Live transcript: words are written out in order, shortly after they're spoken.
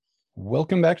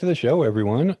Welcome back to the show,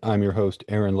 everyone. I'm your host,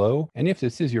 Aaron Lowe. And if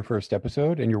this is your first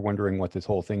episode and you're wondering what this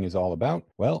whole thing is all about,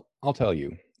 well, I'll tell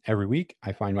you. Every week,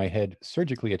 I find my head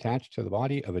surgically attached to the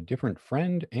body of a different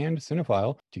friend and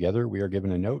cinephile. Together, we are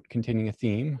given a note containing a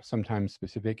theme, sometimes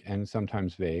specific and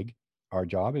sometimes vague. Our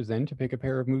job is then to pick a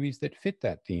pair of movies that fit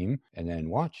that theme and then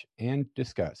watch and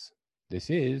discuss.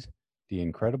 This is the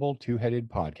Incredible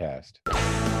Two-Headed Podcast.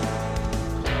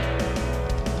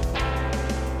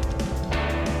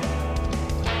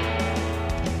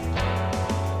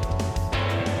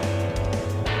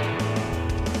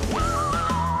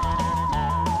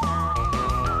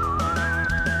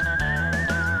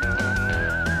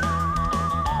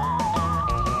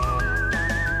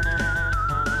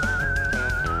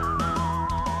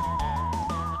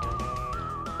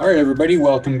 All right, everybody,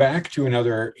 welcome back to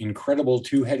another incredible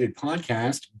two-headed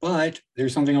podcast, but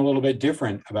there's something a little bit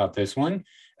different about this one.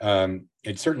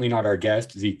 It's certainly not our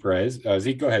guest, Zeke Perez.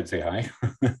 Zeke, go ahead, say hi.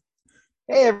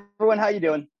 Hey, everyone, how you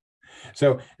doing?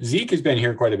 So Zeke has been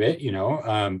here quite a bit,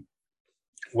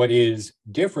 What is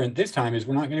different this time is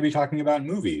we're not going to be talking about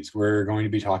movies. We're going to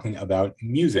be talking about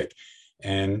music,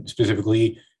 and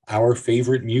specifically our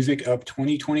favorite music of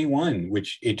 2021,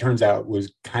 which it turns out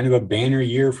was kind of a banner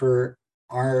year for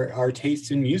our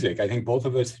tastes in music. I think both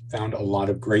of us found a lot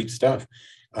of great stuff.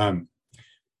 And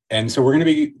so we're going to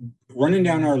be running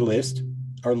down our list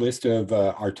of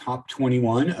our top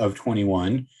 21 of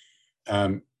 21.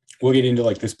 We'll get into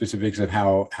like the specifics of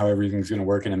how everything's going to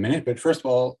work in a minute. But first of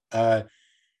all,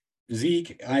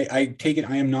 Zeke, I take it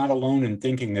I am not alone in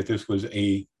thinking that this was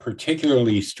a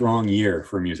particularly strong year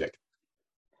for music.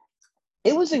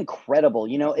 It was incredible.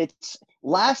 It's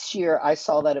last year I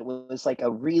saw that it was like a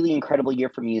really incredible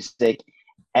year for music.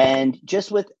 And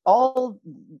just with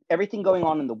everything going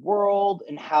on in the world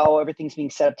and how everything's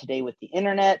being set up today with the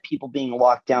internet, people being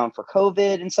locked down for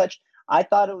COVID and such, I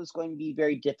thought it was going to be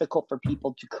very difficult for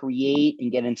people to create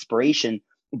and get inspiration.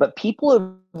 But people have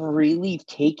really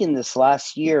taken this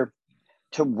last year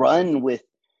to run with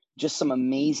just some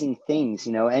amazing things,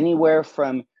 anywhere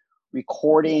from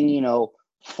recording,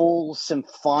 full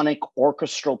symphonic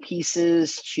orchestral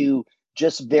pieces to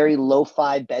just very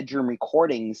lo-fi bedroom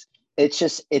recordings. It's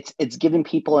giving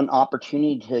people an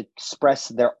opportunity to express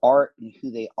their art and who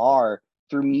they are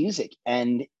through music.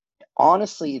 And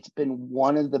honestly, it's been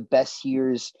one of the best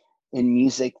years in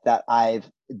music that I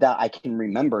can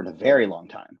remember in a very long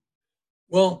time.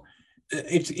 Well,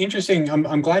 it's interesting.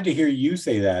 I'm glad to hear you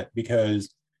say that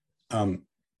because, I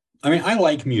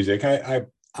like music.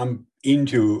 I'm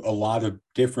into a lot of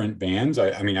different bands.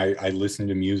 I listen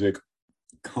to music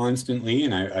constantly,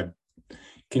 and I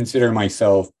consider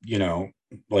myself,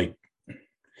 like,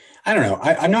 I don't know.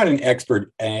 I'm not an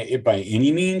expert by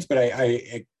any means, but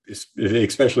I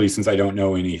especially since I don't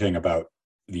know anything about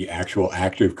the actual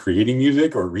act of creating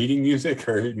music or reading music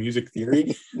or music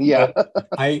theory. Yeah.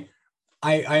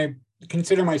 I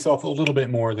consider myself a little bit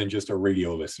more than just a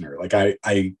radio listener. Like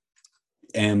I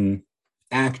am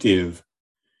active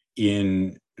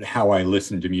in how I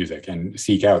listen to music and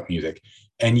seek out music.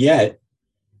 And yet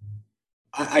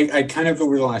I kind of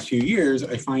over the last few years,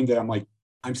 I find that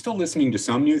I'm still listening to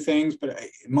some new things, but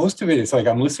most of it, it's like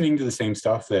I'm listening to the same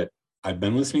stuff that I've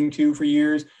been listening to for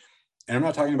years. And I'm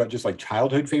not talking about just like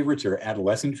childhood favorites or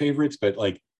adolescent favorites, but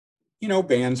like,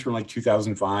 bands from like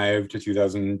 2005 to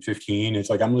 2015. It's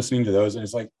like I'm listening to those and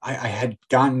it's like I had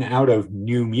gotten out of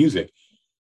new music.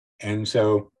 And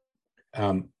so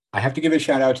I have to give a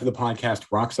shout out to the podcast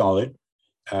Rock Solid.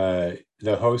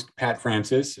 The host, Pat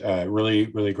Francis, really,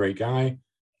 really great guy.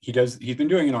 He's been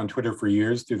doing it on Twitter for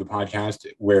years through the podcast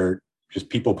where just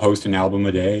people post an album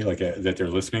a day that they're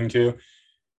listening to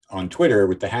on Twitter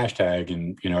with the hashtag,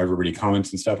 and everybody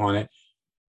comments and stuff on it.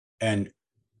 And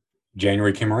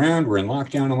January came around, we're in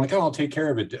lockdown. I'm like, oh, I'll take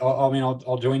care of it.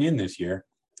 I'll join in this year.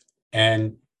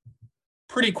 And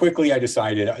pretty quickly I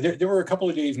decided there were a couple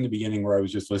of days in the beginning where I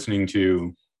was just listening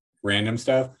to random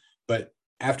stuff, but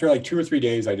after like 2 or 3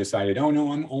 days, I decided, oh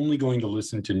no, I'm only going to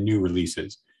listen to new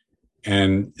releases.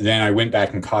 And then I went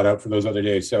back and caught up for those other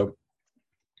days. So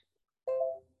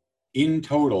in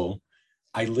total,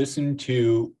 I listened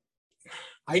to,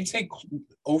 I'd say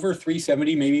over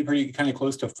 370, maybe pretty kind of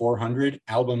close to 400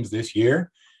 albums this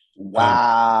year.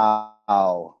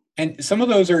 Wow. And some of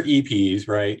those are EPs,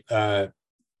 right? But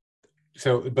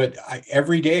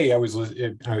every day I was,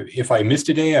 if I missed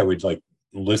a day, I would like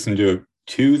listen to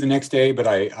two the next day. But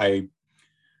I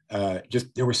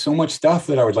there was so much stuff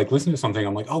that I would like listen to something.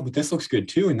 I'm like, oh, but this looks good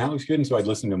too, and that looks good. And so I'd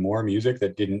listen to more music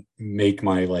that didn't make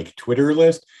my like Twitter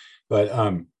list. But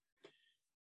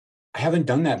I haven't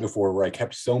done that before, where I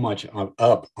kept so much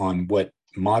up on what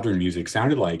modern music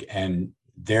sounded like. And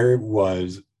there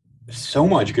was so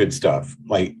much good stuff.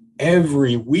 Like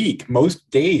every week, most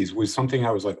days was something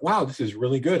I was like, wow, this is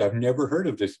really good. I've never heard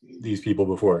of these people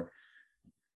before.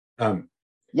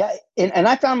 Yeah, and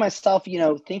I found myself,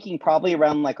 thinking probably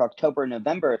around like October,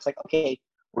 November. It's like, okay,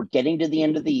 we're getting to the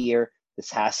end of the year.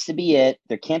 This has to be it.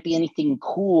 There can't be anything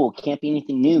cool, can't be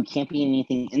anything new, can't be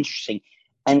anything interesting.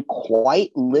 And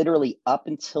quite literally, up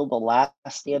until the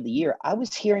last day of the year, I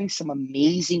was hearing some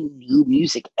amazing new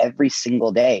music every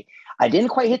single day. I didn't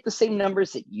quite hit the same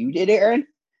numbers that you did, Aaron,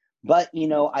 but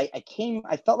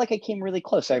I felt like I came really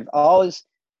close. I've always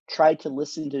tried to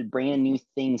listen to brand new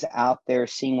things out there,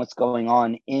 seeing what's going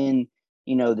on in,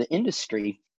 the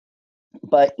industry.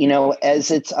 But,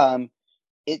 as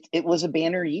it was a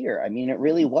banner year. I mean, it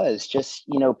really was. Just,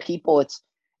 people, it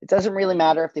doesn't really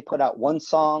matter if they put out one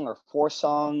song or four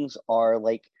songs or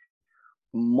like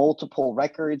multiple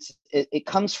records. It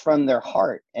comes from their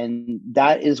heart, and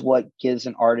that is what gives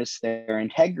an artist their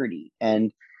integrity.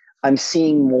 And I'm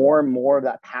seeing more and more of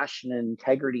that passion and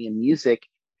integrity in music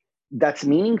that's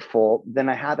meaningful than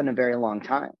I have in a very long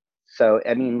time. So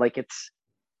I mean, like it's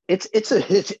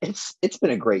been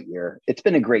a great year. It's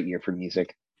been a great year for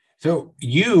music. So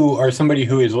you are somebody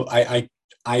who is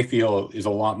I feel is a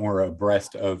lot more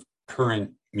abreast of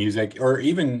current music, or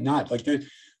even not, like there's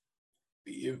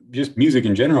just music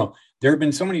in general. There have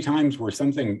been so many times where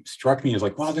something struck me as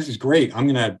like, wow, this is great. I'm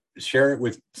gonna share it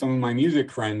with some of my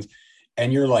music friends.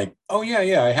 And you're like, oh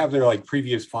yeah, I have their like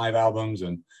previous 5 albums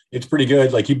and it's pretty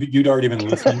good. Like you'd already been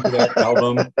listening to that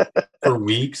album for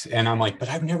weeks. And I'm like, but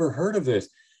I've never heard of this.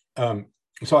 Um,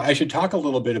 so I should talk a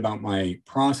little bit about my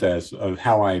process of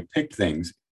how I pick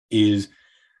things. Is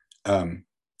um,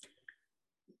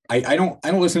 I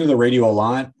don't listen to the radio a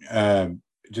lot,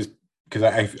 just because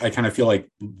I kind of feel like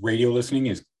radio listening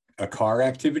is a car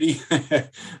activity.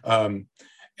 um,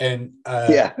 and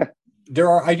Yeah.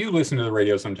 I do listen to the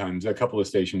radio sometimes, a couple of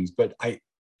stations, but I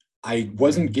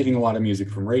wasn't getting a lot of music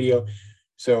from radio.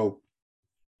 So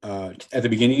at the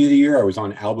beginning of the year, I was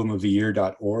on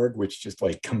albumoftheyear.org, which just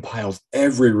like compiles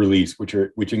every release,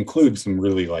 which includes some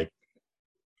really like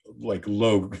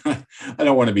low. I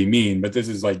don't want to be mean, but this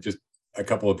is like just a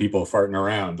couple of people farting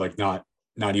around, like not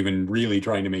even really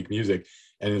trying to make music,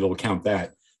 and it'll count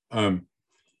that.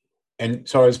 And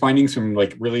so I was finding some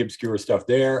like really obscure stuff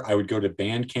there. I would go to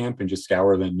Bandcamp and just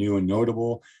scour the new and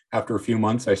notable. After a few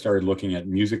months, I started looking at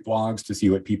music blogs to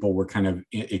see what people were kind of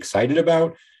excited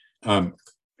about.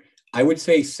 I would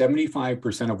say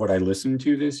 75% of what I listened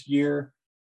to this year,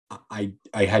 I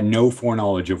had no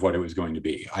foreknowledge of what it was going to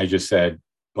be. I just said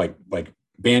like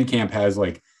Bandcamp has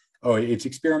like, oh, it's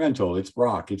experimental, it's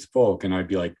rock, it's folk, and I'd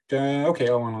be like, okay,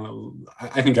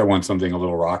 I think I want something a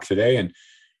little rock today, and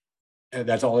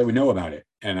that's all I would know about it,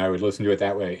 and I would listen to it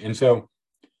that way. And so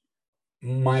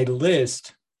my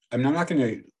list, I'm not going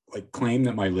to like claim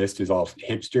that my list is all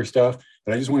hipster stuff,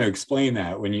 but I just want to explain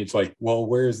that when it's like, well,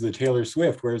 where's the Taylor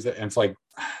Swift? Where's that? And it's like,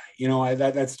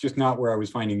 that's just not where I was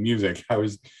finding music. So I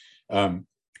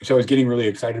was getting really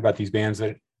excited about these bands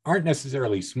that aren't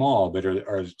necessarily small, but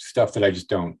are stuff that I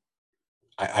just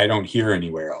I don't hear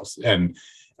anywhere else. And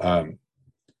I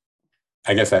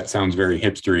guess that sounds very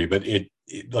hipstery, but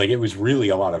it was really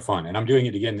a lot of fun. And I'm doing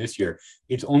it again this year.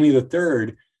 It's only the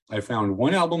third. I found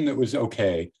one album that was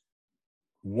okay,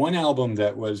 one album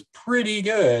that was pretty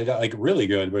good, like really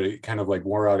good, but it kind of like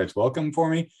wore out its welcome for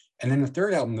me. And then the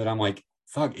third album that I'm like,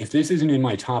 fuck, if this isn't in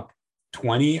my top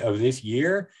 20 of this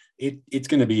year, it's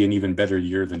going to be an even better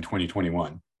year than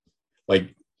 2021.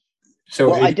 Like, so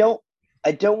well, I don't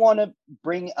want to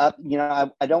bring up,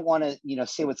 I don't want to,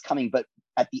 say what's coming, but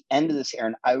at the end of this,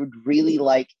 Aaron, I would really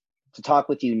like to talk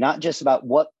with you, not just about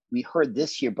what we heard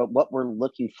this year, but what we're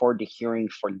looking forward to hearing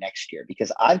for next year,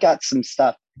 because I've got some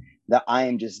stuff that I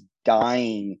am just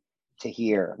dying to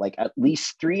hear, like at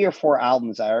least 3 or 4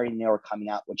 albums I already know are coming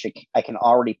out, which I can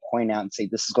already point out and say,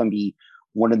 this is going to be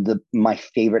one of my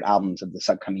favorite albums of this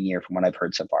upcoming year from what I've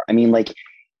heard so far. I mean, like,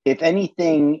 if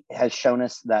anything has shown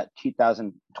us that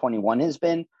 2021 has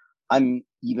been, I'm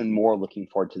even more looking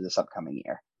forward to this upcoming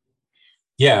year.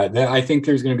 Yeah, I think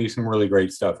there's going to be some really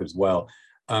great stuff as well.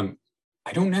 I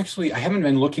haven't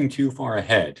been looking too far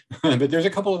ahead, but there's a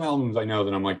couple of albums I know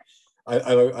that I'm like,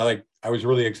 I was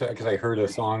really excited because I heard a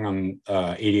song on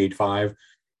 88.5,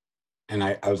 and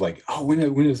I was like, oh,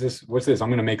 when is this? What's this? I'm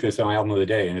going to make this an album of the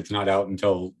day, and it's not out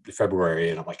until February,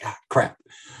 and I'm like, crap,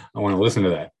 I want to listen to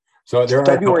that. So there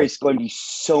February is going to be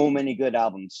so many good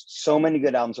albums. So many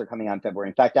good albums are coming out in February.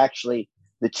 In fact, actually,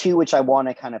 the two which I want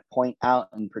to kind of point out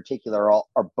in particular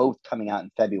are both coming out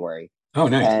in February. Oh,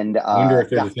 nice. And I wonder if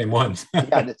they're the same ones.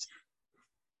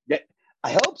 yeah,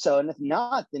 I hope so. And if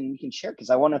not, then you can share, because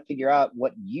I want to figure out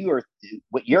what you're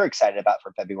excited about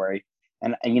for February.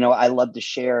 And I love to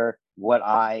share what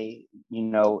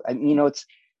it's,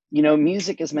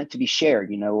 music is meant to be shared.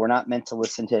 We're not meant to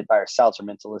listen to it by ourselves. We're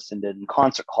meant to listen to it in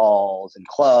concert halls and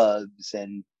clubs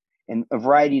and in a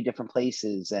variety of different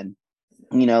places. And,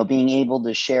 being able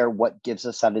to share what gives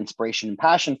us that inspiration and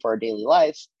passion for our daily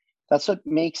lives, that's what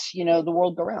makes, the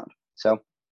world go round. So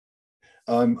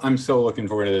I'm so looking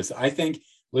forward to this. I think,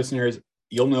 listeners,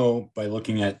 you'll know by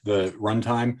looking at the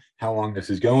runtime how long this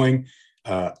is going.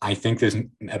 I think this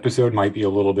episode might be a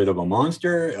little bit of a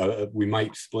monster. We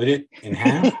might split it in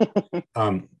half.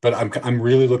 But I'm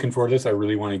really looking forward to this. I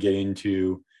really want to get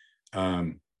into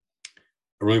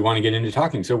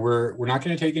talking. So we're not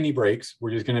going to take any breaks.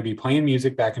 We're just going to be playing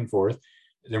music back and forth.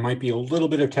 There might be a little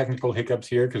bit of technical hiccups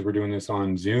here because we're doing this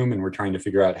on Zoom and we're trying to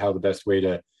figure out how the best way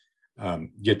to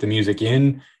get the music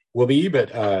in will be. But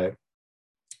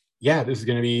this is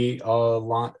going to be a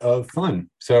lot of fun.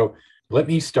 So let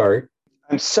me start.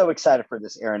 I'm so excited for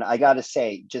this, Aaron. I got to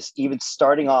say, just even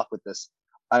starting off with this,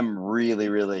 I'm really,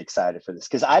 really excited for this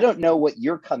because I don't know what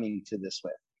you're coming to this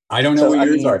with. I don't know what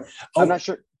yours are. I'm not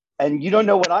sure. And you don't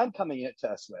know what I'm coming to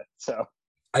us with. So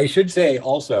I should say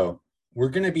also, we're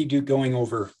going to be going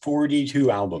over 42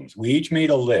 albums. We each made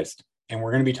a list and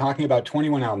we're going to be talking about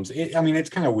 21 albums. It's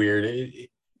kind of weird.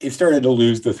 It started to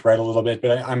lose the thread a little bit,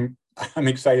 but I'm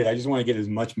excited. I just want to get as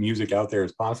much music out there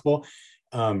as possible.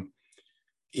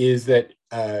 Is that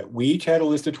we each had a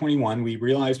list of 21. We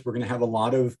realized we're going to have a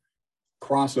lot of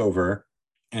crossover.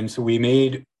 And so we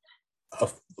made a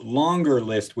longer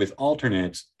list with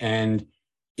alternates. And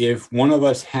if one of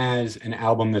us has an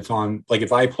album that's on, like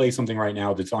if I play something right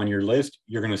now that's on your list,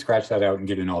 you're going to scratch that out and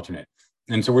get an alternate.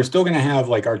 And so we're still going to have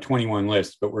like our 21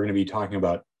 lists, but we're going to be talking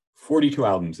about 42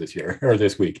 albums this year or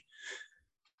this week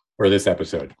or this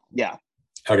episode. Yeah.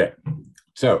 Okay.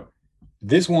 So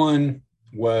this one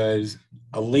was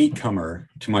a latecomer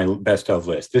to my best of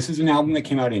list. This is an album that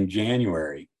came out in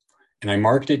January, and I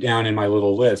marked it down in my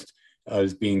little list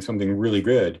as being something really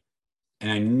good,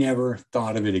 and I never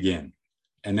thought of it again.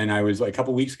 And then I was like, a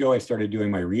couple weeks ago, I started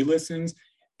doing my re-listens,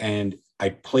 and I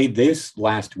played this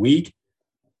last week,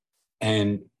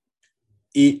 and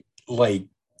it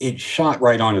shot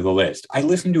right onto the list. I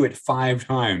listened to it 5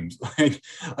 times. Like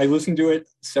I listened to it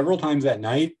several times that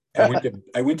night.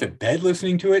 I went to bed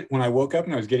listening to it. When I woke up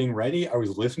and I was getting ready, I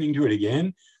was listening to it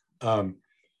again. I'm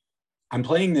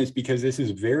playing this because this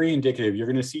is very indicative. You're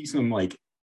going to see some like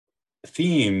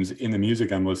themes in the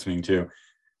music I'm listening to.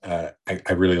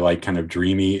 I really like kind of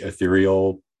dreamy,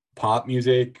 ethereal pop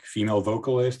music, female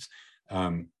vocalists.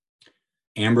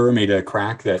 Amber made a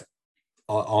crack that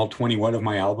all 21 of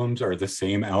my albums are the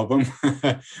same album,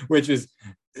 which is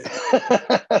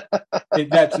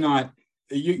that's not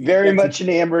very much an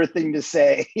Amber thing to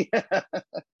say.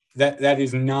 that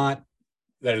is not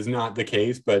the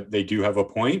case, but they do have a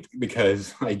point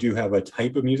because I do have a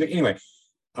type of music. Anyway,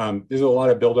 there's a lot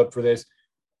of buildup for this.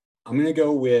 I'm going to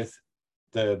go with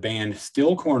the band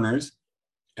Still Corners,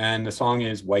 and the song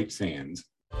is White Sands.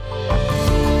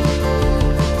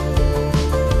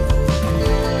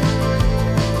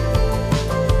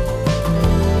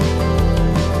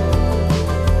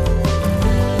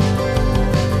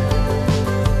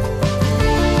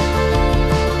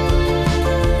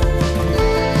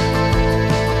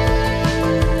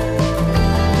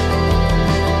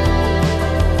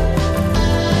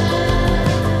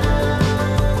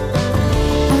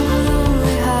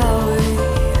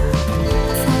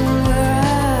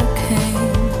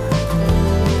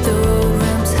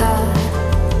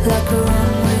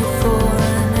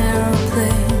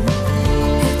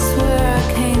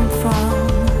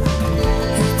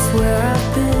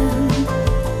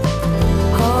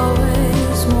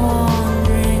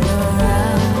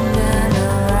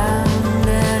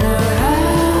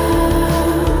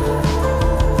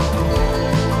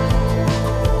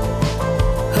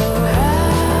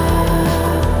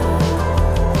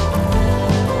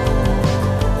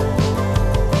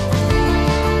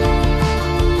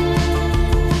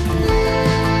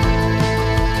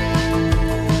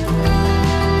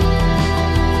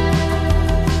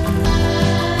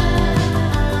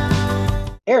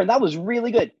 Aaron, that was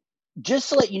really good. Just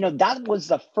to let you know, that was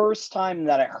the first time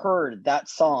that I heard that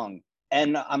song.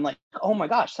 And I'm like, oh my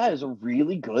gosh, that is a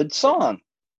really good song.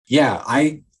 Yeah,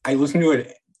 I listen to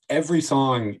it. Every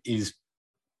song is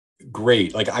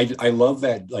great. Like I love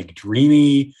that like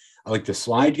dreamy, I like the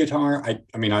slide guitar. I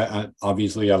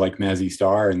obviously I like Mazzy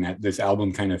Star, and that this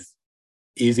album kind of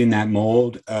is in that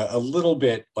mold, a little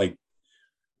bit like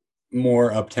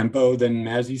more up tempo than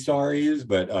Mazzy Star is,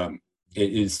 but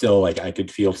it is still like I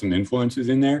could feel some influences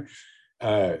in there.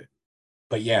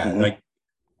 But yeah, like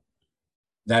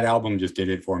that album just did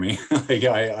it for me. Like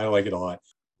I like it a lot.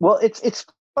 Well, it's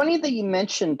funny that you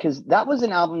mentioned, because that was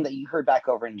an album that you heard back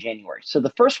over in January. So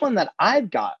the first one that I've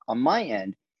got on my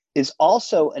end is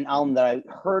also an album that I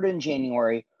heard in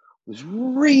January, was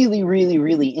really, really,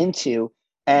 really into.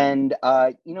 And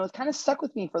it kind of stuck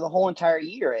with me for the whole entire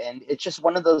year. And it's just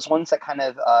one of those ones that kind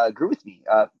of grew with me.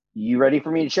 You ready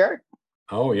for me to share it?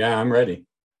 Oh yeah, I'm ready.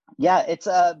 Yeah, it's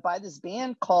by this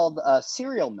band called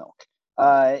Cereal Milk.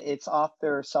 It's off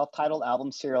their self-titled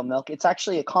album Cereal Milk. It's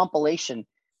actually a compilation.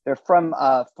 They're from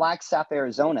Flagstaff,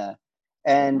 Arizona,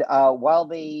 and while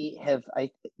they have,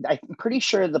 I'm pretty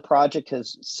sure the project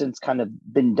has since kind of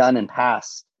been done and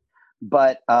passed,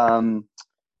 but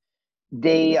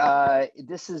they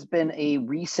this has been a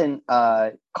recent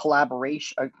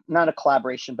collaboration, not a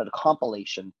collaboration, but a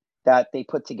compilation that they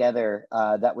put together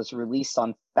that was released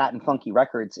on Fat and Funky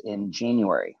Records in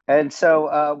January. And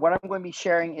so what I'm going to be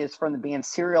sharing is from the band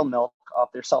Cereal Milk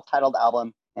off their self-titled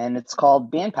album, and it's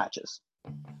called Band Patches.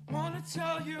 Wanna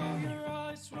tell you your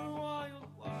eyes were wild,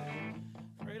 wild,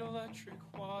 great electric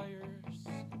wires.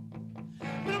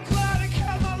 But I'm glad I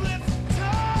kept my lips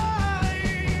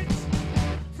tight.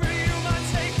 For you, I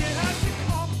take it as a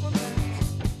compliment.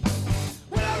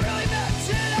 When I really meant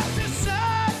it after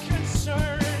sad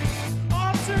concern,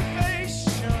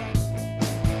 observation.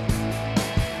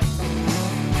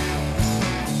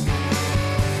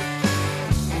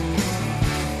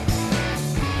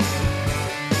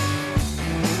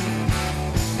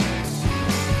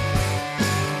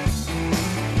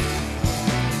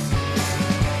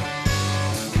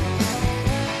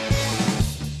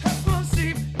 Headphones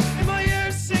deep in my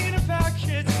ears, singing about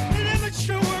kids, an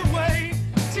immature way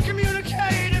to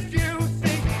communicate. If you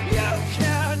think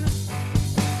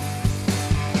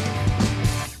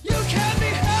you can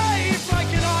behave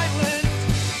like an island.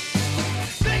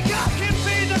 Think I can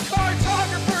be the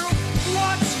cartographer who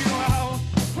plots you out,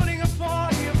 putting a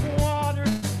body of water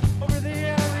over the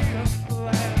area of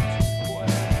land where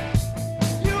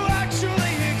you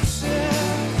actually exist.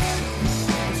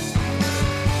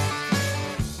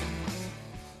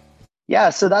 Yeah,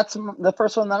 so that's the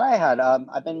first one that I had.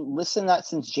 I've been listening to that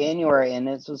since January, and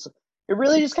it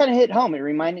really just kind of hit home. It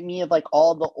reminded me of like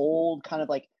all the old kind of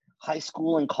like high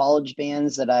school and college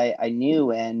bands that I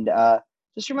knew, and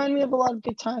just reminded me of a lot of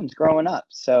good times growing up.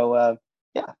 So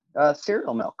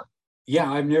Cereal Milk.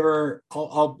 Yeah, I've never.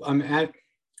 I'm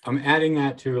adding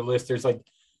that to a list. There's like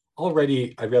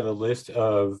already I've got a list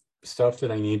of stuff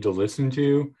that I need to listen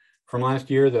to from last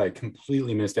year that I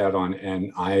completely missed out on,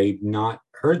 and I've not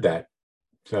heard that.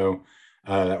 So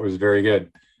that was very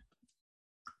good.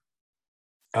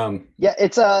 Yeah,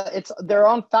 it's they're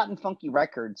on Fat and Funky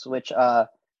Records, which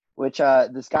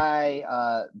this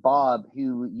guy Bob,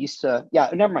 who used to,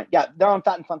 never mind. Yeah, they're on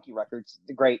Fat and Funky Records.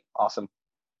 They're great, awesome.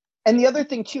 And the other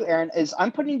thing too, Aaron, is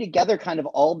I'm putting together kind of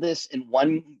all this in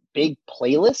one big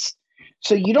playlist.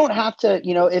 So you don't have to,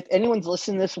 if anyone's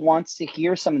listening to this wants to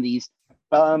hear some of these,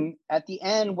 at the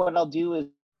end, what I'll do is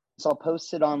I'll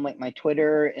post it on like my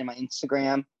Twitter and my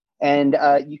Instagram, and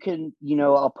you can,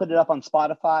 I'll put it up on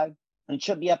Spotify, and it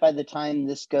should be up by the time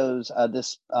this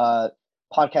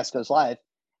podcast goes live.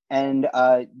 And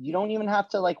you don't even have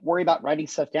to like worry about writing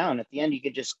stuff down. At the end, you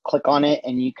could just click on it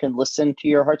and you can listen to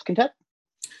your heart's content.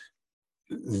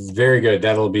 Very good.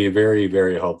 That'll be very,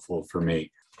 very helpful for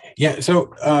me. Yeah.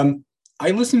 So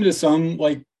I listened to some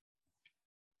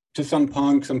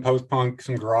punk, some post-punk,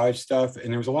 some garage stuff,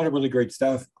 and there was a lot of really great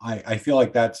stuff. I feel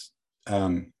like that's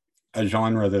a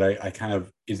genre that I kind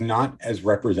of is not as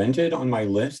represented on my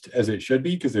list as it should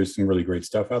be, because there's some really great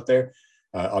stuff out there.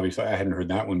 Obviously, I hadn't heard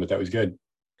that one, but that was good.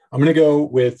 I'm going to go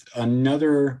with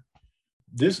another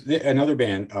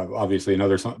band, obviously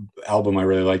another album I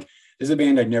really like. This is a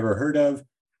band I'd never heard of.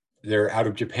 They're out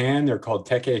of Japan. They're called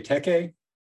Teke Teke,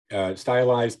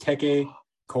 stylized Teke, :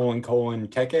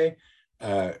 Teke.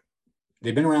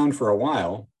 They've been around for a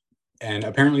while, and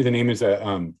apparently the name is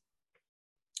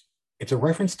it's a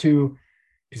reference to,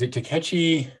 is it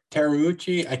Takeshi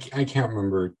Teruuchi? I can't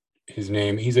remember his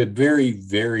name. He's a very,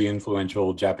 very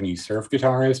influential Japanese surf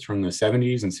guitarist from the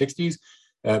 70s and 60s.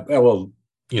 Well,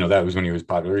 that was when he was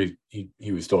popular.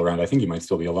 He was still around. I think he might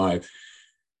still be alive.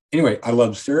 Anyway, I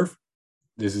love surf.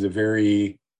 This is a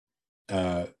very,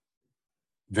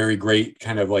 very great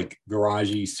kind of like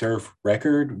garagey surf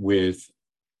record with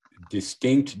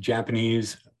distinct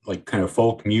Japanese, like kind of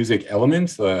folk music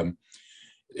elements. Well,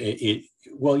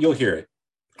 you'll hear it.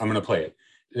 I'm going to play it.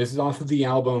 This is off of the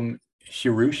album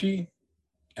Shirushi.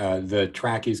 The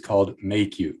track is called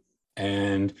Make You.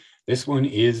 And this one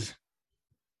is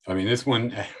I mean, this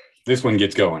one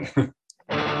gets going.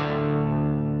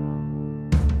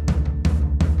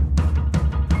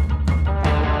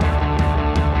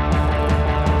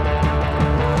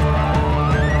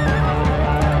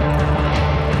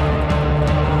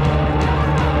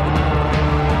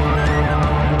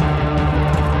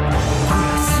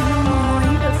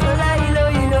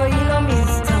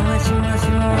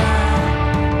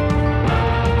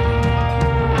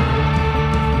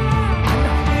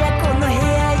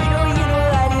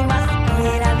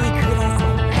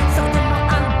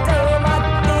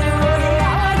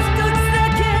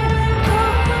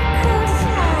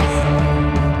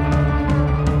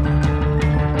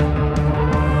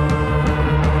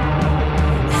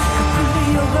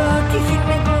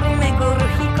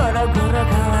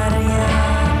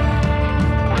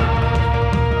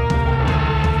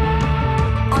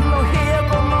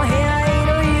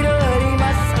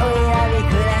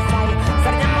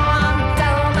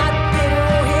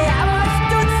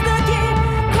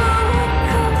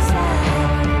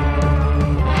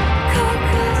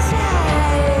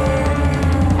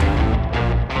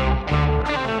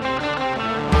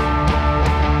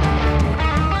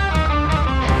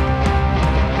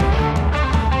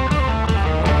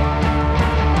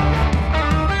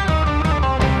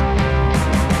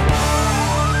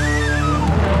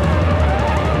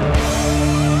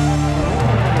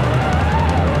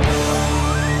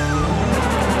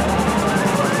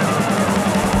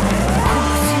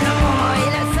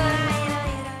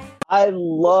 I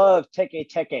love Teke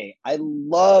Teke. I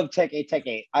love Teke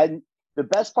Teke. The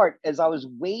best part is I was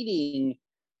waiting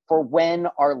for when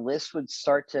our list would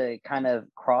start to kind of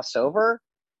cross over.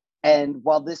 And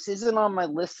while this isn't on my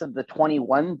list of the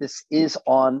 21, this is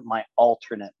on my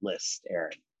alternate list,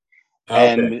 Aaron.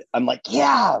 Okay. And I'm like,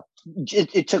 yeah,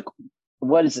 it took,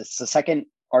 what is this?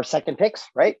 Our second picks,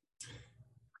 right?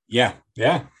 Yeah.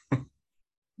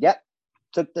 Yep.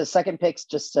 Took the second picks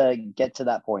just to get to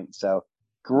that point. So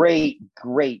great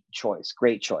choice.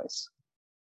 Great choice.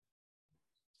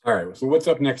 All right. So what's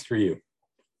up next for you?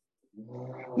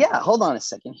 Yeah, hold on a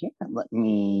second here. Let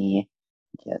me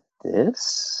get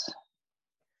this.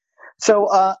 So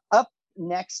up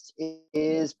next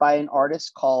is by an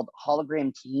artist called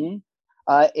Hologram Teen.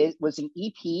 It was an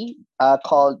EP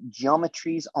called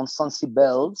Geometries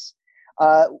Insensibles.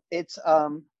 It's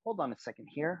hold on a second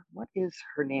here. What is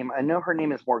her name? I know her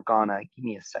name is Morgana. Give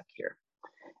me a sec here.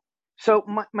 So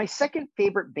my second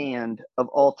favorite band of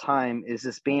all time is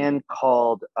this band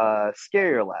called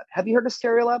Stereolab. Have you heard of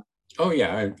Stereolab? Oh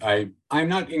yeah, I'm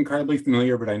not incredibly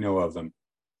familiar, but I know of them.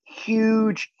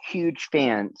 Huge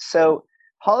fan. So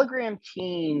Hologram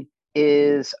Teen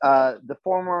is the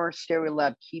former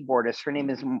Stereolab keyboardist. Her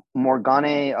name is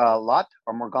Morgane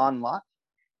Lot,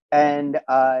 and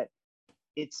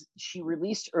she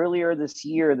released earlier this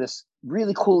year this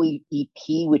really cool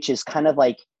EP, which is kind of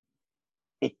like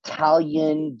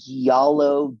Italian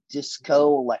giallo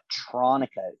disco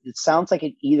electronica. It sounds like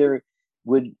it either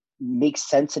would make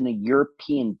sense in a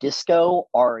European disco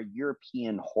or a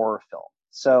European horror film.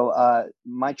 So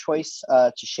my choice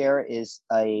to share is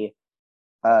a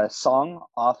song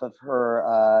off of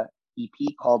her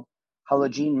EP called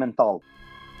Halogene Menthol.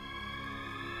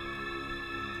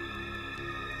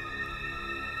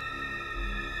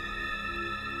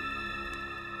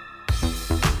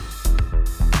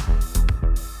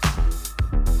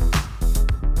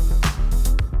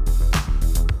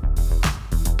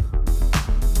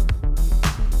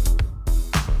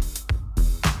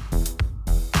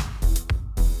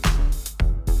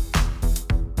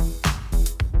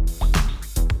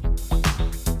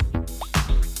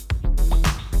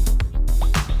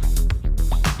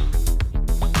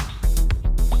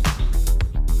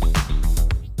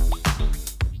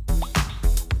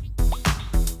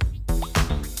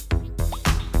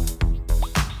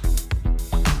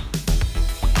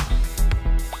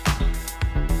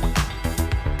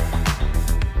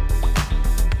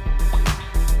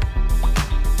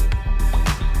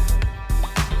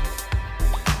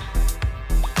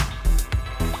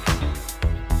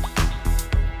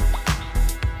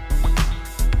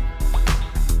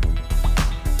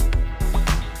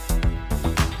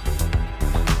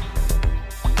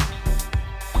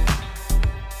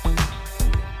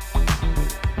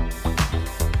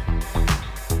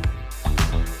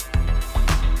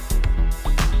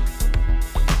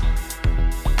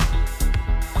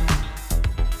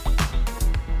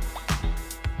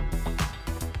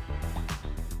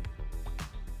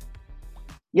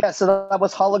 Yeah, so that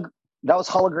was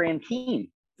Hologram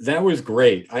Teen. That was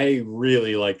great. I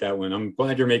really like that one. I'm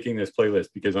glad you're making this playlist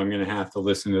because I'm going to have to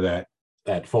listen to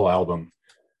that full album.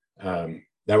 That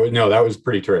was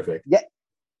pretty terrific. Yeah,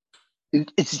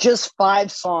 It's just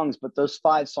 5 songs, but those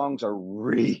 5 songs are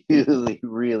really,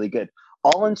 really good.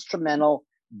 All instrumental,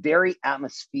 very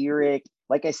atmospheric.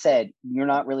 Like I said, you're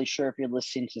not really sure if you're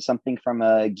listening to something from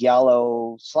a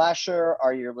giallo slasher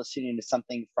or you're listening to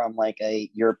something from like a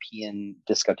European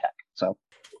discotheque. So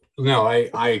No,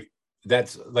 I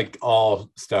that's like all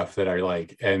stuff that I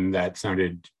like, and that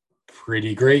sounded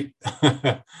pretty great.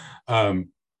 um,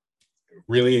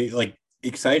 really like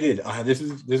excited. This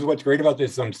is what's great about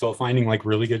this. I'm still finding like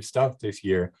really good stuff this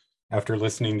year after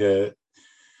listening to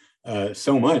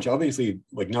so much. Obviously,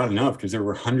 like not enough because there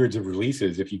were hundreds of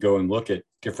releases. If you go and look at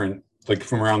different like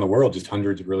from around the world, just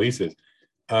hundreds of releases.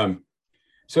 Um,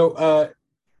 so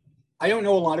I don't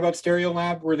know a lot about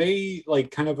Stereolab. Were they like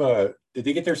kind of a did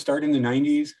they get their start in the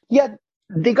 90s? yeah,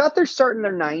 they got their start in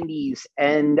their 90s,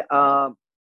 and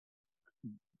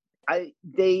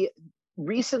they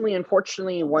recently,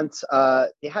 unfortunately, once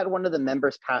they had one of the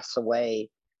members pass away.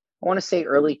 I want to say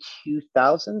early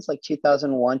 2000s, like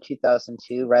 2001,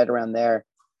 2002, right around there.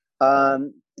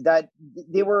 That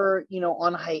they were,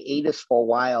 on hiatus for a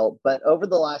while, but over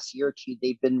the last year or two,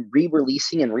 they've been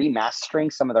re-releasing and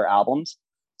remastering some of their albums.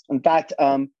 In fact,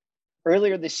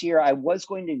 earlier this year, I was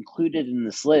going to include it in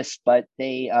this list, but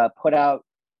they put out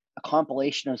a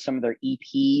compilation of some of their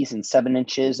EPs and 7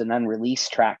 inches and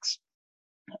unreleased tracks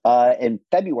in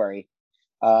February.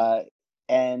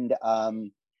 And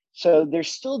so they're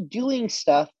still doing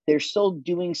stuff. They're still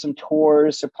doing some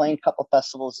tours. They're playing a couple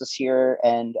festivals this year,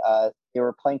 and they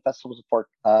were playing festivals before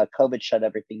COVID shut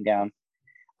everything down.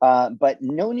 But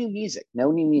no new music.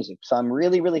 So I'm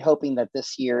really, really hoping that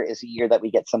this year is a year that we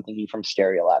get something new from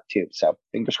Stereolab too. So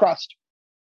fingers crossed.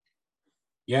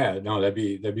 Yeah, no, that'd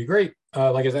be great.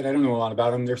 Like I said, I don't know a lot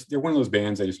about them. They're one of those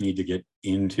bands I just need to get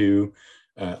into,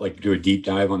 like do a deep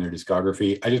dive on their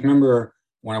discography. I just remember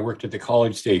when I worked at the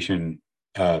college station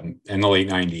in the late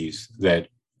 90s that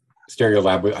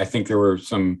Stereolab, I think there were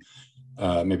some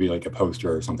maybe like a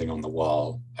poster or something on the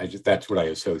wall. That's what I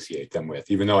associate them with,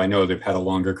 even though I know they've had a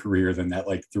longer career than that,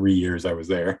 like 3 years I was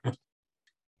there.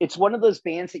 It's one of those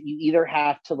bands that you either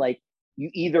have to like, you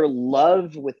either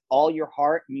love with all your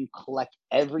heart and you collect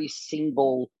every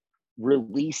single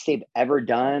release they've ever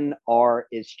done, or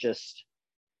it's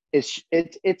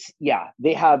yeah,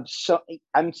 they have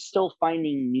I'm still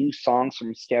finding new songs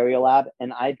from Stereolab,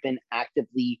 and I've been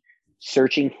actively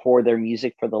searching for their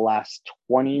music for the last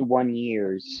 21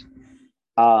 years,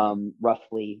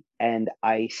 roughly, and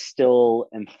I still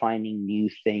am finding new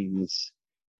things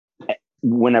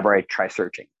whenever I try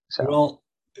searching. So Well,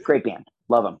 great band,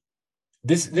 love them.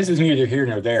 this is neither here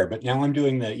nor there, but now I'm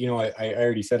doing I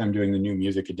already said I'm doing the new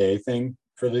music a day thing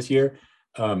for this year.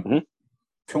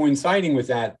 Coinciding with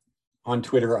that, on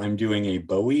Twitter, I'm doing a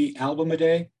Bowie album a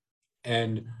day,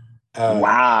 and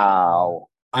wow.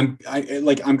 I'm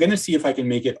gonna see if I can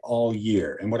make it all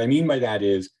year. And what I mean by that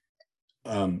is,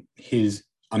 I'm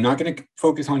not gonna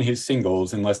focus on his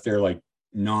singles unless they're like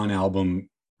non-album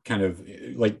kind of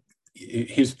like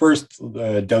his first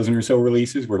dozen or so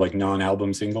releases were like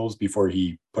non-album singles before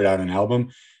he put out an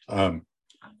album. I'm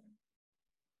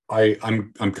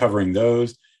covering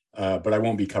those, but I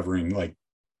won't be covering like,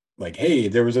 hey,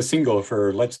 there was a single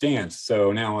for Let's Dance,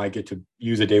 so now I get to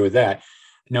use a day with that.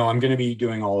 No, I'm going to be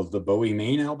doing all of the Bowie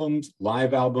main albums,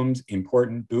 live albums,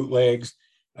 important bootlegs,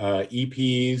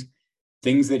 EPs,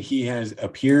 things that he has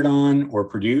appeared on or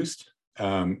produced.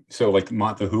 So like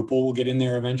Mott the Hoople will get in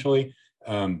there eventually.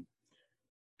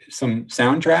 Some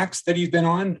soundtracks that he's been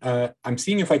on. I'm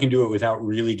seeing if I can do it without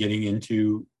really getting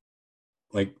into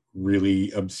like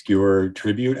really obscure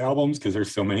tribute albums because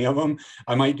there's so many of them.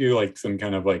 I might do like some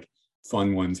kind of like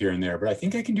fun ones here and there, but I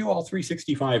think I can do all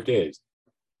 365 days.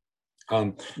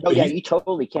 Oh yeah, you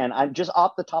totally can. I'm just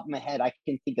off the top of my head, I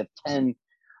can think of 10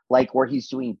 like where he's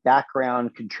doing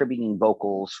background contributing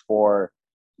vocals for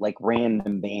like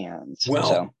random bands. Well,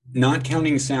 so not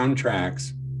counting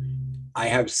soundtracks, I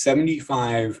have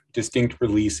 75 distinct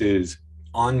releases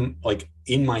on like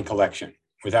in my collection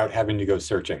without having to go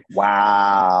searching.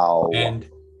 Wow. And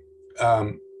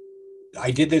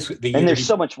I did this and there's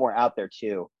so much more out there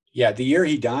too. Yeah, the year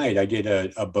he died, I did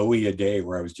a Bowie a day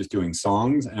where I was just doing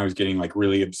songs and I was getting like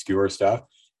really obscure stuff.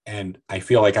 And I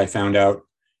feel like I found out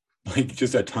like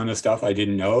just a ton of stuff I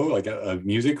didn't know, like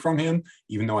music from him,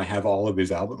 even though I have all of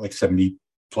his albums, like 70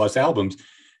 plus albums.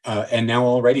 And now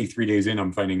already 3 days in,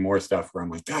 I'm finding more stuff where I'm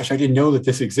like, gosh, I didn't know that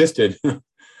this existed. There's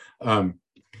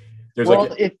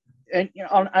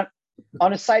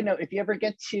on a side note, if you ever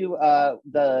get to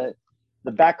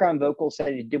the background vocals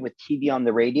that he did with TV on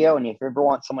the radio, and if you ever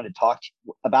want someone to talk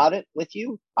about it with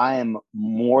you, I am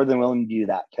more than willing to do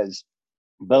that, because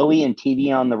Bowie and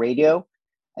TV on the radio,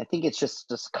 I think it's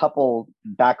just a couple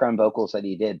background vocals that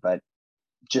he did, but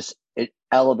just it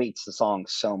elevates the song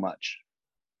so much.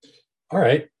 All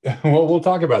right. Well, we'll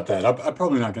talk about that. I'm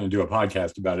probably not going to do a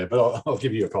podcast about it, but I'll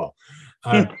give you a call.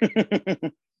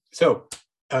 So,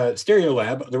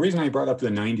 Stereolab, the reason I brought up the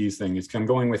 90s thing is I'm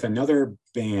going with another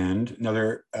band,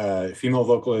 another female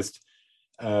vocalist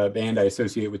band I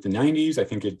associate with the 90s. I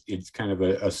think it's kind of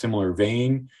a similar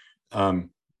vein.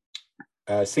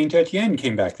 Saint Etienne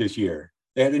came back this year.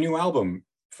 They had a new album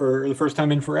for the first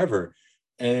time in forever,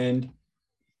 and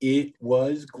it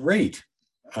was great.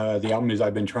 The album is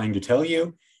I've Been Trying to Tell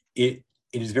You. It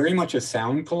is very much a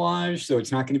sound collage, so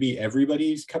it's not going to be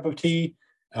everybody's cup of tea.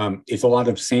 It's a lot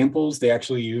of samples. They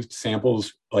actually used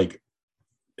samples, like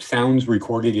sounds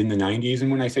recorded in the 90s.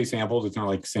 And when I say samples, it's not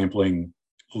like sampling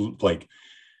like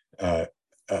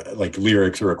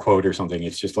lyrics or a quote or something.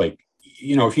 It's just like,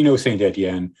 if you know Saint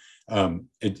Etienne,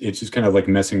 it's just kind of like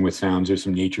messing with sounds. There's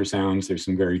some nature sounds. There's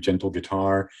some very gentle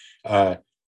guitar.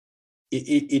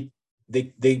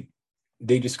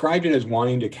 They described it as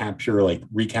wanting to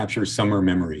recapture summer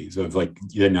memories of like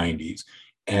the 90s.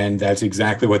 And that's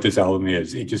exactly what this album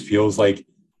is. It just feels like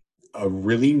a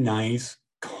really nice,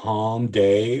 calm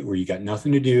day where you got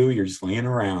nothing to do. You're just laying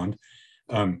around.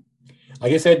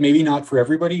 Like I said, maybe not for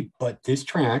everybody, but this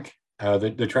track,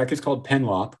 the track is called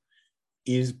Penlop,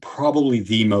 is probably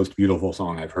the most beautiful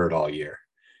song I've heard all year.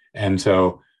 And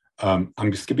so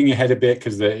I'm skipping ahead a bit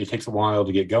because it takes a while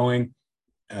to get going.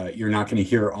 You're not going to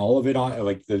hear all of it on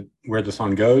where the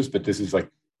song goes, but this is like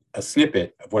a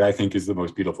snippet of what I think is the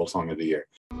most beautiful song of the year.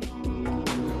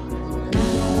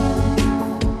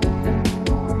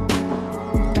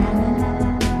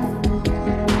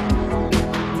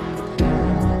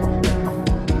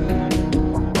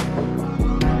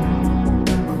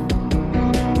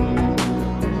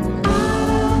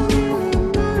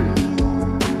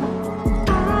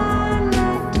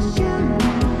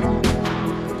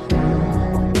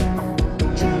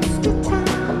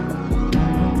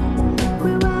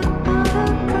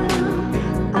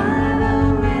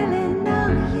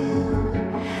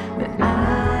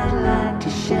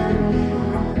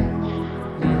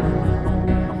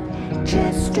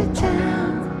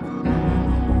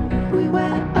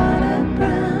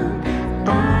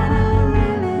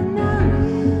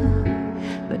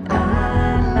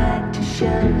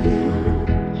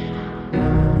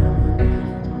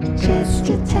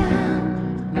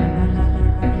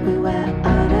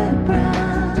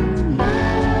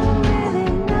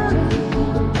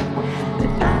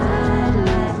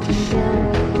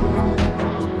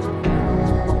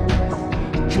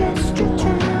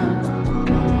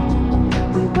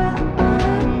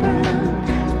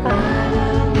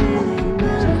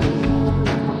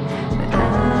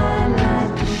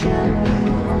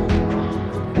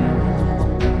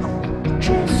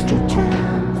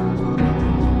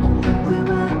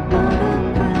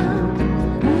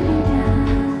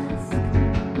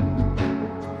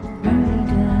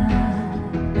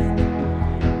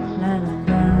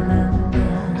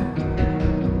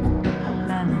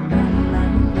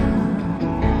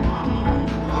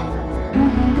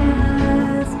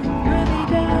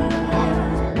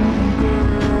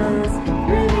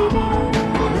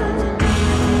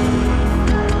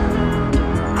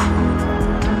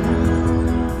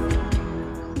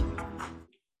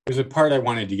 There's a part I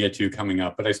wanted to get to coming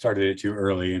up, but I started it too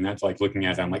early, and that's like looking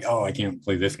at it, I'm like, oh, I can't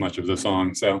play this much of the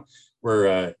song. So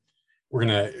we're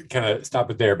gonna kind of stop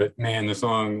it there. But man, the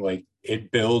song, like, it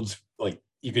builds, like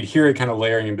you could hear it kind of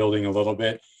layering and building a little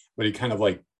bit, but it kind of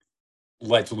like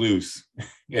lets loose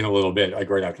in a little bit, like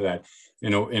right after that,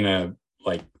 in a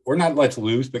like, or not lets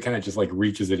loose, but kind of just like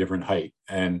reaches a different height.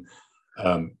 And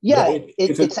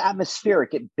it's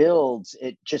atmospheric. It builds.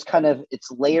 It just kind of, it's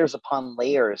layers upon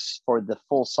layers for the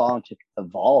full song to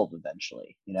evolve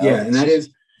eventually. Yeah, and that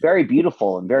is very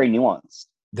beautiful and very nuanced.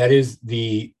 That is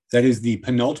the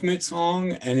penultimate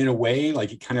song, and in a way,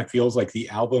 like, it kind of feels like the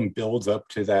album builds up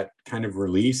to that kind of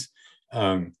release.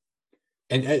 And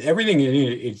everything in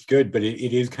it, it's good, but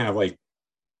it is kind of like,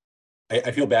 I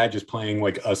feel bad just playing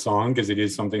like a song because it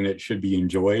is something that should be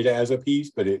enjoyed as a piece,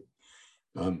 but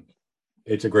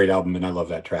it's a great album, and I love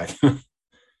that track.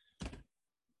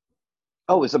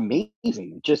 Oh, it's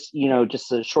amazing. Just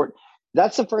a short,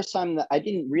 that's the first time that I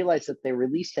didn't realize that they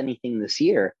released anything this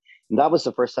year. And that was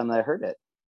the first time that I heard it.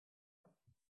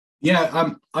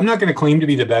 Yeah, I'm not going to claim to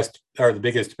be the best or the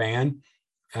biggest fan.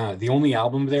 The only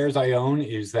album of theirs I own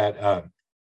is that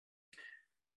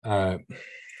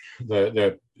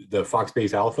the Fox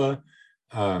Base Alpha.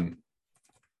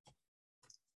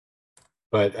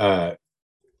 But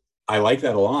I like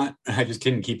that a lot. I just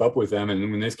didn't keep up with them. And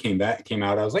then when this came out,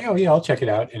 I was like, oh yeah, I'll check it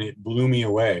out. And it blew me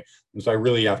away. And so I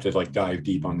really have to like dive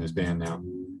deep on this band now.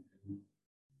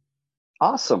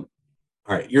 Awesome.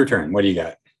 All right, your turn. What do you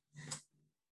got?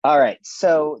 All right.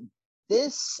 So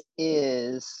this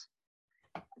is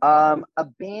a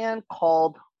band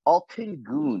called Alton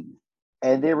Goon.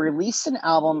 And they released an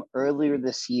album earlier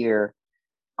this year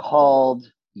called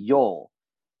Yol.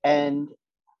 And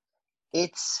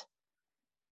it's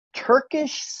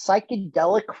Turkish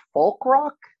psychedelic folk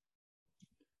rock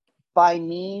by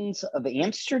means of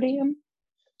Amsterdam.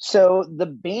 So the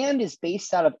band is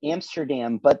based out of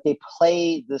Amsterdam, but they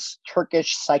play this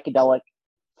Turkish psychedelic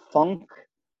funk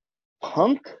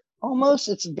punk almost.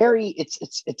 It's very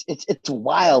it's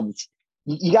wild.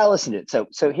 You gotta listen to it.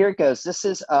 So here it goes. This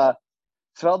is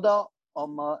Svelda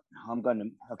Olma. I'm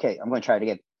gonna try it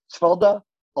again. Svelda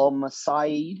Olma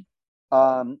Said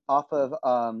off of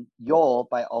Yol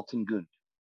by Alton Goon.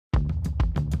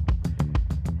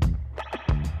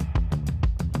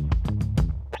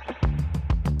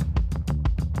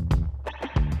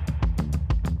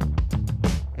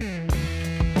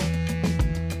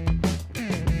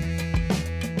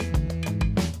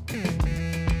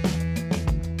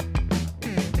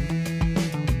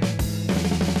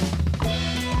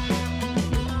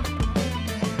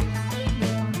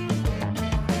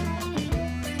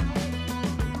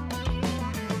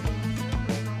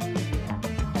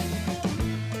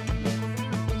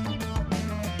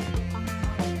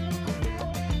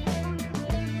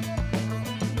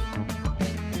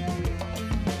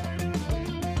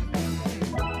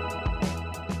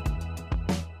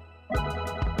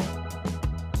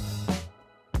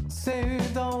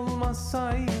 Sevda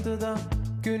olmasaydı da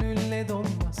gönülle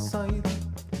dolmasaydı.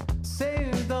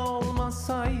 Sevda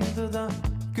olmasaydı da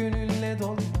gönülle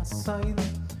dolmasaydı.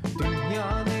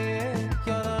 Dünya neye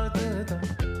yarardı da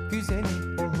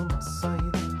güzeli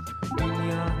olmasaydı.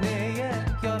 Dünya neye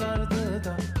yarardı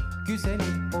da güzeli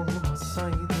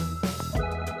olmasaydı.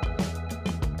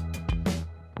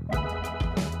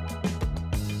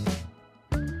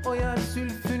 O yer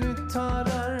zülfünü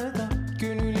tarar da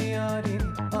gönül yarini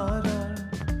arar.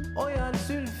 O yer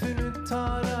zülfünü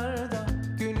tarar da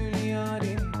gönül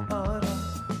yarini arar.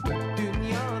 Bu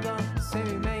dünyada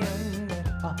sevmeyenler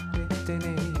ahirette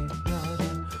neye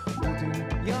yarar? Bu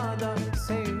dünyada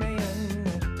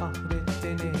sevmeyenler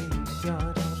ahirette neye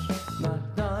yarar?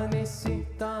 Nar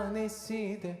tanesi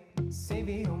tanesi de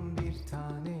seviyorum bir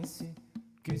tanesi.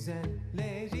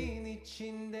 Güzellerin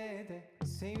içinde de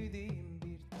sevdiğim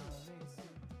bir tanesi.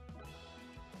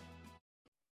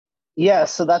 Yeah,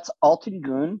 so that's Alton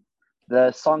Goon.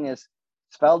 The song is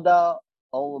Svelda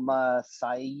Olma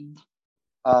Said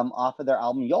off of their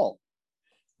album Yol.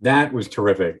 That was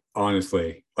terrific,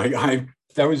 honestly.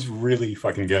 That was really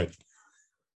fucking good.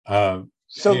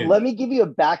 So let me give you a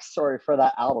backstory for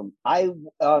that album. I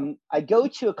go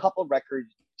to a couple record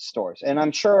stores, and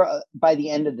I'm sure by the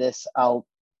end of this, I'll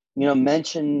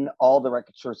mention all the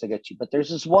record stores I go to. But there's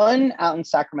this one out in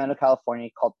Sacramento, California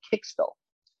called Kicksville.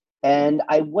 And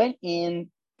I went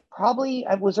in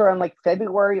I was around like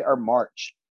February or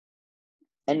March.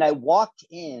 And I walked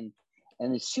in,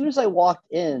 and as soon as I walked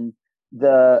in,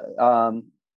 the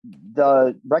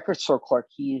record store clerk,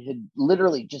 he had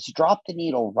literally just dropped the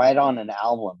needle right on an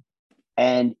album.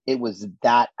 And it was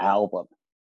that album.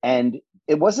 And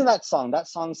it wasn't that song. That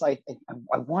song's like,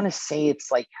 I want to say it's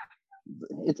like,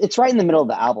 it's right in the middle of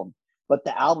the album. But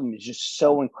the album is just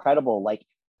so incredible. Like,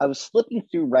 I was flipping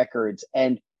through records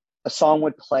and a song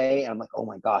would play, and I'm like, oh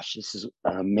my gosh, this is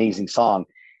an amazing song.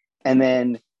 And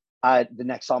then the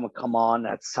next song would come on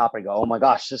at the top, and I go, oh my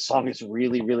gosh, this song is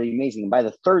really, really amazing. And by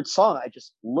the third song, I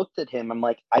just looked at him. I'm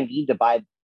like, I need to buy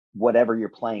whatever you're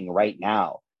playing right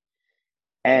now.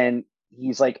 And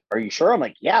he's like, are you sure? I'm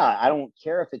like, yeah, I don't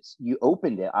care if it's you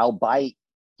opened it. I'll buy it.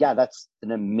 Yeah, that's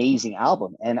an amazing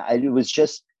album. And it was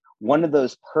just one of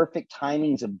those perfect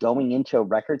timings of going into a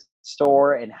record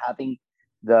store and having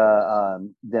the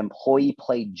employee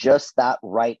play just that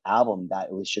right album. That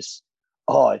it was just,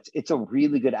 it's a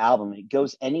really good album. It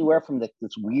goes anywhere from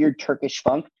this weird Turkish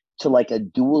funk to like a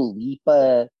Dua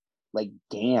Lipa like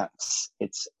dance.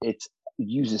 It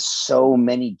uses so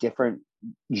many different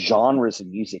genres of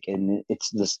music, and it's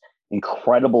this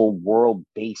incredible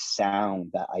world-based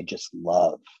sound that I just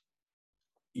love.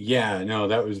 Yeah, no,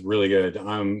 that was really good.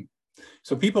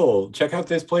 So people, check out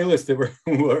this playlist that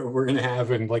we're going to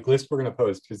have, and like list we're going to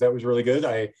post, because that was really good.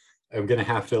 I'm going to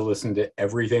have to listen to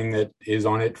everything that is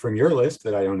on it from your list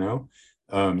that I don't know.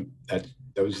 That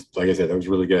was, like I said, that was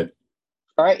really good.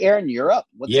 All right, Aaron, you're up.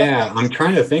 What's up? I'm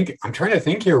trying to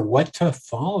think here what to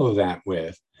follow that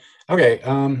with. Okay.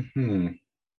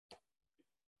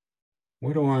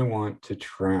 what do I want to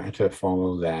try to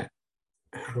follow that?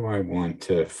 How do I want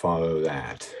to follow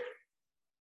that?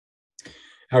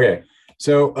 Okay,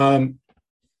 so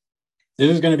this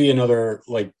is going to be another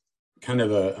like kind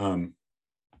of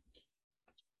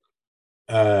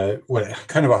a what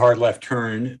kind of a hard left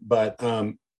turn, but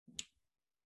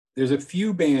there's a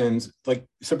few bands, like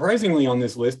surprisingly on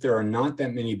this list, there are not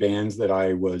that many bands that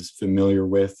I was familiar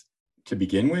with to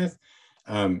begin with.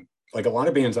 Like a lot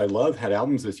of bands I love had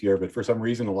albums this year, but for some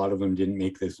reason, a lot of them didn't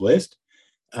make this list.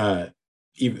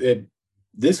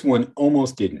 This one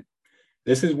almost didn't.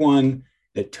 This is one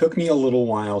that took me a little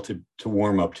while to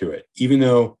warm up to it, even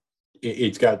though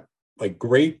it's got like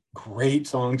great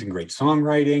songs and great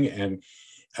songwriting. And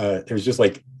there's just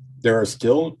like, there are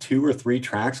still 2 or 3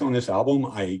 tracks on this album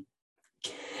I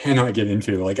cannot get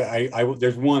into. Like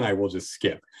there's one I will just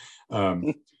skip.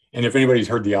 And if anybody's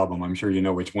heard the album, I'm sure you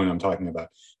know which one I'm talking about.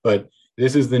 But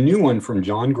this is the new one from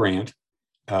John Grant.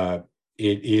 It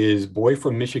is Boy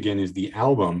from Michigan is the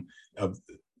album of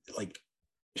like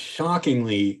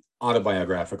shockingly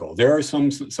autobiographical. There are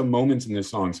some moments in this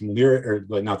song, some lyric, or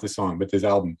like not this song, but this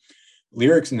album,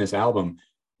 lyrics in this album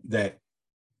that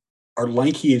are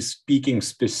like he is speaking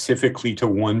specifically to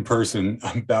one person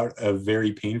about a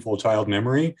very painful child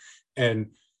memory.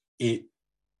 And it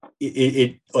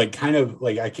like kind of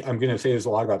like, I'm going to say this a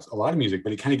lot about a lot of music,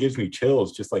 but it kind of gives me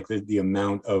chills, just like the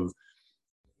amount of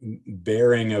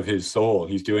bearing of his soul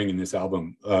he's doing in this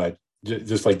album.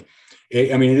 Just like,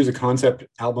 I mean, it is a concept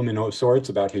album in all sorts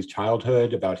about his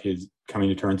childhood, about his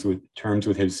coming to terms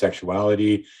with his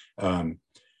sexuality.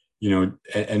 You know,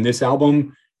 and this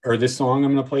album, or this song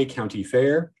I'm going to play, County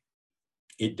Fair,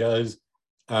 it does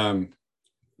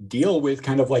deal with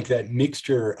kind of like that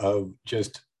mixture of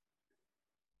just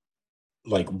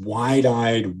like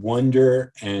wide-eyed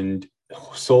wonder and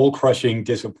soul-crushing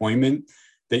disappointment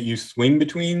that you swing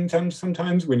between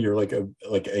sometimes when you're like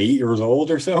 8 years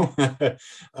old or so.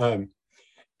 And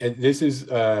this is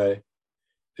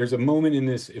there's a moment in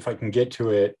this, if I can get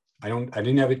to it, I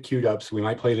didn't have it queued up, so we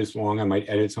might play this long. I might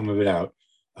edit some of it out.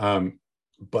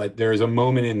 But there's a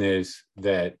moment in this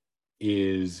that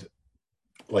is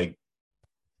like,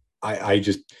 I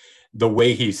just, the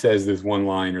way he says this one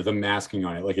line, or the masking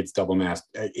on it, like it's double masked,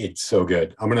 it's so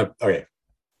good. Okay,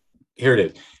 here it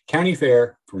is. County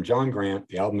Fair from John Grant.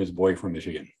 The album is Boy from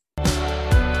Michigan.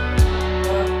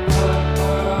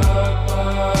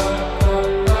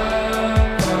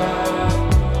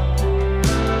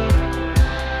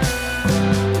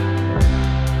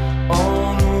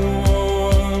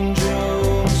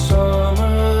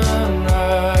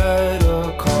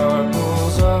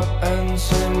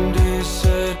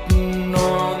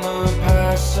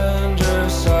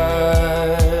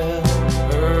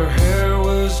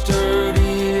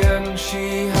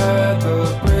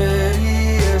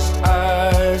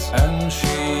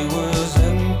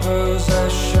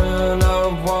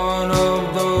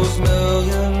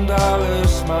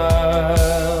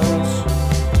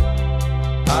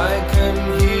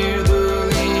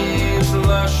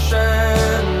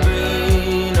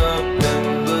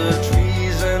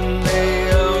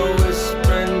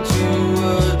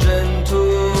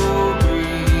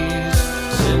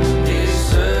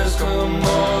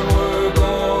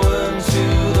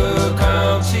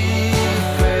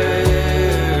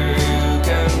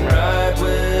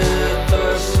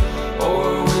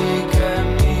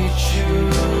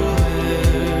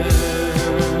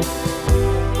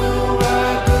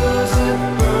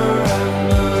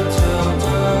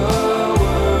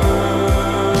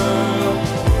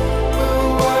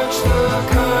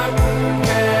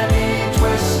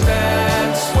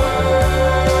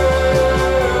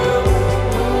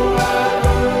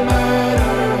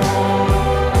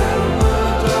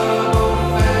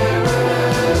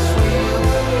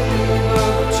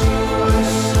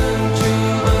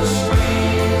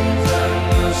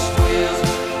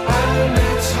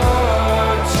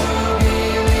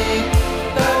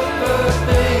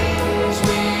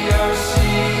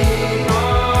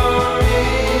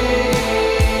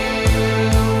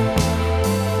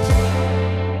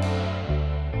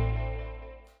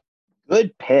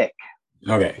 Good pick.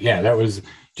 Okay, yeah, that was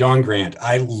John Grant.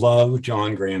 I love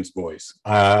John Grant's voice.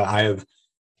 I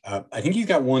think he's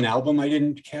got one album I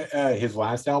didn't, his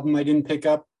last album I didn't pick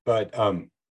up, but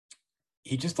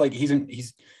he just like,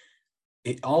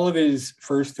 all of his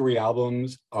first 3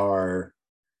 albums are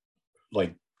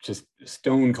like just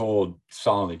stone cold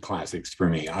solid classics for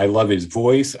me. I love his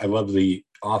voice. I love the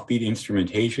offbeat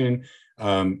instrumentation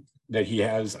that he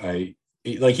has.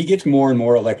 Like he gets more and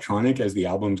more electronic as the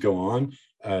albums go on.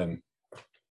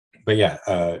 But yeah,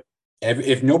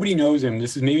 if nobody knows him,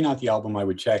 this is maybe not the album I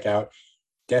would check out.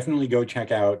 definitely go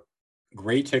check out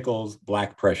Gray Tickle's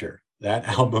Black Pressure. That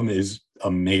album is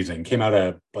amazing. Came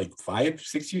out like 5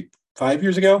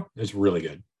 years ago. It's really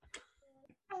good.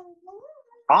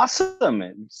 Awesome.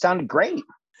 It sounded great.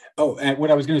 Oh, and what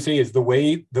I was going to say is the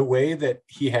way that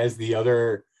he has the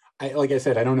other, like I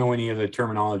said, I don't know any of the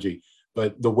terminology,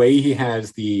 but the way he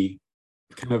has the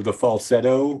kind of the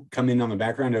falsetto come in on the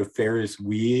background of Ferris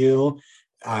wheel,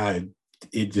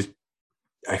 it just,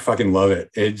 I fucking love it.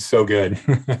 It's so good.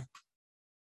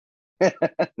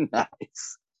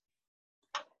 Nice.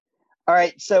 All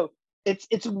right, so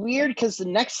it's weird because the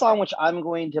next song which I'm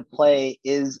going to play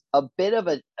is a bit of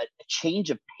a change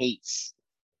of pace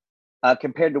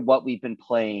compared to what we've been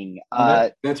playing.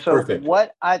 That's so perfect.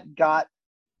 What I've got,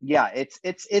 yeah, it's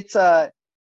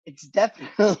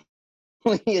definitely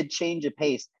a change of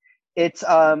pace. It's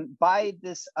by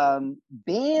this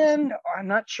band, or I'm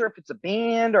not sure if it's a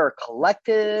band or a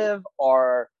collective,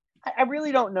 or I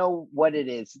really don't know what it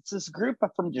is. It's this group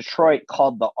from Detroit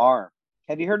called The Arm.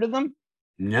 Have you heard of them?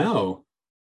 No.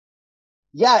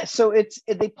 Yeah, so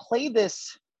they play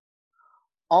this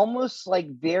almost like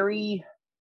very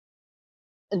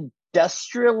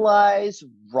industrialized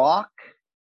rock,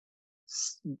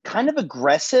 kind of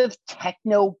aggressive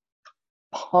techno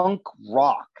punk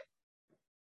rock.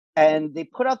 And they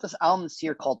put out this album this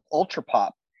year called Ultra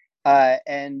Pop.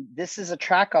 And this is a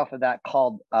track off of that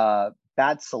called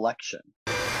Bad Selection.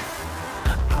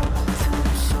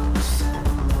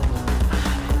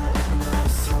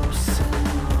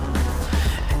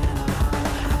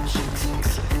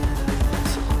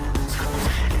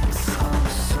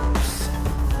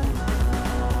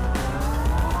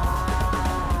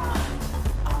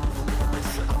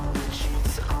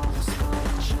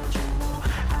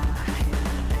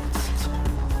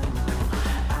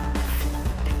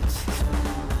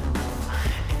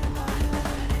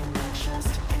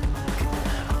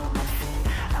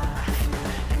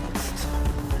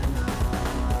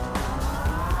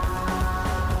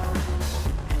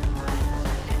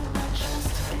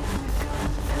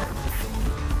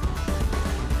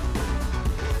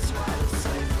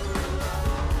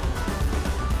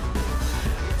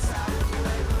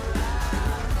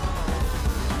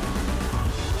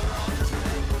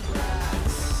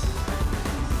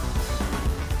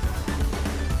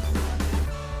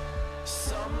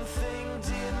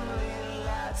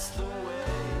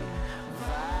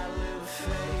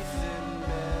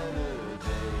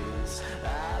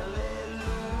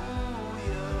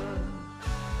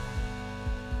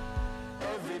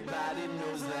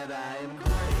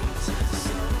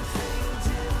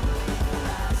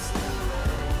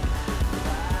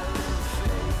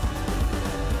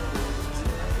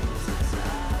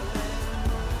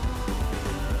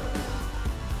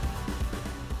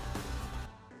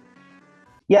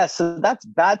 Yeah, so that's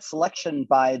Bad Selection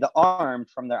by The Armed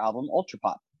from their album Ultra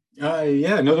Pop.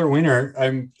 Yeah, another winner.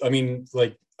 I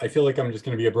feel like I'm just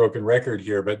going to be a broken record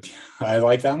here, but I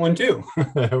like that one too.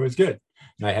 It was good.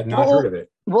 And I had not heard of it.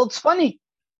 Well, it's funny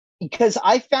because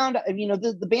I found,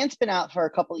 the band's been out for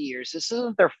a couple of years. This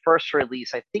isn't their first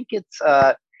release. I think it's,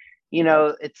 I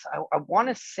want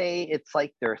to say it's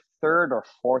like their third or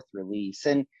fourth release.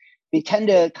 And they tend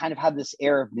to kind of have this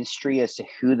air of mystery as to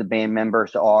who the band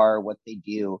members are, what they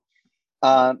do.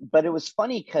 But it was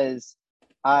funny because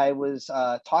I was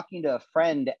talking to a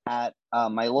friend at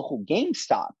my local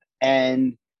GameStop,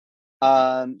 and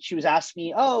she was asking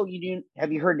me, "Oh,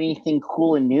 have you heard anything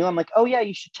cool and new?" I'm like, "Oh yeah,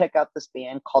 you should check out this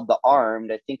band called The Armed.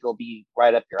 I think it'll be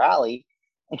right up your alley."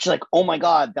 And she's like, "Oh my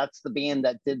God, that's the band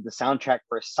that did the soundtrack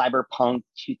for Cyberpunk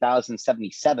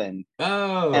 2077."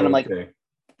 Oh, and I'm like, okay.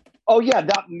 "Oh yeah,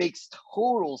 that makes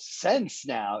total sense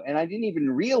now." And I didn't even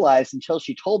realize until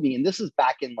she told me. And this is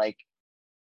back in like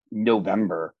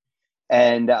November.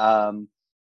 And they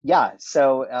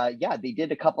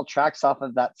did a couple tracks off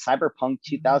of that Cyberpunk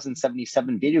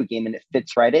 2077 video game, and it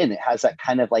fits right in. It has that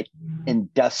kind of like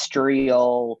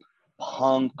industrial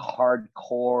punk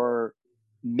hardcore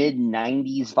mid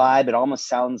 90s vibe. It almost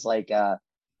sounds like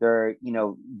they're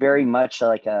very much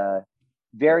like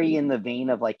very in the vein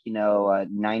of like 9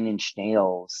 Inch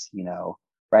Nails,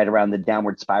 right around the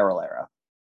Downward Spiral era.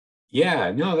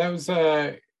 Yeah, no, that was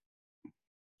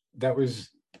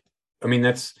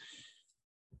that's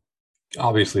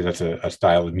obviously that's a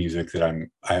style of music that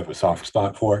I have a soft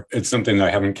spot for. It's something that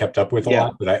I haven't kept up with a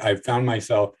lot, but I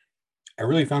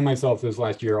really found myself this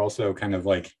last year also kind of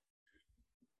like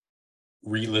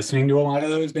re-listening to a lot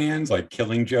of those bands, like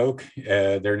Killing Joke,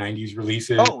 their 90s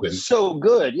releases. Oh, so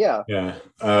good. Yeah.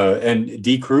 And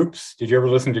D Kroops. Did you ever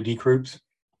listen to D Kroops?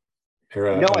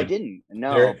 No, I didn't.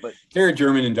 No, they're a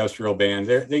German industrial band.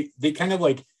 They kind of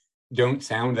like, don't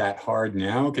sound that hard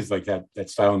now, because like that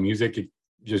style of music, it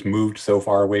just moved so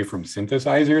far away from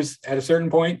synthesizers at a certain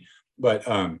point. But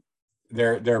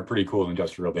they're a pretty cool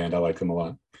industrial band. I like them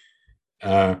a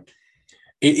lot.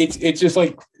 It's just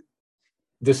like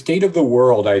the state of the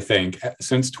world, I think,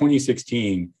 since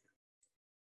 2016.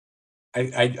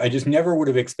 I just never would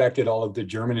have expected all of the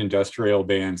German industrial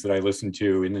bands that I listened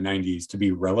to in the 90s to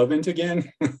be relevant again.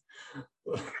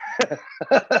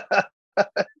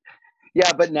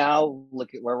 Yeah, but now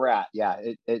look at where we're at. Yeah,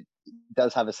 it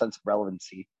does have a sense of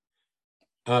relevancy.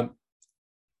 All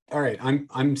right,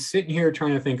 I'm sitting here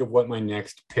trying to think of what my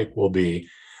next pick will be.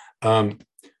 I'm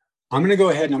going to go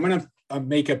ahead and I'm going to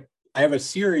I have a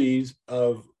series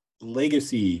of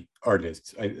legacy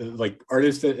artists, like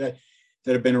artists that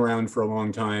have been around for a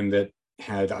long time that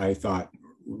had, I thought,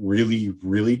 really,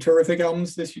 really terrific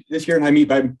albums this year. And I mean,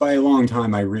 by a long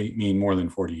time, I mean more than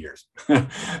 40 years.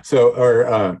 So,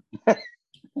 or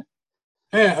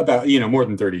about, more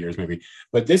than 30 years maybe.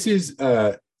 But this is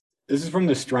from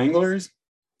the Stranglers.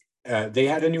 They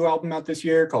had a new album out this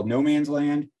year called No Man's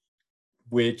Land,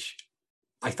 which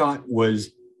I thought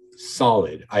was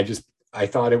solid. I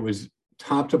thought it was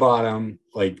top to bottom,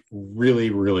 like really,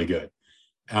 really good.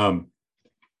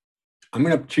 I'm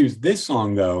going to choose this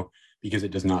song, though, because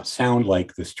it does not sound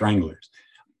like the Stranglers.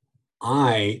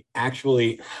 I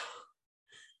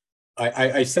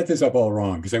set this up all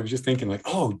wrong, because I was just thinking like,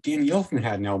 oh, Danny Elfman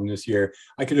had an album this year.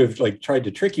 I could have like tried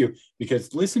to trick you,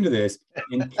 because listen to this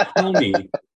and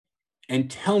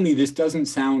tell me this doesn't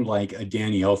sound like a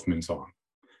Danny Elfman song.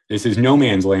 This is No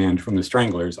Man's Land from the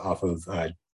Stranglers off of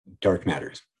Dark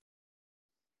Matters.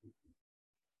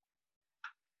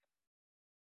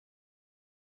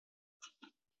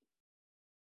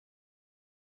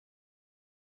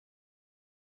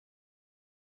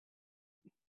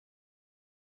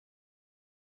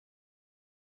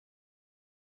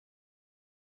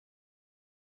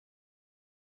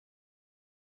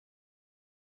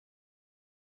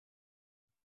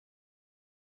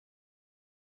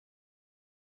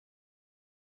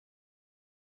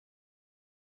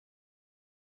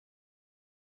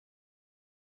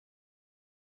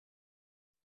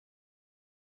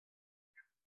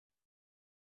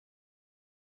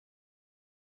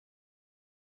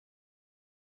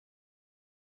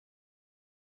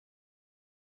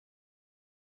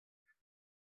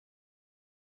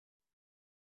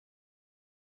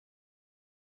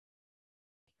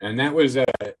 And that was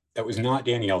not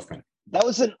Danny Elfman. That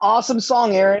was an awesome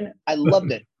song, Aaron. I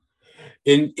loved it.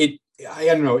 And I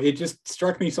don't know, it just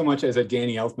struck me so much as a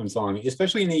Danny Elfman song,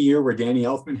 especially in a year where Danny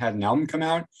Elfman had an album come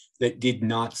out that did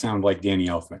not sound like Danny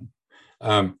Elfman.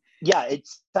 Yeah, it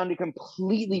sounded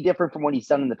completely different from what he's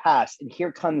done in the past. And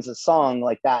here comes a song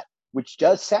like that, which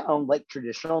does sound like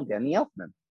traditional Danny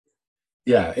Elfman.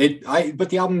 Yeah,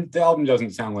 but the album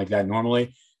doesn't sound like that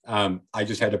normally. I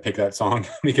just had to pick that song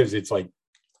because it's like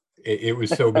it was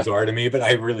so bizarre to me, but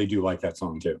I really do like that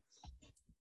song too.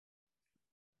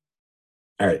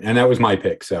 All right, and that was my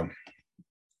pick. So,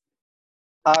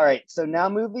 all right, so now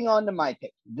moving on to my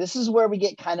pick. This is where we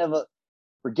get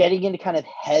we're getting into kind of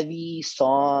heavy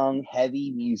song,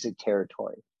 heavy music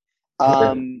territory.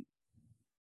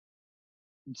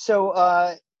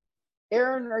 So,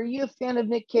 Aaron, are you a fan of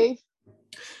Nick Cave?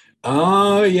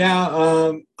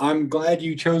 Yeah. I'm glad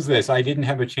you chose this. I didn't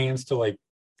have a chance to like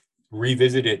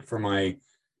revisit it for my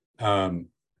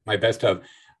my best of.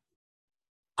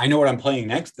 I know what I'm playing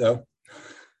next, though.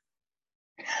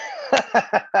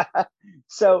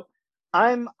 So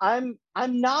I'm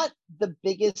not the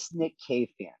biggest Nick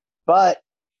Cave fan, but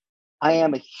I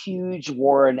am a huge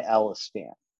Warren Ellis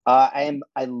fan. I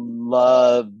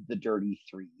love the Dirty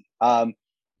Three. I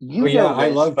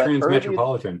love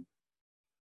Transmetropolitan.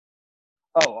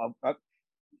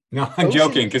 No, I'm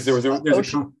joking because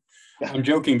I'm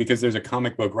joking because there's a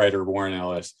comic book writer, Warren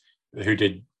Ellis, who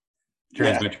did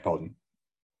Transmetropolitan.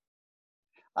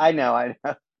 Yeah. I know.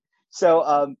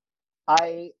 So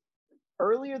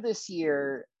earlier this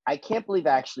year, I can't believe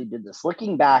I actually did this.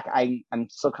 Looking back, I'm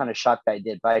still kind of shocked that I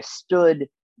did, but I stood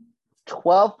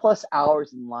 12 plus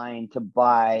hours in line to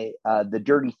buy the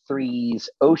Dirty Three's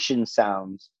Ocean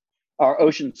Songs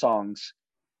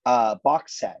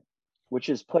box set, which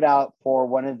is put out for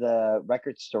one of the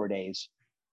record store days.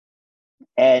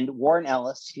 And Warren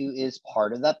Ellis, who is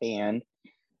part of that band,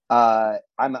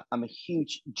 I'm a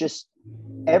huge, just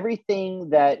everything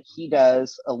that he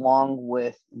does along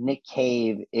with Nick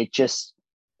Cave, it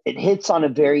hits on a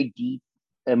very deep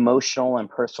emotional and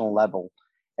personal level.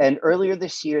 And earlier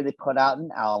this year, they put out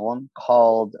an album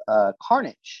called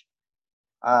Carnage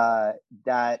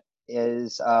that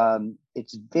is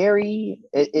it's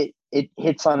it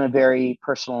hits on a very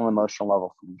personal and emotional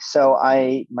level for me. So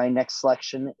my next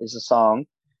selection is a song.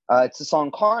 It's the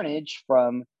song Carnage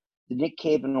from the Nick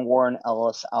Cave and Warren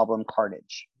Ellis album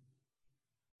Carnage.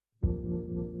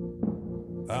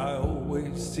 I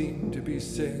always seem to be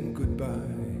saying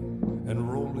goodbye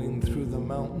and rolling through the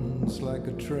mountains like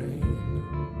a train.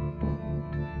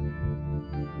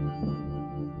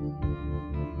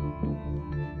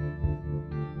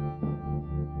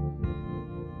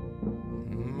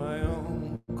 My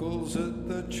uncle's at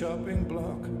the chopping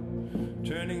block,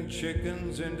 turning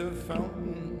chickens into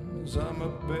fountains. I'm a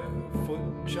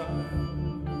barefoot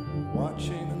child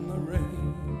watching in the rain.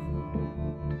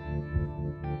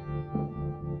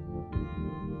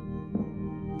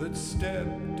 That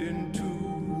stepped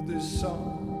into this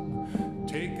song,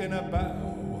 taken a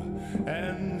bow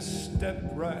and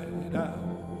stepped right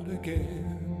out again.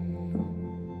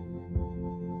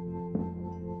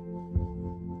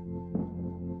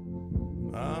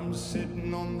 I'm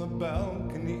sitting on the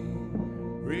balcony,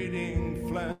 reading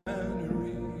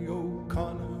Flannery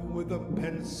O'Connor with a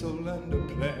pencil and a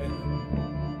plan.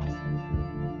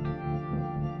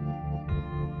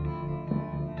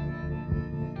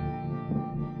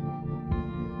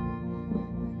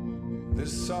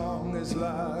 This song is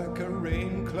like a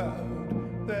rain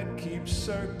cloud that keeps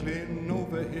circling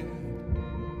overhead.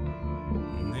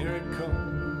 And there it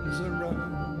comes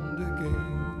around again.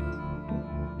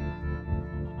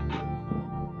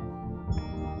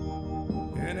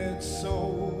 And it's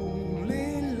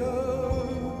only love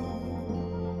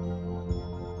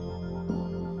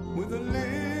with a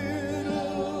little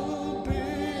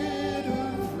bit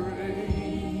of rain.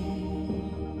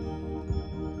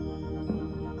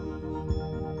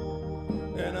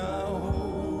 And I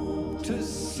hope to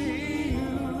see you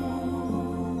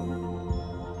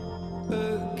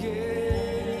again.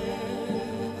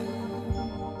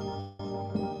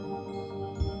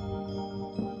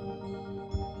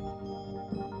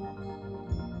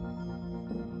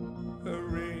 A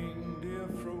reindeer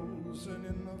frozen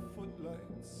in the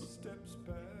footlights steps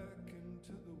back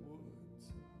into the woods.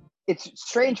 It's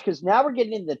strange because now we're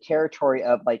getting into the territory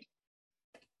of like,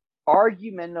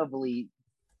 argumentatively,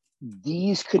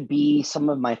 these could be some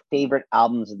of my favorite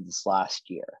albums of this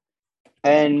last year.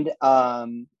 And I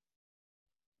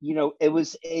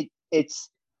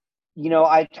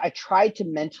tried to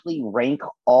mentally rank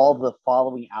all the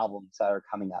following albums that are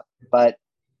coming up, but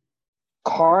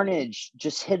Carnage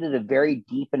just hit at a very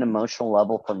deep and emotional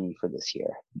level for me for this year.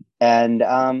 And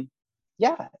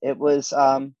it was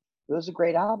a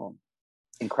great album.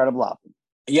 Incredible album.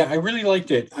 Yeah, I really liked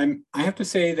it. I have to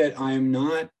say that I'm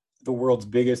not the world's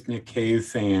biggest Nick Cave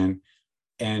fan.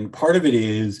 And part of it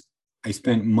is I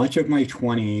spent much of my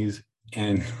 20s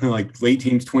and like late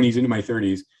teens, 20s into my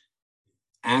 30s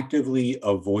actively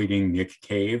avoiding Nick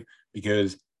Cave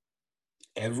because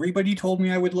everybody told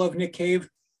me I would love Nick Cave.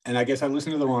 And I guess I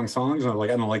listened to the wrong songs and I was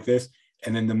like, I don't like this.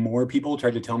 And then the more people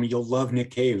tried to tell me you'll love Nick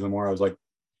Cave, the more I was like,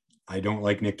 I don't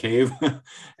like Nick Cave.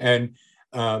 and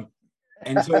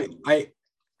so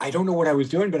I don't know what I was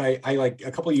doing, but I like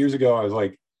a couple of years ago, I was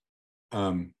like,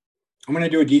 I'm going to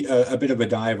do a bit of a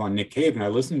dive on Nick Cave. And I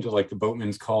listened to like the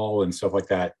Boatman's Call and stuff like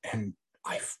that. And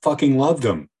I fucking loved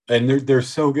them. And they're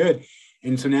so good.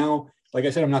 And so now, like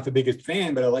I said, I'm not the biggest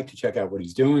fan, but I like to check out what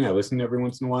he's doing. I listen every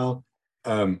once in a while.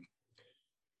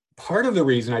 Part of the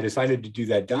reason I decided to do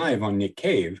that dive on Nick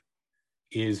Cave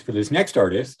is for this next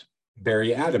artist,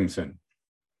 Barry Adamson,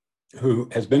 who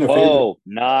has been a favorite. Oh,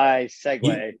 nice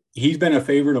segue. He's been a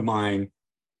favorite of mine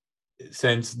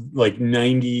since like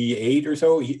 98 or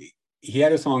so. He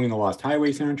had a song in the Lost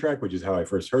Highway soundtrack, which is how I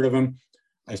first heard of him.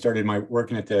 I started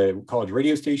working at the college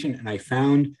radio station and I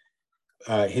found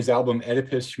his album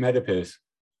Oedipus Schmedipus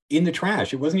in the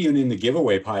trash. It wasn't even in the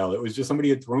giveaway pile. It was just somebody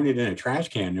had thrown it in a trash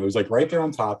can. It was like right there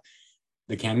on top.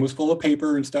 The can was full of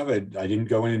paper and stuff. I didn't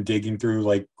go in and digging through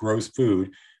like gross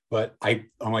food, but I'm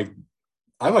like,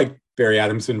 I like Barry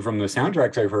Adamson from the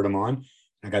soundtracks I've heard him on.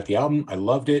 I got the album. I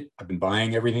loved it. I've been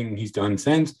buying everything he's done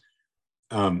since.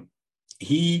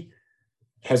 He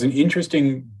has an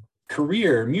interesting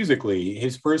career musically.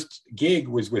 His first gig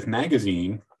was with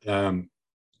Magazine.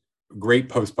 Great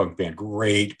post-punk band.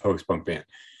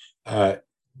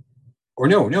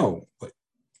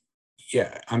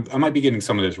 Yeah, I might be getting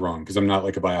some of this wrong because I'm not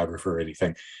like a biographer or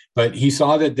anything. But he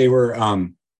saw that they were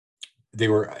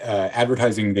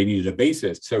advertising they needed a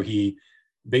bassist, so he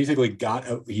basically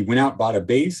he went out, bought a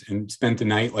bass, and spent the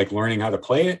night like learning how to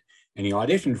play it, and he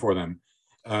auditioned for them.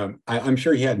 I'm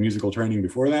sure he had musical training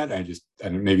before that.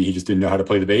 Maybe he just didn't know how to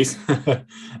play the bass.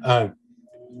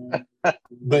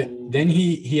 But then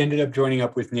he ended up joining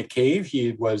up with Nick Cave.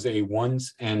 He was a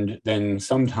once and then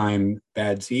sometime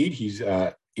Bad Seed.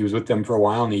 He was with them for a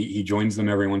while, and he joins them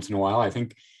every once in a while.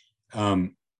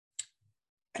 Um,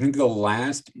 I think the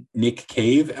last Nick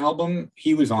Cave album,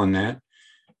 he was on that.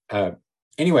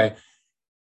 Anyway,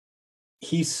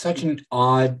 he's such an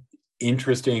odd,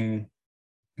 interesting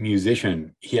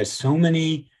musician. He has so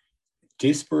many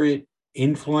disparate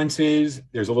influences.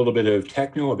 There's a little bit of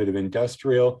techno, a bit of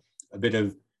industrial, a bit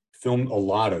of film, a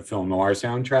lot of film noir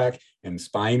soundtrack and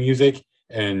spy music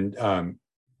and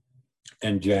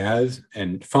jazz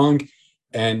and funk.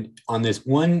 And on this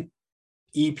one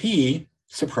EP,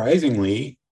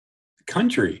 surprisingly,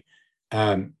 country.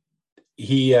 Um,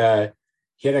 he had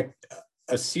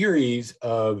a series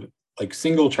of like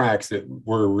single tracks that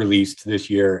were released this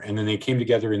year, and then they came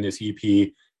together in this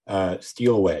EP,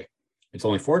 Steal Away. It's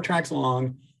only 4 tracks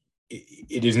long.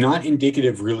 It is not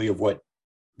indicative really of what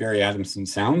Barry Adamson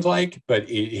sounds like, but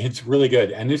it's really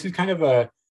good. And this is kind of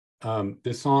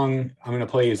the song I'm going to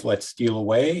play is Let's Steal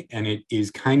Away, and it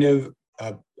is kind of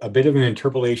a bit of an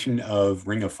interpolation of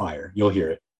Ring of Fire. You'll hear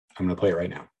it. I'm going to play it right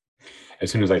now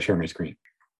as soon as I share my screen.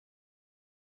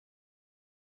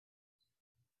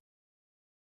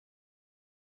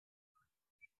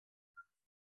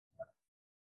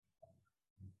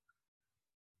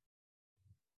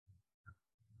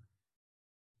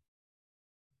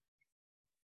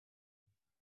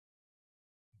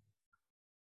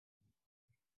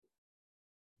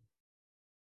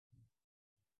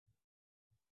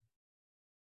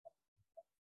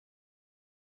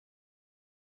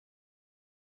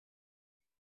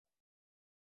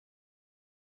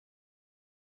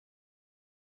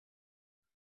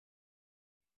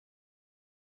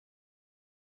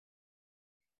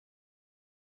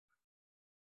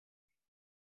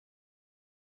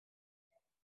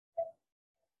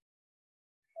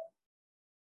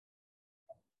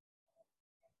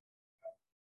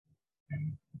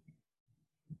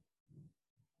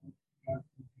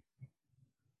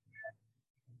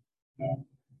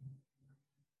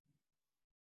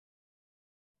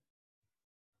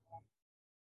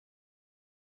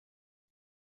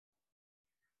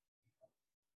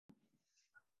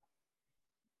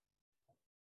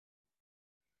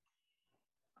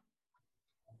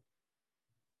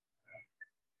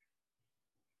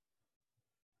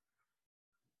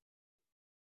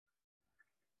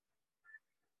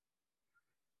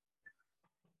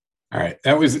 All right,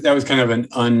 that was kind of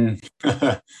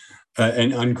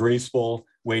an ungraceful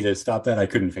way to stop that. I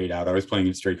couldn't fade out. I was playing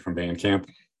it straight from Bandcamp.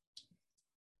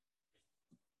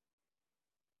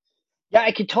 Yeah,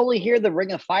 I could totally hear the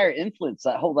Ring of Fire influence,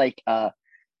 that whole like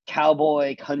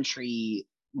cowboy country,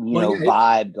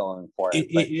 vibe going for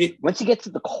it. Once you get to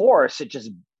the chorus, it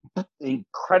just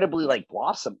incredibly like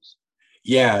blossoms.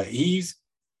 Yeah, he's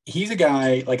a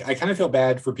guy, like I kind of feel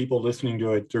bad for people listening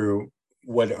to it through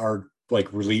what our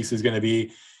like release is going to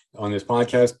be on this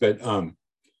podcast, but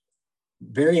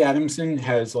Barry Adamson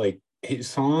has like his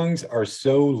songs are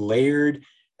so layered.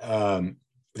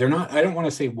 They're not, I don't want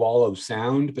to say wall of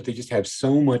sound, but they just have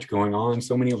so much going on,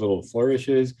 so many little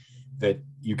flourishes that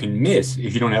you can miss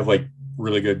if you don't have like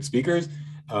really good speakers.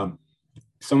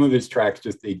 Some of his tracks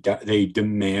just they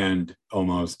demand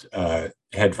almost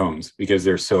headphones because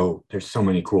there's so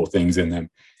many cool things in them.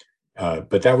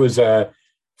 But that was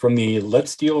from the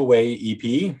Let's Steal Away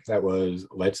EP. That was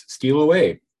Let's Steal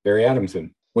Away, Barry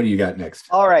Adamson. What do you got next?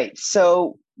 All right,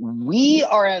 so we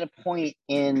are at a point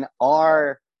in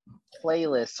our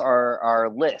playlist, our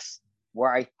list,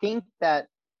 where I think that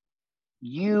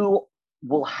you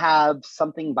will have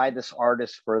something by this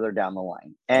artist further down the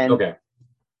line. And okay.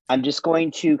 I'm just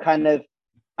going to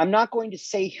I'm not going to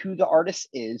say who the artist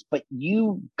is, but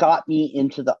you got me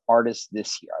into the artist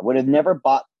this year. I would have never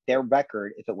bought their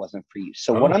record if it wasn't for you.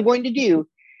 So what I'm going to do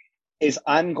is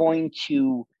I'm going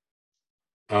to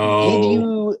give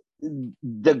you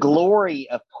the glory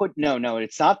of no,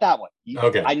 it's not that one.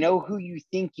 Okay. I know who you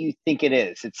think it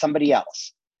is. It's somebody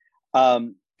else.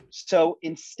 So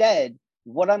instead,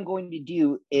 what I'm going to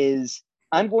do is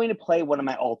I'm going to play one of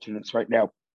my alternates right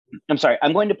now.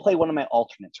 I'm going to play one of my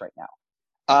alternates right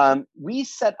now. We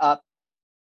set up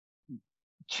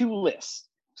 2 lists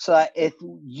so that if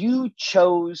you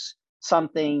chose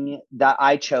something that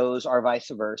I chose or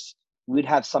vice versa, we'd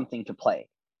have something to play.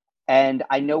 And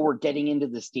I know we're getting into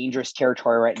this dangerous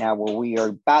territory right now where we are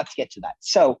about to get to that.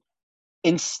 So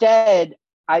instead,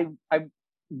 I'm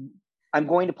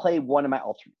going to play one of my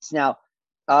alternates. Now,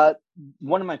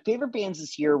 one of my favorite bands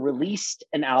this year released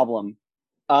an album,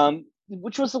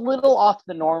 which was a little off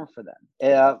the norm for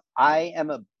them. I am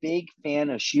a big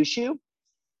fan of Shoo Shoo.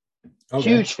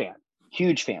 Okay.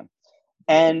 Huge fan.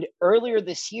 And earlier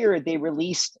this year, they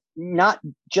released not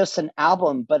just an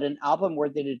album, but an album where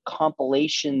they did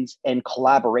compilations and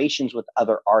collaborations with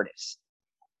other artists.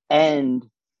 And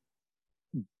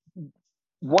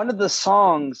one of the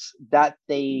songs that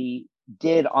they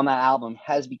did on that album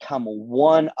has become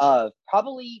one of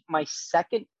probably my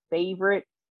second or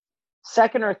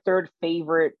third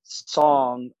favorite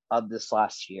song of this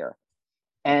last year.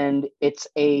 And it's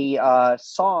a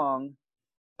song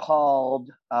called,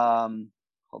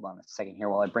 hold on a second here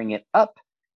while I bring it up.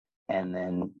 And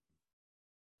then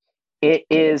it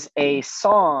is a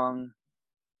song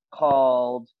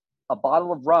called A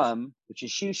Bottle of Rum, which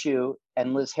is Shoo Shoo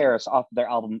and Liz Harris off of their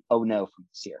album Oh No from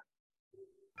this year.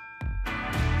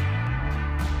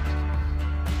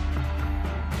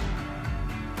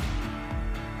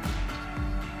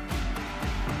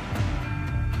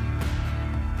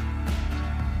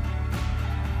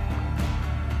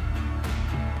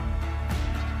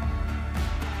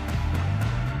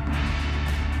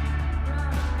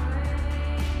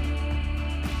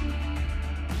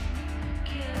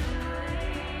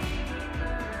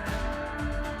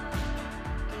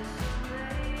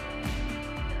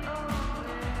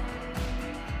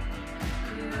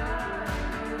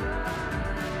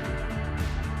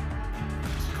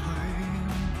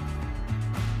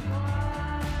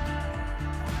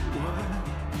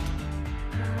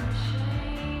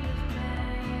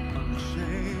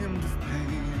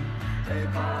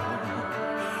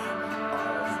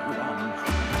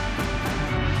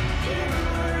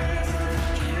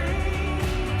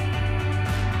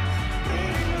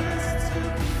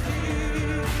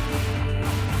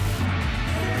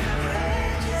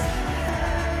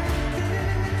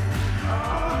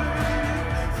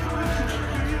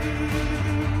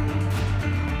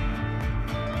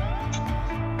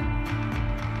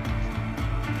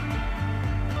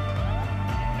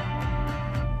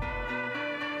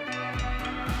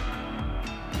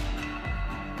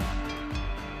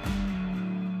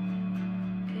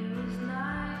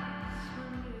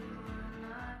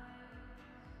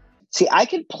 See, I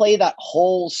could play that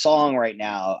whole song right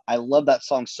now. I love that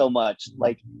song so much.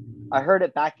 Like, I heard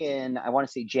it back in, I want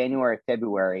to say January,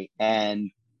 February,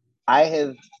 and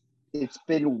it's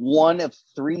been one of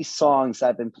 3 songs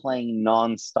I've been playing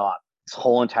nonstop this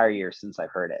whole entire year since I've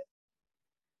heard it.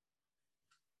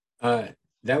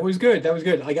 That was good. That was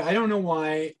good. Like, I don't know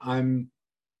why I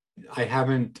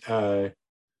haven't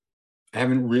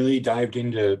really dived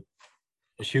into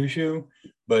Shoo Shoo,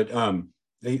 but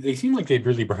they seem like they'd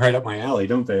really be right up my alley,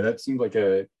 don't they? That seemed like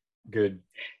a good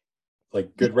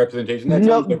representation. That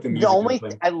sounds like the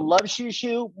music. I love Shoo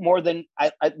Shoo more than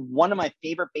one of my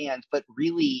favorite bands, but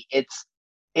really it's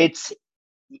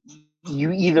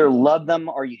you either love them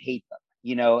or you hate them.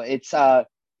 It's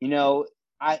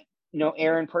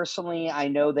Aaron, personally, I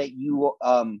know that you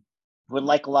would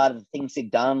like a lot of the things they've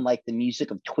done, like the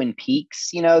music of Twin Peaks.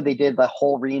 They did the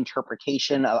whole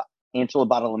reinterpretation of Angelo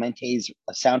Badalamenti's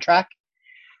soundtrack.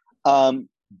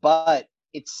 But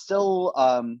it's still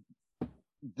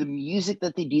the music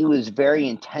that they do is very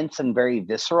intense and very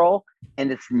visceral,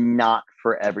 and it's not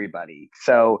for everybody.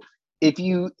 So if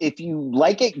you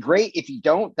like it, great. If you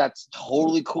don't, that's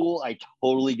totally cool. I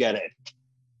totally get it.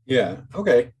 Yeah.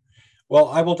 Okay. Well,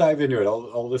 I will dive into it.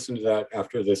 I'll listen to that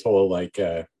after this whole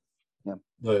the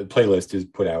playlist is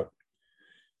put out.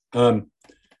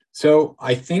 So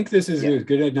I think this is a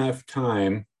good enough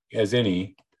time as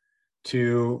any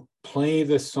to play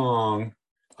the song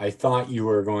I thought you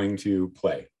were going to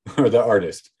play, or the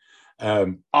artist.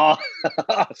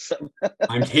 Awesome.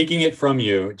 I'm taking it from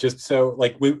you just so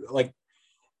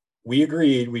we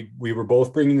agreed we were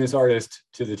both bringing this artist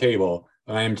to the table.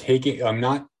 I'm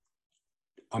not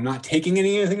taking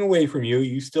anything away from you.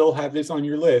 You still have this on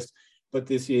your list, but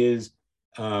this is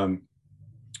I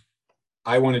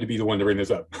wanted to be the one to bring this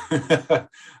up.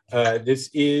 This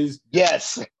is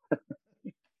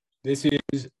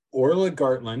Orla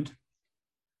Gartland,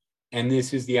 and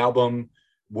this is the album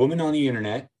Woman on the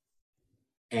Internet.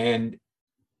 And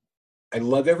I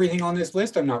love everything on this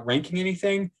list. I'm not ranking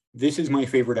anything. This is my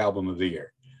favorite album of the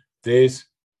year. This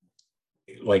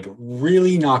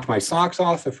really knocked my socks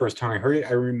off the first time I heard it.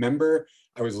 I remember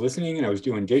I was listening and I was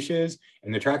doing dishes,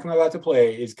 and the track I'm about to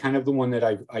play is kind of the one that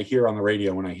I hear on the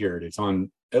radio when I hear it. It's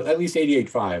on at least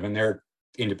 88.5, and they're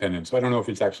independent, so I don't know if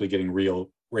it's actually getting real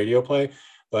radio play.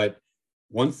 But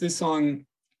once the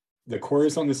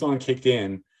chorus on the song kicked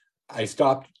in, I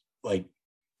stopped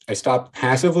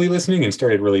passively listening and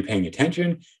started really paying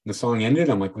attention. And the song ended.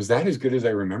 I'm like, was that as good as I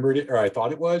remembered it, or I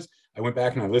thought it was? I went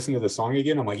back and I listened to the song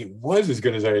again. I'm like, it was as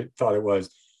good as I thought it was.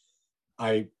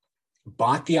 I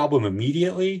bought the album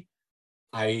immediately.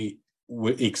 I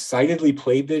excitedly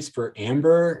played this for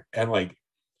Amber and like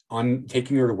on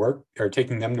taking her to work or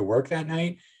taking them to work that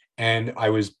night, and I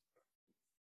was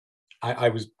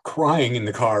crying in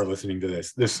the car listening to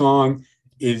this. The song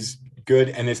is good,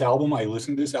 and this album, I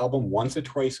listen to this album once or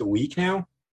twice a week now.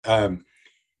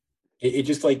 It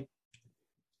just like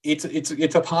it's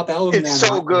a pop album. It's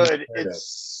so good.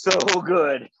 It's so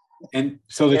good. And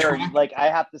so the Aaron, track, like I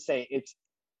have to say, it's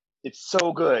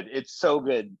so good. It's so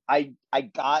good. I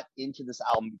got into this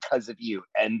album because of you,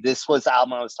 and this was the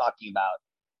album I was talking about.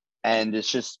 And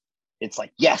it's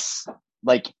like, yes,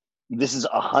 like this is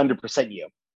 100% you.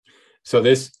 So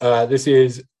this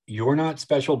is "You're Not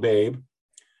Special, Babe,"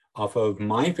 off of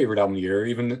my favorite album of the year.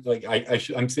 Even like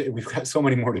I'm saying, we've got so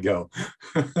many more to go.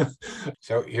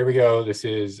 So here we go. This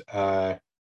is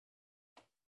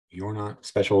 "You're Not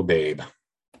Special, Babe."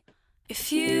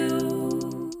 If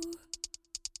you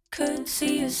could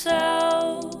see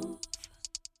yourself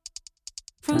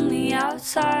from the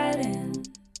outside in,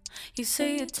 you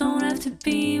say you don't have to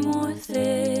be more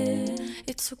thin.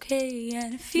 It's okay.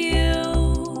 And if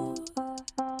you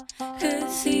could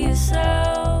see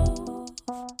yourself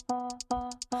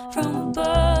from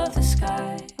above the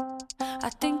sky, I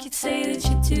think you'd say that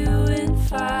you're doing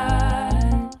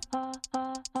fine.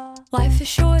 Life is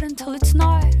short until it's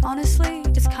not. Honestly,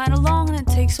 it's kinda long and it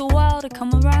takes a while to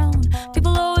come around.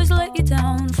 People always let you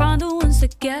down. Find the ones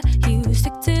that get you.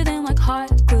 Stick to them like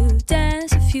hot glue.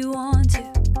 Dance if you want to.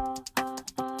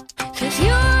 'Cause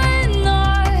you're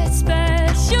not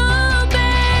special,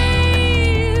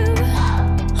 babe.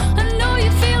 I know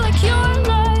you feel like your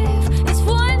life is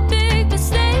one big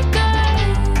mistake.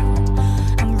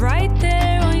 I'm right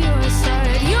there on your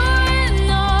side. You're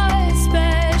not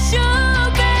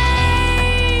special,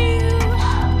 babe.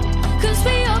 'Cause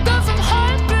we all go from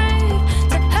heartbreak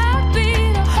to happy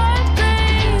to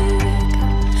heartbreak.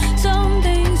 Some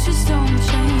things just don't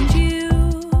change you.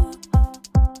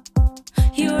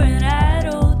 You're an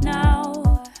adult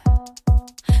now.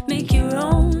 Make your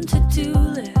own to-do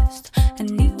list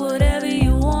and eat whatever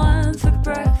you want for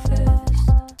breakfast.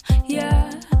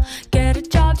 Yeah, get a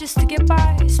job just to get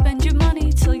by. Spend your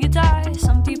money till you die.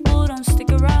 Some people don't stick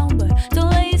around, but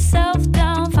don't let yourself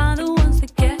down. Find the ones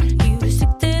that get you. Stick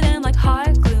to them like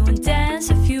hot glue and dance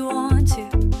if you want to.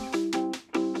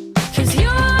 'Cause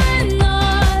you're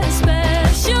not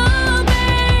special,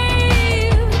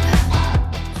 babe.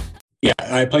 Yeah,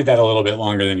 I played that a little bit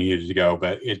longer than it needed to go,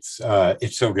 but it's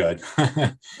so good.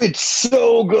 It's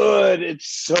so good. It's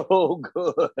so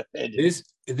good.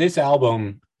 This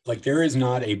album, like there is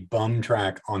not a bum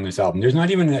track on this album. There's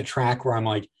not even that track where I'm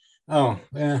like, oh,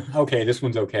 okay, this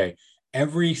one's okay.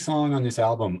 Every song on this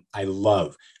album I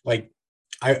love. Like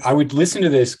I would listen to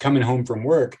this coming home from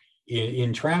work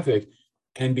in traffic,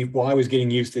 and while I was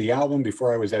getting used to the album,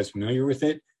 before I was as familiar with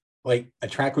it, like a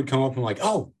track would come up and I'm like,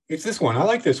 oh, it's this one. I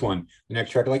like this one. The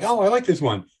next track, like, oh, I like this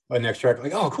one. The next track,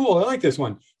 like, oh, cool, I like this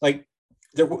one. Like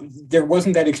there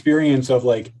wasn't that experience of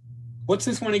like, what's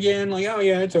this one again? Like, oh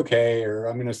yeah, it's okay, or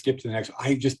I'm gonna skip to the next.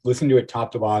 I just listen to it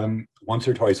top to bottom once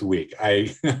or twice a week.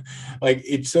 I like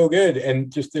it's so good,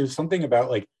 and just there's something about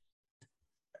like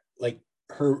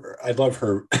her. I love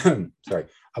her. Sorry,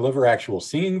 I love her actual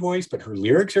singing voice, but her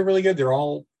lyrics are really good. They're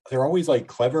always like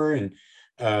clever and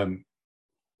kind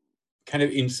of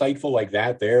insightful like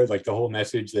that. There, like the whole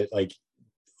message that like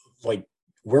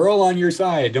we're all on your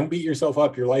side. Don't beat yourself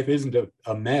up. Your life isn't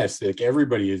a mess. Like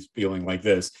everybody is feeling like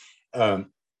this. I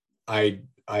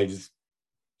just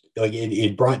like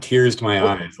it brought tears to my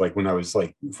eyes, like when I was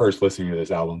like first listening to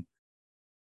this album.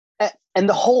 And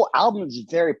the whole album is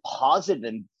very positive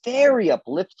and very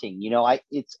uplifting. You know,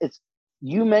 it's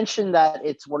you mentioned that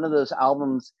it's one of those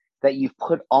albums that you've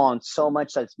put on so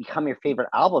much that it's become your favorite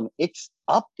album. It's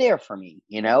up there for me.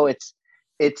 You know, it's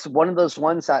one of those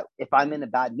ones that if I'm in a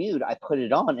bad mood, I put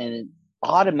it on and it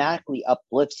automatically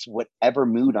uplifts whatever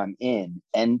mood I'm in.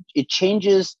 And it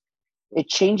changes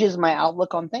my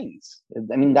outlook on things.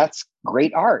 I mean, that's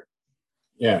great art.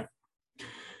 Yeah.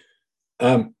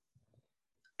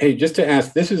 Hey, just to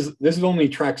ask, this is only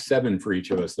track 7 for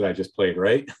each of us that I just played,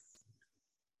 right?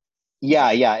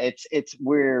 Yeah. It's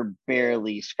we're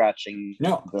barely scratching.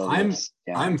 No,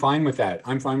 I'm fine with that.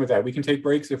 I'm fine with that. We can take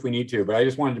breaks if we need to, but I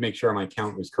just wanted to make sure my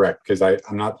count was correct because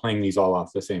I'm not playing these all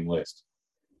off the same list.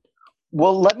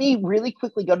 Well, let me really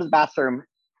quickly go to the bathroom.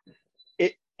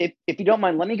 If you don't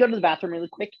mind, let me go to the bathroom really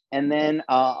quick, and then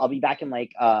I'll be back in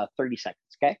like 30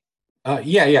 seconds. Okay?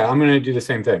 Yeah. I'm going to do the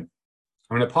same thing.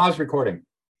 I'm going to pause recording.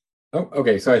 Oh,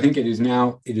 okay. So I think it is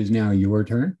now your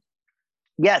turn.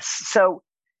 Yes. So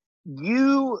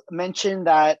you mentioned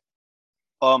that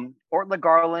Orla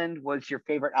Garland was your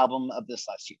favorite album of this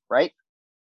last year, right?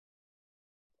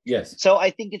 Yes. So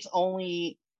I think it's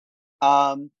only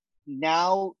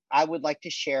now I would like to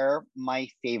share my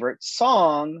favorite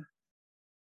song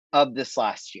of this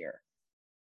last year.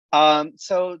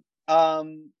 So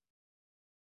I'm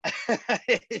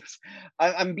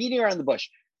beating around the bush,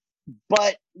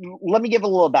 but let me give a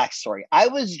little backstory. I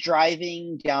was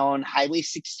driving down Highway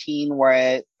 16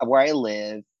 where I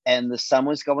live, and the sun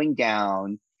was going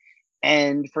down.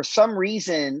 And for some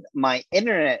reason, my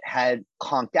internet had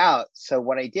conked out. So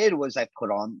what I did was I put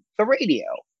on the radio,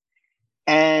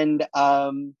 and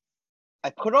I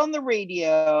put on the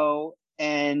radio,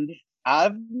 and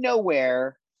out of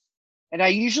nowhere, and I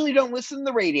usually don't listen to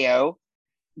the radio,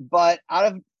 but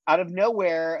out of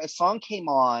nowhere, a song came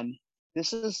on.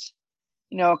 This is,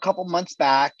 a couple months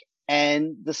back,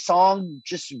 and the song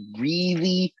just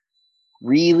really,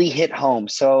 really hit home.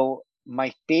 So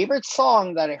my favorite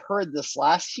song that I heard this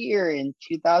last year in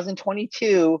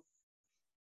 2022,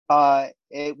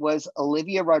 it was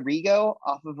Olivia Rodrigo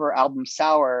off of her album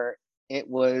Sour. It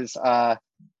was the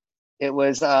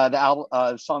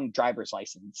song Driver's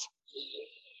License.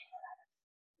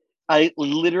 I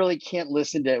literally can't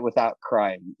listen to it without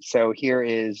crying. So here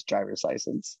is Driver's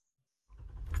License.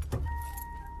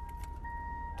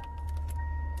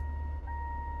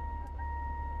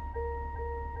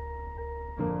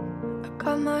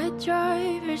 Got my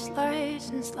driver's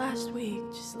license last week,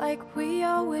 just like we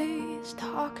always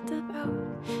talked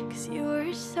about. Cause you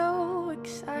were so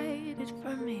excited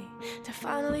for me to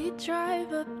finally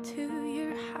drive up to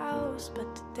your house.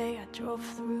 But today I drove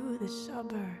through the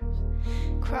suburbs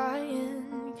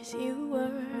crying cause you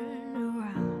weren't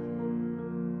around.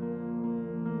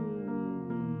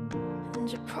 And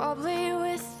you're probably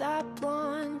with that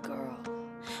blonde girl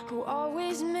who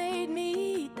always made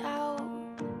me doubt.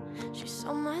 She's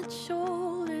so much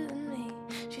older than me.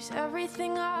 She's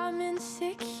everything I'm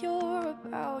insecure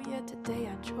about. Yet today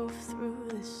I drove through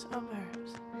the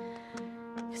suburbs.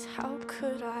 Cause how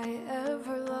could I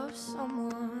ever love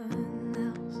someone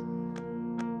else?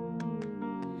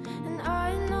 And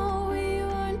I know we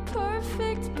weren't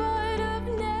perfect, but I've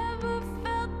never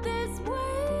felt this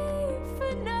way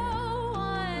for no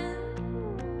one.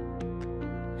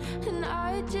 And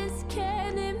I just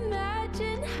can't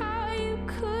imagine how you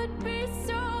could be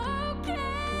so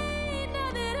okay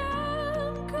now that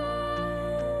I'm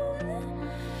gone.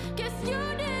 Guess you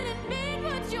didn't mean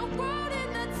what you wrote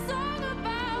in that song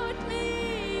about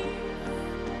me.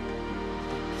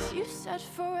 Cause you said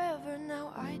forever,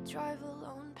 now I drive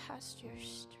alone past your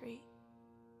street.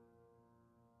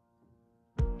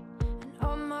 And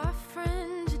all my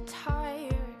friends are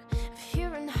tired of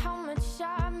hearing how much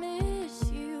I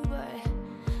miss you, but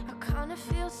I kinda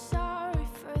feel sorry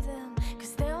for them,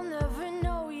 cause they'll never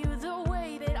know you the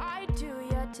way that I do.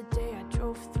 Yet today I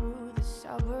drove through the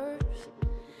suburbs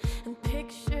and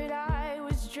pictured I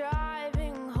was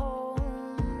driving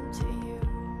home to you.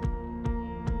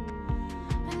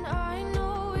 And I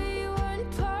know we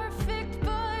weren't perfect,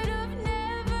 but I've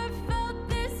never felt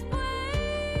this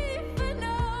way for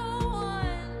no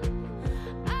one.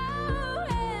 Oh,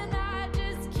 and I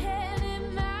just can't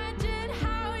imagine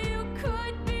how you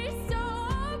could be so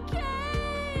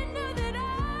okay now that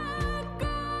I'm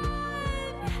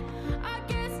gone. I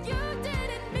guess you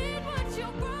didn't mean what you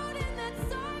wrote in that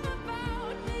song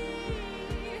about me.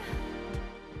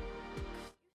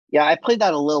 Yeah, I played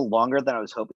that a little longer than I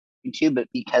was hoping to, but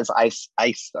because I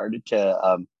started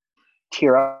to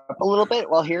tear up a little bit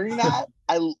while hearing that.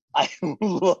 I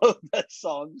love that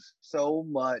song so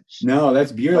much. No,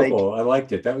 that's beautiful. I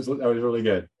liked it. That was really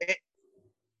good.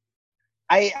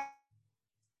 I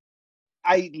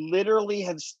literally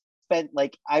have spent,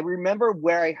 I remember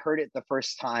where I heard it the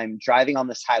first time driving on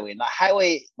this highway. And the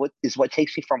highway is what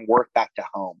takes me from work back to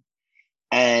home.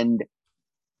 And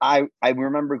I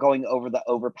remember going over the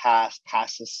overpass,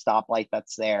 past the stoplight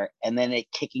that's there, and then it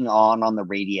kicking on the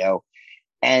radio.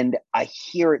 And I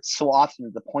hear it so often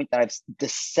to the point that I've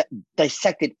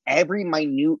dissected every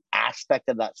minute aspect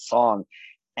of that song.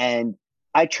 And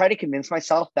I try to convince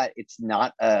myself that it's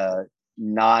not a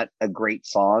great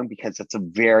song, because it's a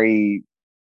very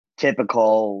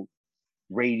typical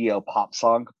radio pop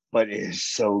song, but it is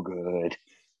so good.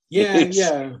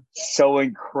 Yeah. So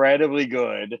incredibly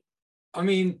good. I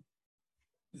mean,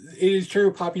 it is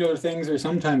true. Popular things are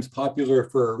sometimes popular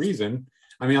for a reason.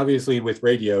 I mean, obviously, with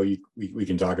radio, we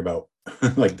can talk about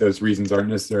like those reasons aren't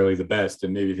necessarily the best,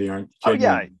 and maybe they aren't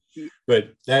genuine. Oh, yeah.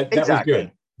 But that Exactly. was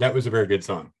good. That was a very good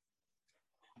song.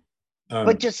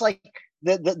 But just like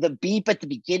the beep at the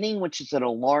beginning, which is an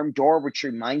alarm door, which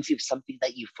reminds you of something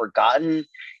that you've forgotten,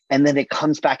 and then it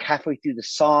comes back halfway through the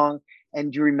song,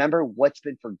 and you remember what's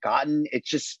been forgotten. It's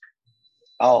just,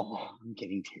 Oh, I'm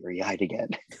getting teary-eyed again.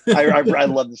 I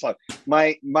love this song.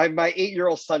 My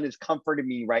 8-year-old son is comforting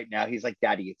me right now. He's like,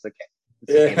 "Daddy, it's okay.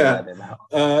 It's okay to let him out."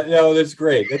 No, that's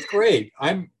great. That's great.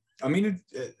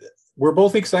 We're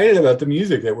both excited about the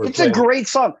music that we're It's playing. a great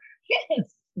song.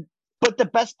 Yes. But the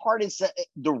best part is that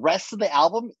the rest of the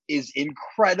album is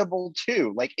incredible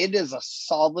too. Like, it is a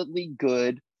solidly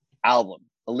good album.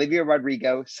 Olivia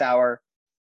Rodrigo, Sour,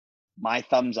 my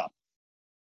thumbs up.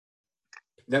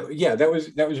 That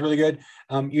was really good.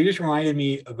 You just reminded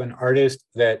me of an artist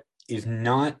that is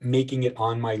not making it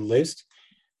on my list.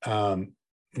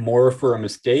 More for a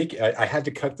mistake. I had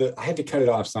to cut it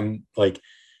off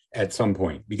at some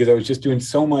point because I was just doing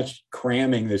so much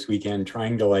cramming this weekend,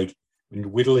 trying to like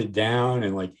whittle it down,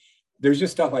 and like there's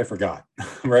just stuff I forgot.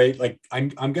 Right? Like I'm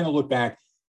gonna look back,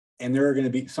 and there are gonna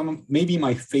be maybe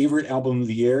my favorite album of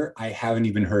the year I haven't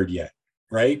even heard yet.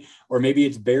 Right? Or maybe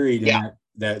it's buried in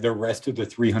the rest of the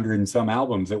 300 and some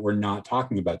albums that we're not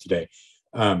talking about today.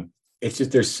 It's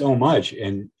just there's so much,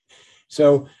 and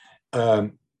so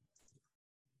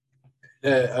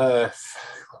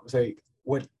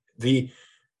what the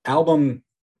album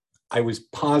I was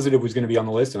positive was going to be on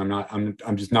the list, and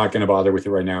I'm just not going to bother with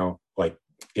it right now. Like,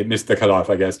 it missed the cutoff,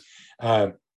 I guess.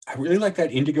 I really like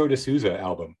that Indigo D'Souza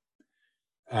album,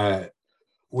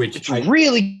 which it's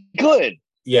really good.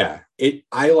 Yeah,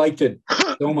 I liked it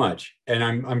so much, and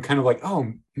I'm kind of like,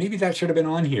 oh, maybe that should have been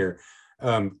on here,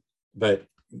 but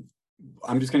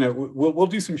I'm just gonna we'll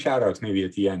do some shout outs maybe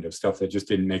at the end of stuff that just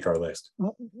didn't make our list.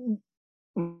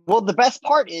 Well, the best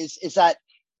part is that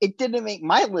it didn't make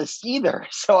my list either,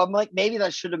 so I'm like, maybe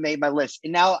that should have made my list,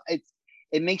 and now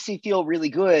it makes me feel really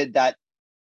good that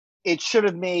it should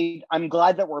have made. I'm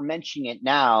glad that we're mentioning it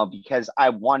now because I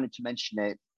wanted to mention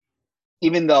it.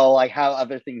 Even though I have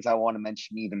other things I want to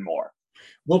mention even more.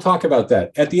 We'll talk about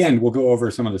that. At the end, we'll go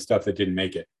over some of the stuff that didn't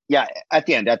make it. Yeah, at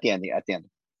the end.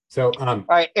 So, all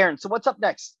right, Aaron, so what's up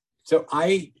next? So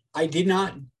I did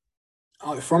not,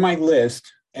 for my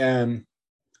list, I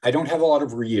don't have a lot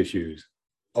of reissues,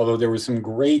 although there was some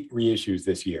great reissues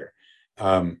this year.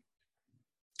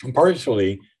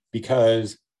 Partially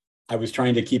because I was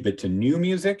trying to keep it to new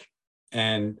music,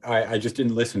 and I just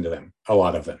didn't listen to them, a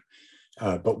lot of them.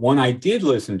 But one I did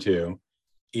listen to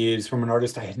is from an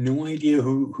artist I had no idea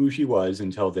who she was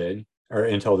until this.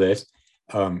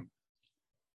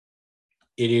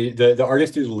 It is the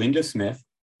artist is Linda Smith,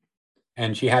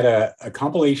 and she had a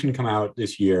compilation come out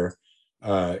this year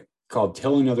called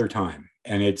Till Another Time,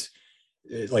 and it's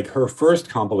like her first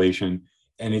compilation,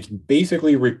 and it's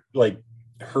basically like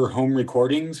her home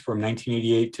recordings from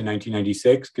 1988 to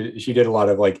 1996, because she did a lot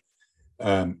of like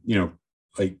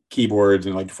like keyboards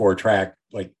and like 4-track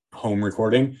like home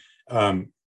recording,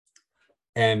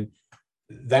 and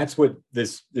that's what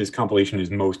this compilation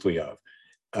is mostly of.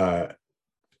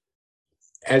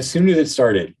 As soon as it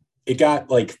started, it got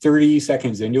like 30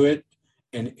 seconds into it,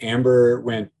 and Amber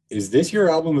went, "Is this your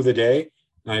album of the day?"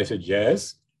 And I said,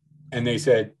 "Yes." And they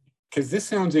said, "Because this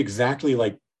sounds exactly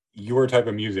like your type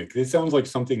of music. This sounds like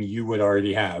something you would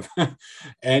already have."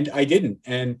 And I didn't,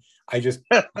 and I just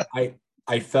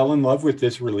I fell in love with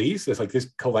this release. It's like,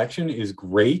 this collection is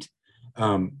great.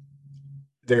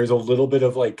 There's a little bit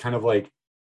of like kind of like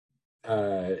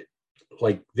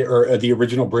the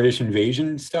original British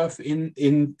Invasion stuff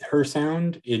in her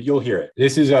sound. You'll hear it.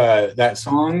 This is that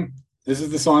song. This is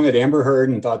the song that Amber heard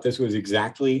and thought this was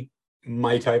exactly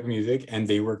my type of music, and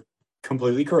they were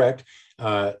completely correct.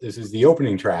 This is the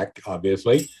opening track,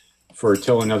 obviously, for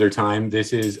Till Another Time.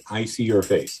 This is I See Your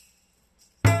Face.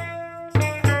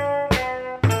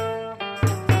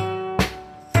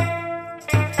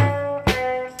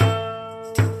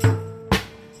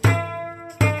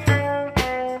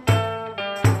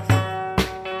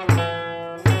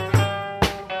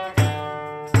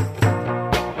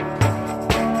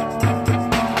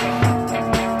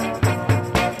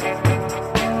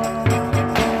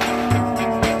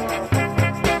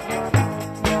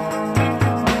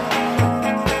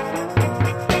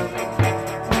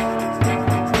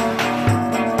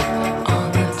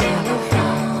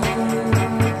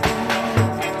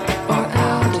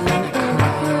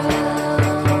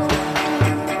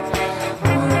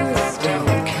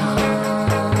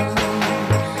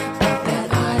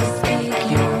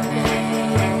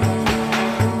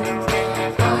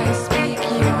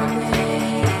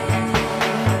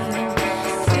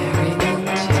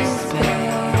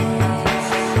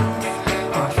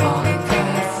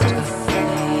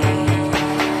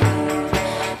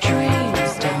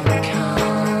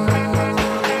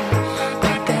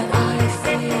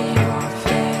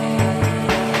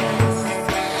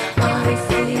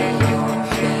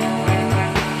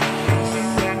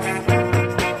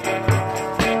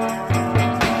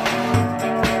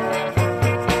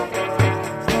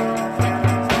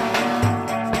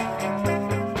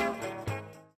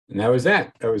 And that was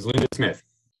that. That was Linda Smith.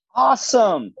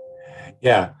 Awesome.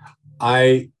 Yeah,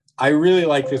 I really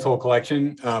like this whole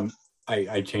collection.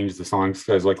 I changed the songs because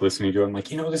I was like listening to it. I'm like,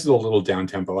 this is a little down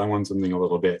tempo. I want something a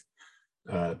little bit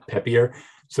peppier.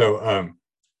 So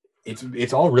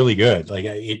it's all really good. Like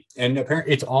and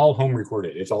apparently it's all home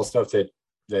recorded. It's all stuff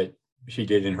that she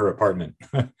did in her apartment.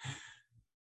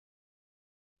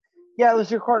 Yeah, it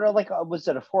was recorded was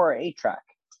it a 4 or 8 track?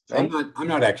 Right? I'm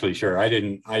not actually sure. I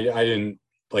didn't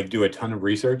like do a ton of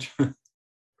research.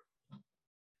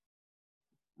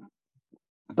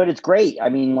 But it's great. I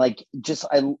mean,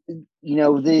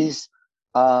 these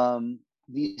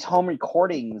home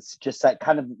recordings, just that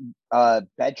kind of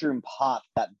bedroom pop,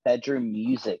 that bedroom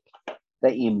music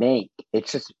that you make.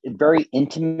 It's just very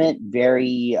intimate,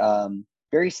 very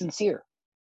very sincere.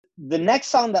 The next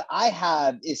song that I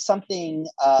have is something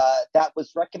that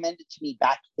was recommended to me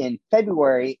back in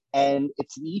February, and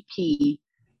it's an EP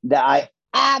that I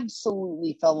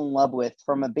absolutely fell in love with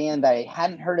from a band that I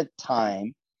hadn't heard at the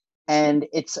time. And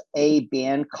it's a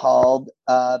band called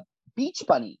Beach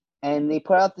Bunny. And they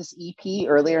put out this EP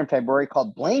earlier in February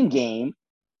called Blame Game.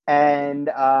 And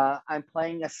I'm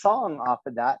playing a song off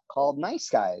of that called Nice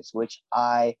Guys, which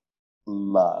I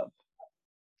love.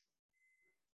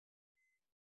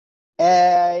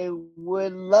 I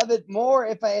would love it more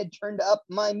if I had turned up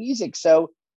my music.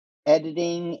 So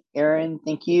editing, Aaron,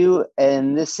 thank you.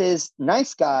 And this is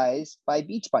Nice Guys by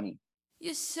Beach Bunny.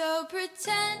 You're so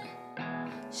pretentious,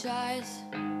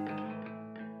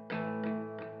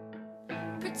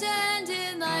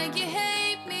 pretending like you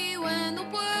hate me when the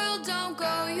world don't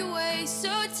go your way. So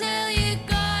tell your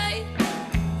guy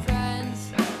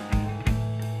friends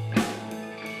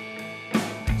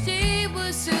she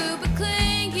was super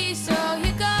clingy, so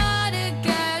you gotta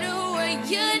get away.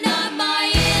 You're not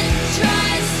my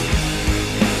interest.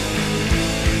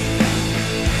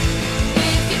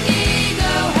 If your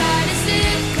ego had a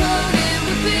zip code, it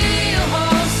would be a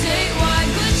whole statewide.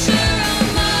 But you're on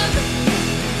love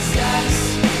obsessed.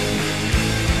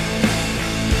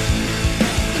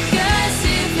 I guess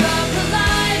if you're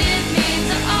polite, it means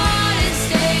I ought to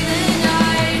stay the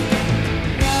night.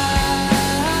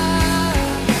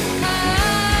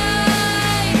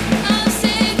 I'm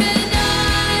sick of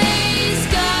nice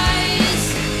guys.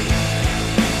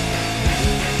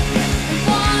 I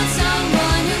want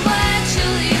someone who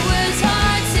actually wears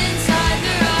hearts inside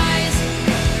their eyes.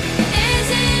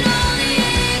 Isn't only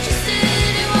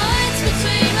interested in what's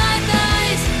between my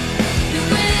thighs. You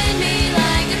win me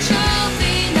like a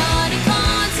trophy, not a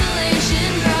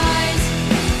consolation prize.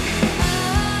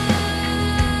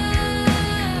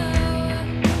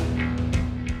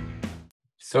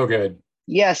 So good.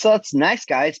 Yeah, so that's Nice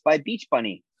Guys by Beach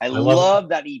Bunny. I love love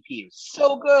that EP. It's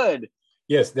so good.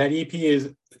 Yes, that EP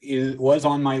was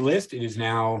on my list. It is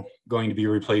now going to be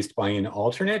replaced by an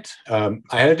alternate. I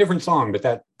had a different song, but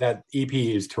that EP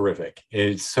is terrific.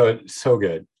 It's so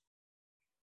good.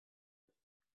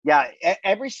 Yeah,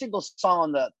 every single song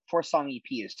on the 4-song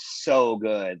EP is so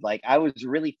good. Like, I was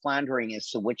really floundering as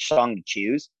to which song to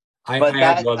choose. I But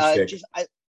have that Lovesick.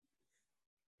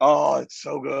 oh, it's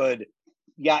so good.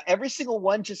 Yeah, every single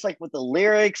one, just like with the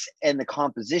lyrics and the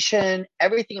composition,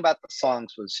 everything about the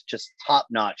songs was just top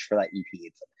notch for that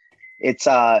EP. It's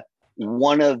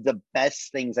one of the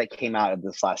best things that came out of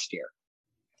this last year.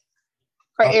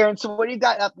 All right, Aaron, so what do you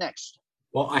got up next?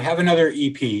 Well, I have another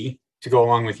EP to go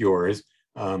along with yours.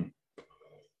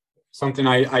 Something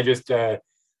I just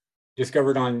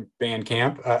discovered on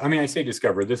Bandcamp. I say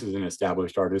discovered. This is an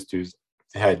established artist who's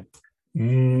had a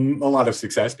lot of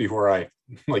success before I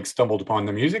stumbled upon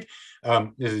the music.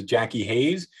 This is Jackie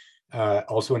Hayes,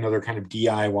 also another kind of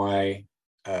DIY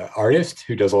artist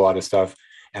who does a lot of stuff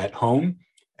at home.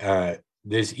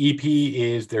 This EP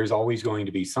is There's Always Going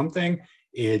to Be Something.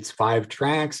 It's 5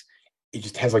 tracks. It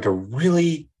just has like a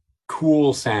really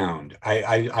cool sound.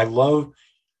 I love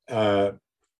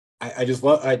I just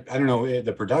love I don't know,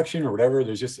 the production or whatever.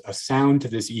 There's just a sound to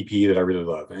this EP that I really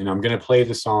love, and I'm gonna play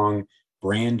the song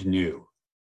Brand New.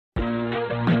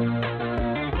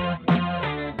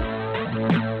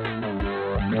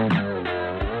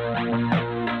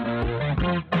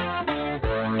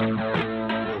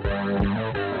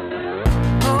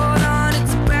 Hold on,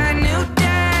 it's a brand new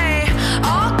day.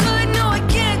 All good, no, I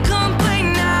can't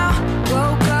complain now.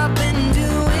 Woke up and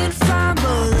doing fine,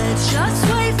 but let's just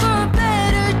wait for a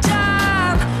better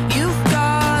time. You've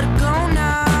gotta go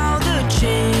now. The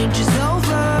change is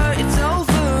over. It's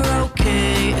over,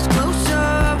 okay. It's closer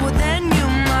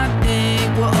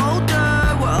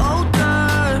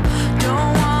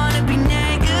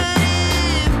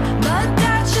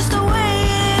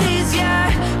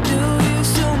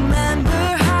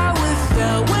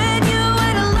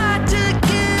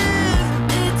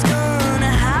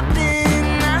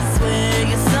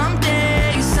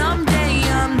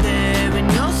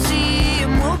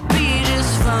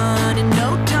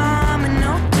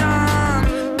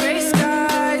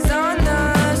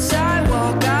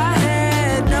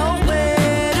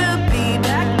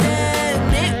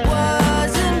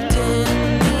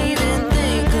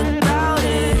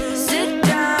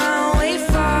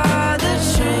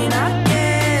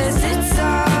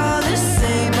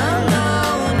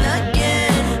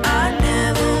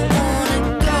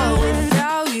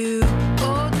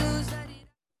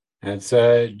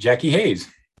It's Jackie Hayes,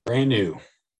 brand new.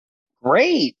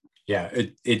 Great. Yeah,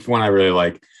 it's one I really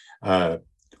like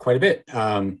quite a bit.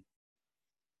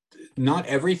 Not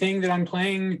everything that I'm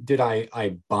playing did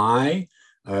I buy.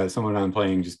 Some of it I'm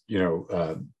playing just,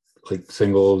 like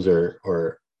singles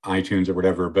or iTunes or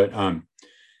whatever. But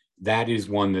that is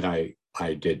one that I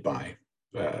did buy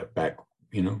back,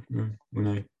 when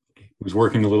I was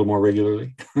working a little more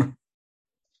regularly.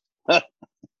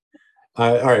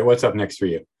 All right, what's up next for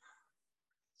you?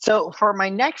 So for my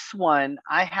next one,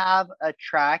 I have a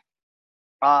track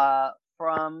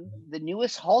from the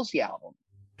newest Halsey album.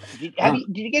 Did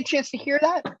you get a chance to hear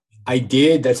that? I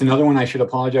did. That's another one I should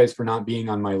apologize for not being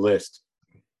on my list.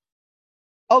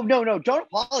 Oh, no, don't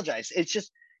apologize. It's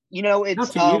just, it's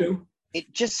Not to you.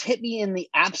 It just hit me in the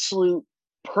absolute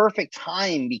perfect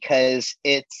time because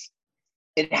it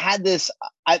had this.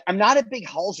 I'm not a big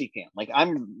Halsey fan. Like,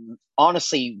 I'm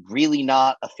honestly really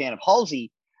not a fan of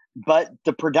Halsey, but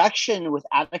the production with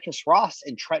Atticus Ross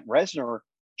and Trent Reznor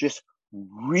just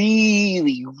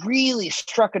really, really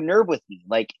struck a nerve with me.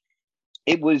 Like,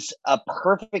 it was a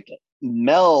perfect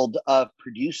meld of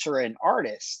producer and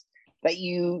artist that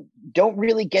you don't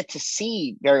really get to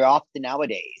see very often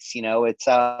nowadays. It's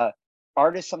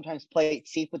artists sometimes play it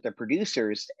safe with their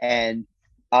producers, and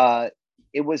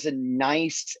it was a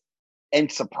nice and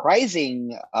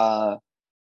surprising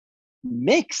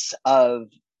mix of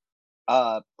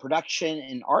production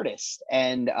and artists.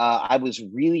 And I was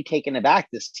really taken aback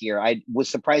this year. I was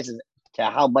surprised as to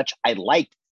how much I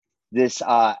liked this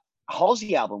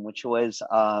Halsey album, which was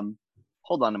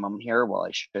hold on a moment here while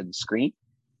I share the screen.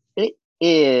 It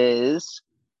is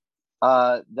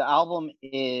the album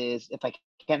is If I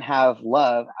Can't Have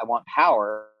Love, I Want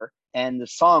Power. And the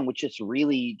song, which just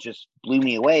really just blew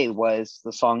me away, was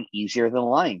the song Easier Than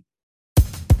Lying.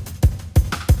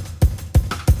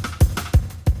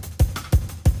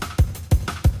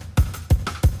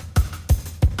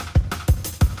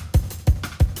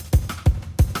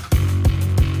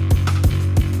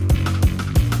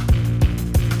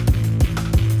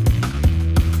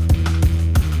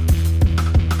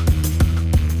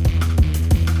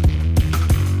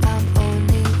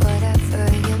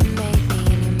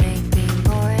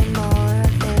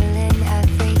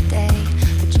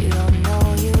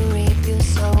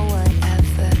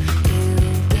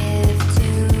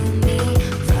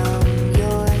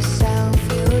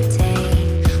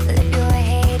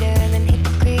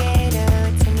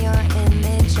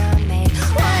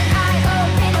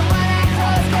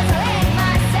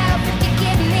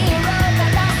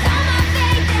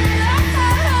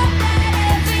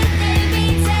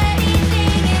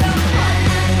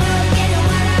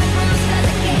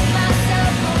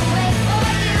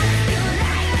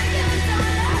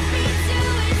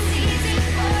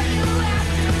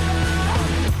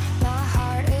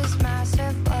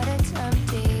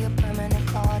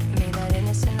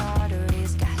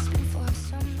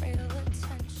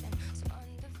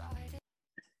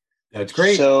 That's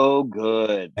great. So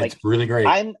good. That's really great.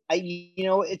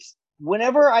 It's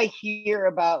whenever I hear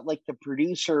about like the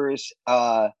producers,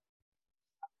 I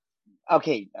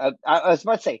was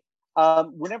about to say,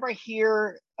 whenever I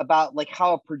hear about like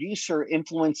how a producer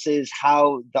influences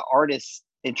how the artist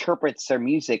interprets their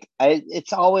music,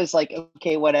 it's always like,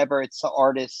 okay, whatever, it's the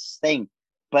artist's thing.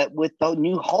 But with the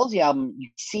new Halsey album, you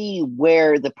see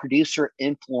where the producer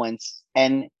influence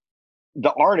and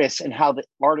the artist and how the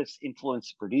artist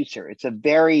influenced the producer. It's a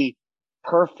very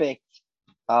perfect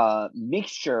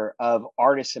mixture of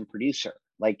artist and producer.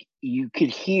 Like, you could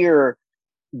hear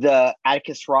the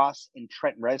Atticus Ross and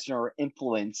Trent Reznor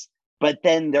influence, but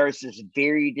then there's this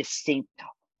very distinct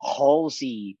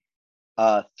Halsey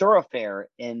thoroughfare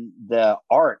in the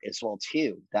art as well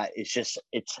too. That is just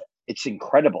it's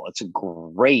incredible. It's a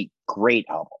great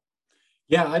album.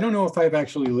 Yeah, I don't know if I've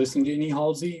actually listened to any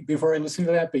Halsey before I listened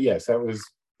to that, but yes, that was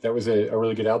a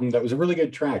really good album. That was a really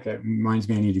good track. That reminds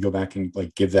me I need to go back and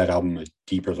like give that album a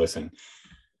deeper listen.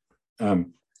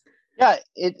 Yeah,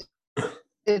 it's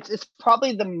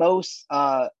probably the most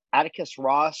Atticus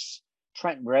Ross,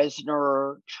 Trent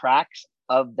Reznor tracks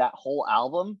of that whole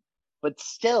album, but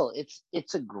still,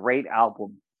 it's a great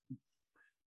album.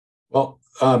 Well,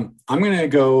 I'm going to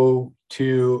go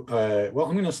to I'm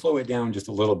going to slow it down just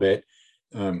a little bit.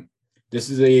 This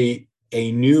is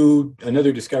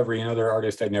another discovery, another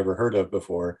artist I'd never heard of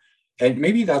before, and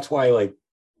maybe that's why like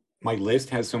my list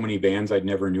has so many bands I'd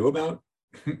never knew about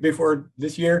before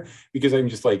this year, because I'm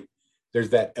just like,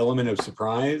 there's that element of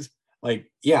surprise. Like,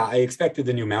 yeah, I expected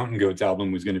the new Mountain Goats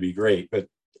album was going to be great, but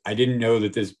I didn't know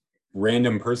that this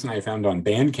random person I found on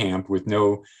Bandcamp with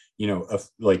no,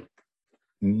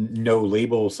 no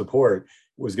label support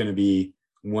was going to be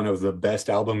one of the best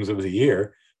albums of the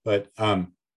year. But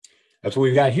that's what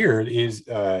we've got here is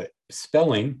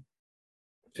Spelling.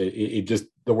 It just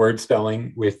the word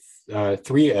spelling with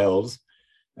 3 L's,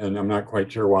 and I'm not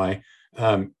quite sure why.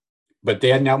 But they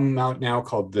had an album out now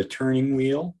called The Turning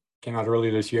Wheel, came out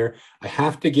earlier this year. I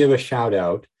have to give a shout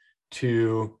out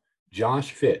to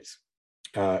Josh Fitz,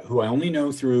 who I only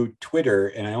know through Twitter,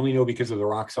 and I only know because of the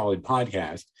Rock Solid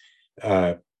podcast.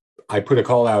 I put a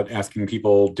call out asking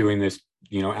people doing this,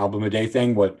 album a day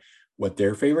thing, what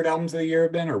their favorite albums of the year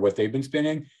have been or what they've been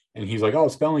spinning. And he's like, oh,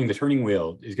 Spelling, The Turning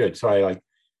Wheel is good. So I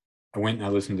went and I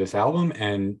listened to this album,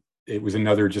 and it was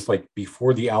another, just like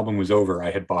before the album was over,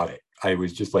 I had bought it. I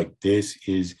was just like, this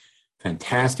is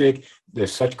fantastic.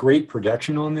 There's such great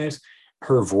production on this.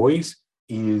 Her voice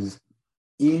is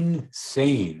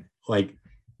insane. Like,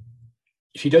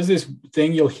 she does this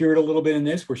thing, you'll hear it a little bit in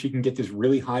this, where she can get this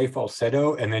really high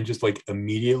falsetto and then just like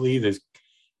immediately this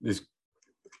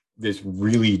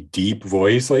really deep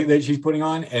voice like that she's putting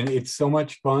on, and it's so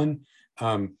much fun.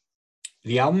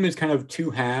 The album is kind of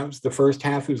 2 halves. The first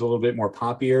half is a little bit more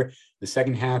poppier. The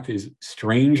second half is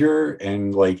stranger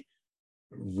and like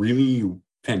really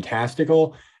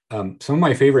fantastical. Some of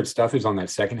my favorite stuff is on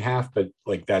that second half, but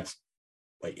like that's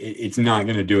like it's not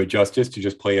going to do it justice to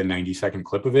just play a 90-second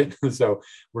clip of it. So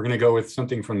we're going to go with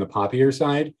something from the poppier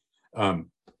side,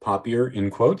 poppier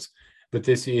in quotes. But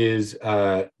this is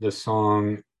the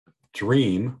song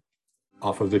Dream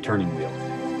off of The Turning Wheel.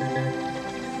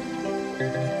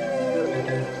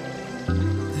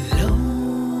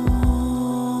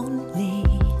 Lonely,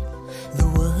 the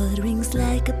word rings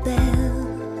like a bell.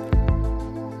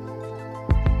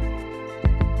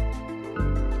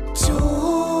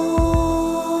 Tolling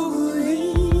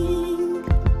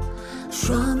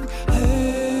from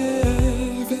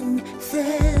heaven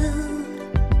fell.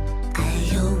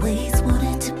 I always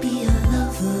wanted to be a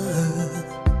lover,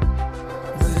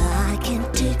 but I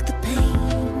can't take the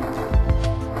pain.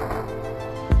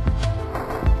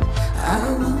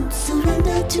 I won't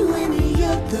surrender to any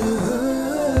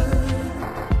other.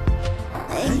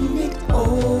 Ain't it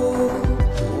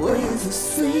always the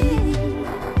same?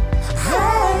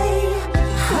 Hey,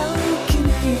 how can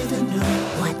I ever know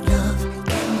what love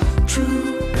can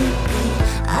truly be?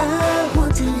 I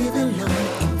want to live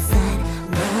alone inside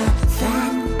my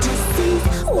fantasies.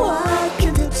 Why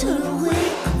can't I turn away?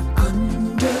 I'm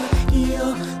under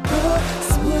your persuasion.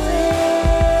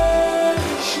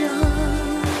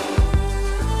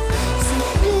 So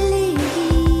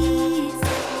please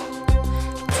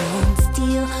don't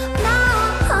steal my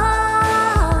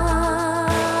heart.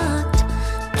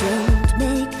 Don't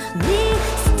make me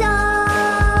start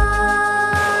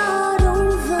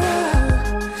over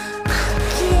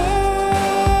again.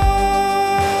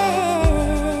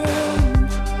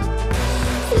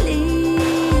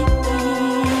 Please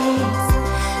don't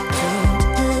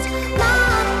hurt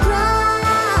my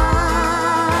pride.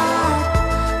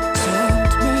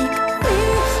 Don't make me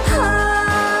hurt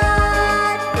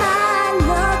my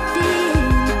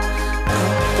loving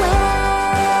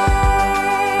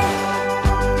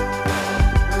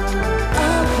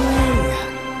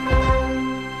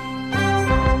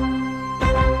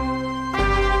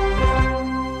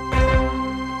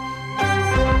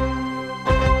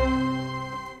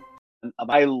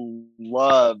I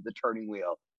love The Turning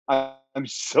Wheel. I'm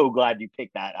so glad you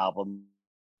picked that album.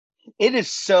 It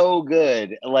is so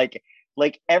good. Like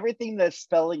everything that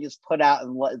Spelling is put out,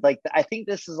 and like I think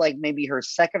this is like maybe her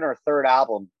second or third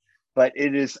album, but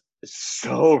it is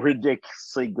so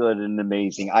ridiculously good and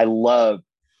amazing. I love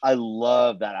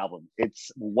that album.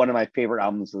 It's one of my favorite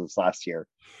albums of this last year.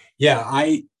 Yeah,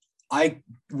 I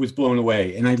was blown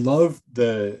away, and I love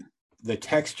the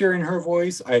texture in her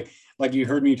voice. I like, you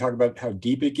heard me talk about how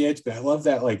deep it gets, but I love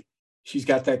that like she's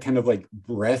got that kind of like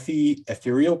breathy,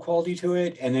 ethereal quality to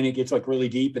it, and then it gets like really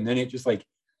deep, and then it just like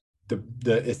the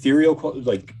ethereal quality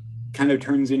like kind of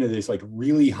turns into this like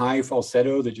really high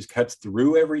falsetto that just cuts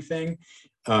through everything.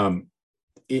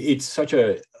 It's such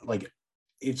a like,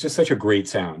 it's just such a great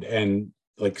sound and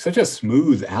like such a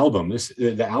smooth album.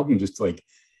 The album just like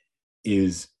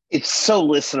is, It's so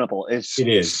listenable. it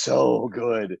is so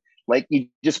good. Like you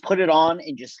just put it on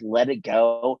and just let it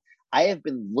go. I have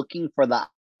been looking for the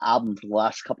album for the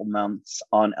last couple months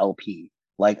on LP.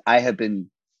 Like I have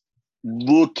been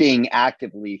looking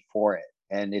actively for it,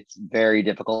 and it's very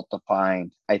difficult to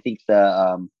find. I think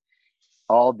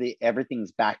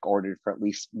everything's back ordered for at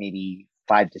least maybe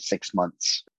 5 to 6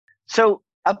 months. So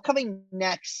upcoming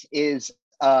next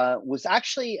was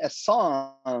actually a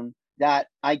song that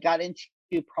I got into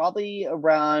probably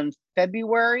around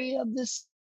February of this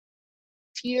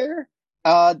year.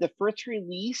 The first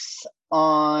release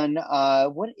on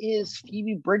what is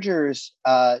Phoebe Bridgers'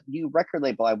 new record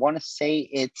label? I want to say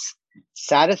it's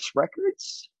Satis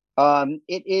Records.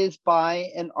 It is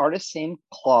by an artist named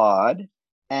Claude,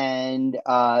 and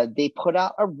they put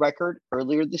out a record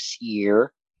earlier this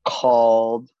year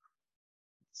called,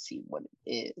 let's see what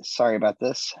it is. Sorry about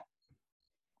this.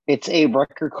 It's a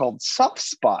record called Soft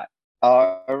Spot.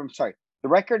 I'm sorry. The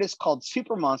record is called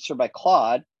Super Monster by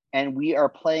Claude, and we are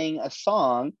playing a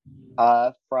song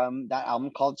from that album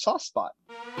called Soft Spot.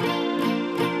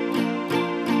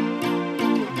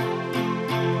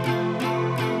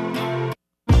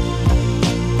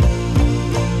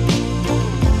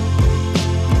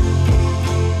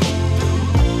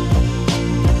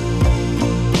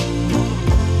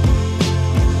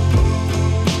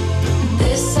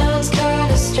 This sounds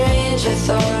kinda strange. I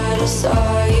thought I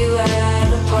saw you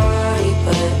at a party,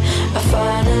 but I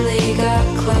finally got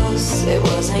close. It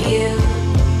wasn't you.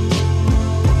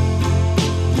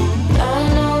 I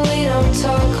know we don't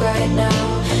talk right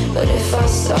now, but if I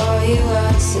saw you,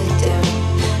 I'd sit down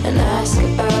and ask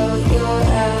about your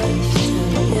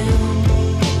afternoon.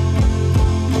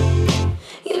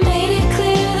 You made it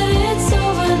clear that it's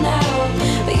over now,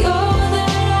 but you're all that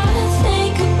I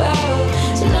think about.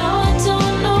 So now I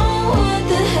don't know what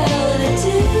the hell to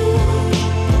do,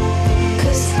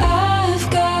 'cause I've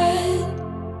got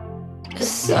a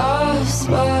soft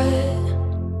spot.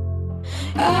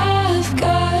 I've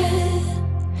got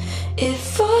it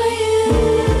for you.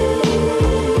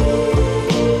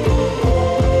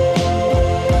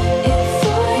 It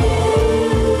for you.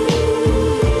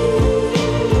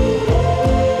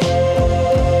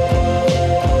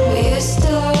 We used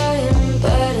to lie in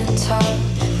bed and talk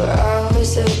for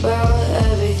hours about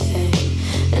everything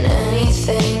and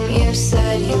anything you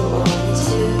said you wanted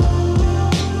to.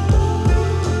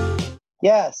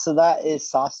 Yeah, so that is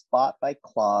Soft Spot by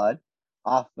Claude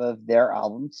off of their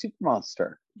album Super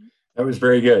Monster. That was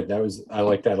very good. I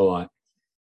like that a lot.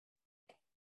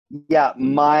 Yeah,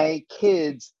 my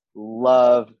kids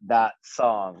love that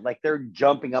song. Like, they're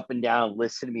jumping up and down,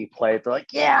 listening to me play it. They're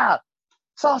like, yeah,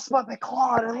 Soft Spot by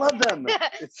Claude. I love them.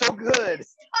 It's so good.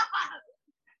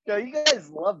 No, you guys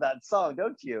love that song,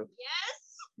 don't you?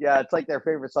 Yes. Yeah, it's like their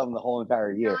favorite song the whole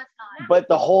entire year. No, it's not. But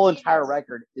the whole entire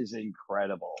record is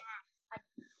incredible.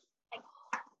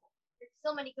 There's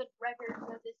so many good records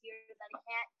of this year that I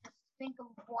can't just think of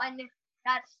one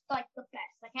that's like the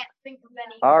best. I can't think of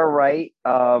any. All right,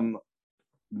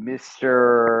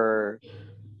 Mr.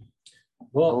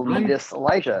 Well, Elitist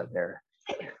Elijah there.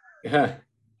 yeah.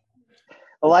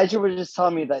 Elijah was just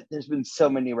telling me that there's been so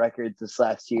many records this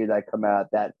last year that come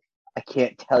out that I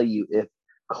can't tell you if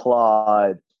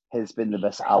Claude has been the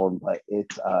best album, but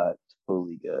it's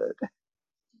totally good.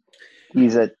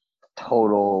 He's a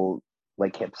total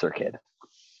like hipster kid.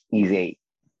 He's 8.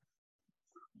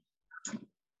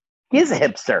 He's a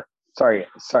hipster. Sorry,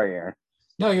 Aaron.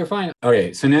 No, you're fine.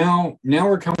 Okay, so now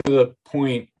we're coming to the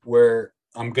point where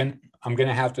I'm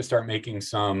gonna have to start making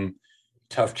some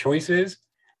tough choices.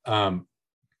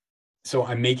 So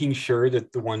I'm making sure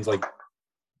that the ones like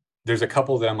there's a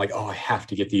couple that I'm like, oh, I have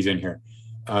to get these in here.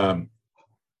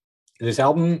 This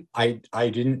album, I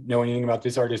didn't know anything about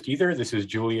this artist either. This is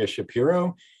Julia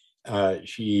Shapiro.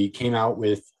 She came out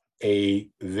with a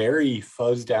very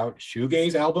fuzzed out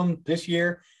shoegaze album this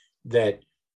year that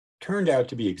turned out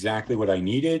to be exactly what I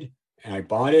needed, and I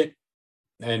bought it.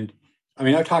 And I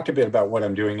mean, I've talked a bit about what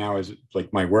I'm doing now as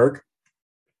like my work.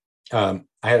 I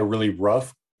had a really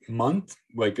rough month.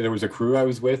 Like, there was a crew I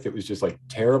was with, it was just like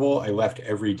terrible. I left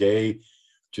every day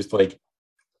just like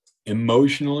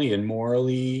emotionally and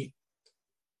morally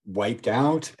wiped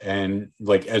out, and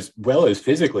like as well as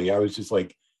physically. I was just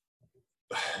like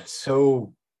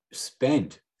so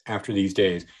spent after these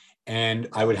days. And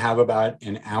I would have about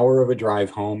an hour of a drive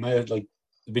home, like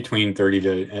between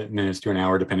 30 minutes to an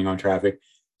hour, depending on traffic.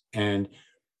 And,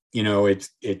 you know, it's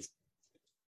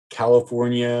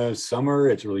California summer,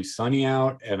 it's really sunny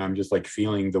out, and I'm just like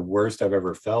feeling the worst I've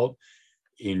ever felt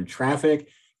in traffic.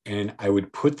 And I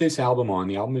would put this album on.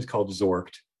 The album is called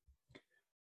Zorked,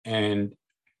 and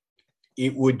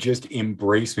it would just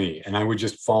embrace me, and I would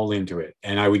just fall into it,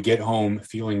 and I would get home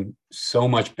feeling so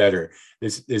much better.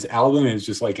 This album is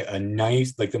just like a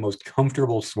nice, like the most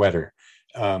comfortable sweater.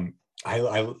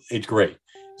 It's great.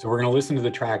 So we're gonna listen to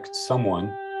the track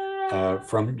 "Someone"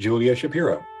 from Julia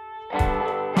Shapiro.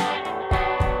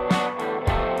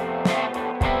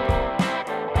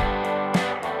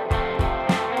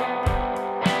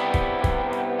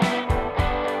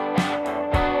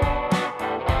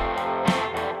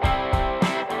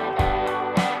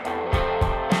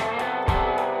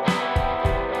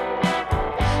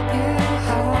 You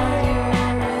hide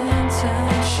your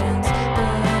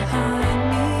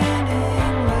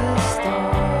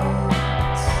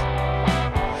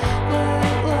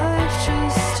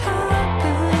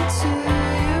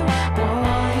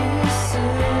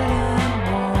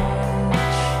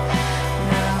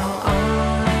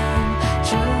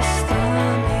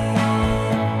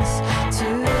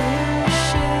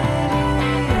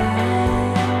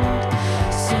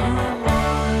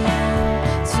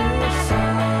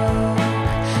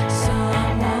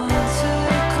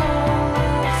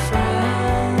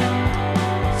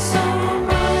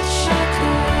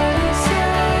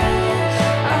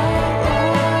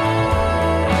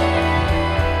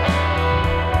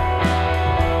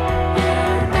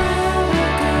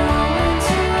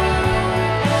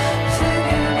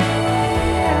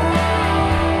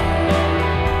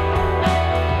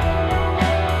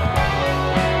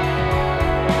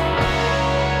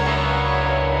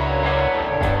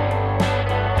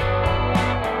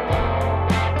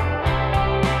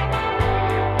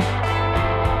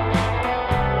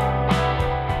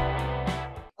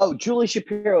Oh, Julie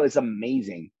Shapiro is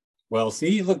amazing. Well,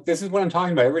 see, look, this is what I'm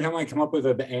talking about. Every time I come up with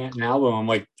an album, I'm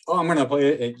like, oh, I'm gonna play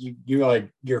it. And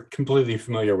you're completely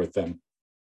familiar with them.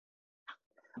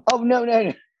 Oh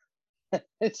no.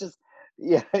 It's just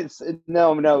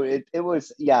it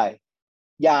was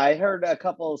I heard a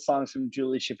couple of songs from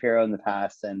Julie Shapiro in the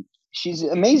past, and she's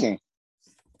amazing.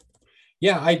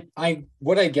 Yeah, I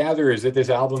what I gather is that this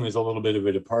album is a little bit of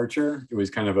a departure. It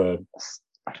was kind of a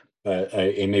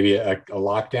maybe a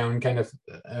lockdown kind of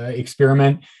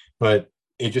experiment, but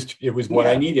it was what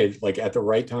I needed, like at the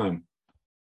right time.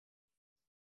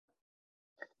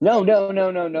 No.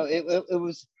 It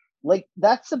was like,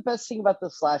 that's the best thing about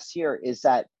this last year, is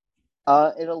that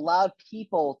it allowed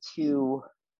people to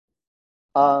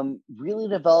really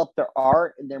develop their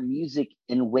art and their music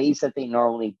in ways that they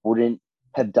normally wouldn't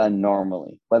have done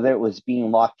normally, whether it was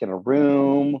being locked in a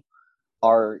room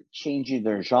or changing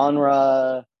their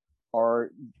genre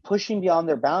or pushing beyond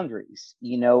their boundaries.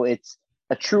 It's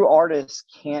a true artist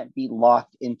can't be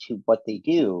locked into what they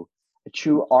do. A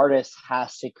true artist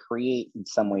has to create in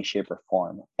some way, shape, or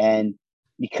form. And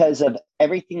because of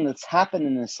everything that's happened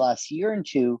in this last year and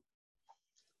two,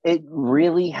 it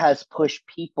really has pushed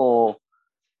people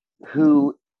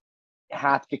who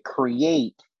have to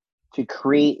create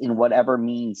in whatever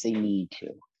means they need to.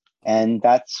 And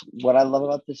that's what I love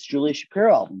about this Julia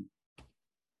Shapiro album.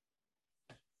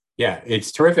 Yeah,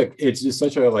 it's terrific. It's just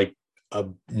such a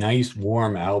nice,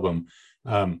 warm album.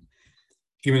 Even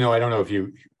though I don't know if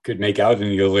you could make out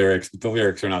any of the lyrics, but the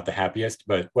lyrics are not the happiest,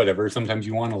 but whatever. Sometimes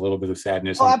you want a little bit of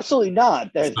sadness. Oh, absolutely not.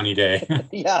 A sunny day.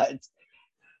 Yeah.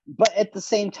 But at the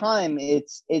same time,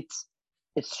 it's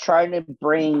trying to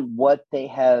bring what they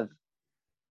have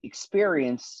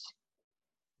experienced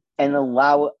and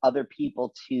allow other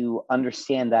people to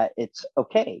understand that it's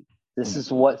okay. This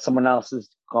is what someone else has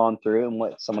gone through and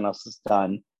what someone else has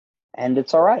done, and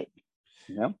it's all right.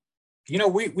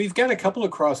 We've got a couple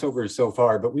of crossovers so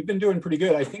far, but we've been doing pretty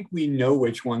good. I think we know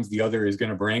which ones the other is going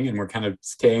to bring, and we're kind of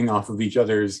staying off of each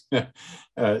other's,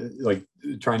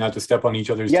 trying not to step on each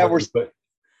other's toes. But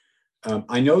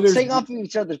I know there's staying off of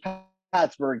each other's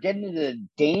paths. We're getting into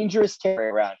dangerous territory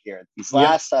around here. These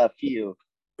last few.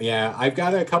 Yeah, I've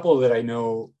got a couple that I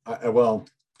know.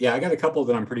 I got a couple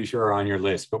that I'm pretty sure are on your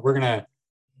list, but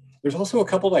there's also a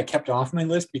couple that I kept off my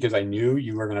list because I knew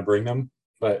you were going to bring them.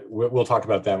 But we'll talk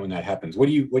about that when that happens. What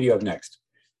do you have next?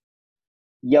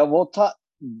 Yeah, we'll talk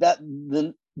that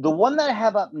the one that I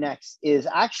have up next is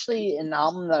actually an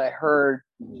album that I heard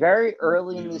very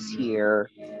early in this year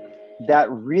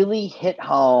that really hit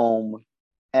home,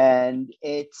 and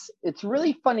it's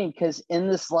really funny because in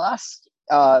this last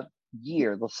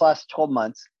year, this last 12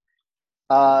 months,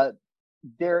 have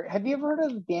you ever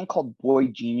heard of a band called Boy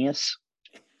Genius?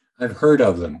 I've heard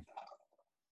of them.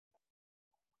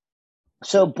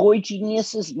 So Boy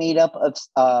Genius is made up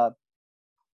of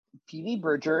Phoebe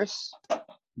Bridgers,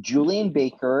 Julian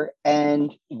Baker,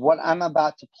 and what I'm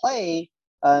about to play,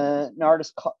 an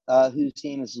artist whose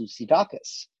name is Lucy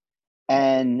Dacus.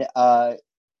 And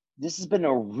this has been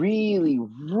a really,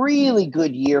 really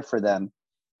good year for them.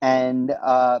 And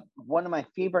one of my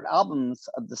favorite albums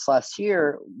of this last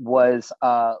year was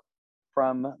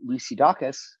from Lucy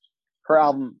Dacus, her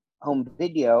album Home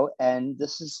Video, and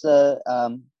this is the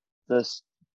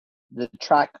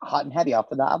track Hot and Heavy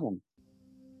off of the album.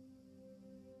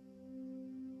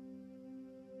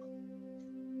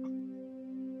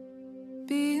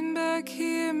 Being back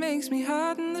here makes me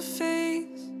hot in the face.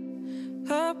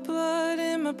 Hot blood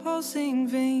in my pulsing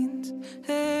veins.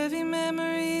 Heavy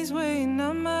memories weighing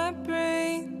on my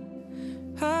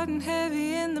brain. Hot and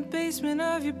heavy in the basement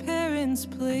of your parents'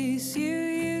 place. You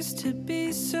used to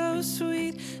be so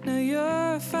sweet. Now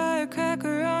you're a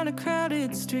firecracker on a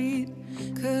crowded street.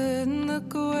 Couldn't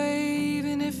look away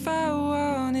even if I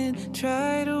wanted.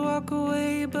 Try to walk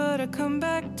away but I come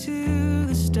back to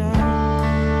the start.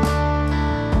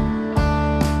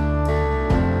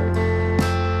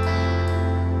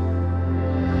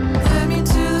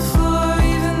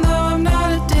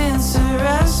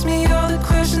 Ask me all the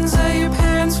questions that your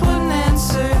parents wouldn't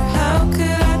answer. How could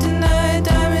I deny a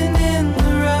diamond in the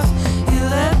rough? You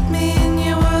let me in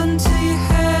your world until you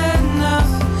had enough.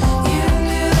 You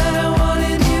knew that I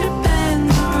wanted you to bend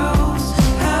the rules.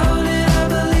 How did I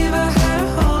believe I had a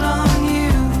hold on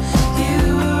you? You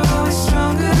were always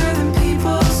stronger than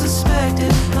people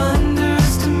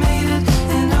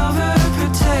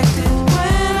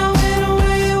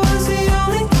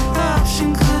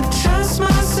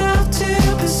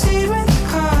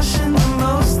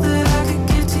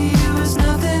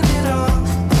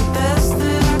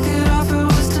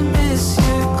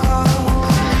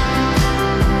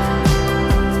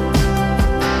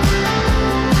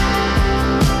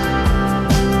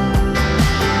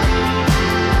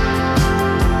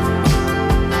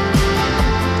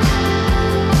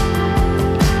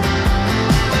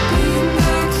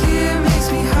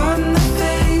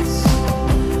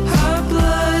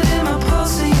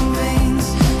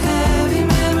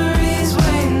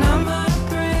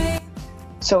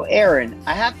So, Aaron,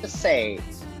 I have to say,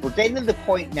 we're getting to the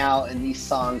point now in these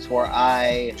songs where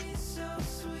I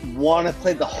want to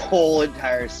play the whole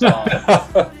entire song.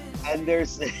 And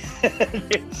there's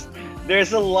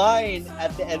a line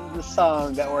at the end of the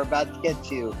song that we're about to get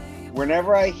to.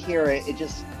 Whenever I hear it, it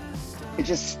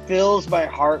just fills my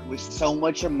heart with so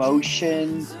much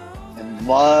emotion and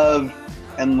love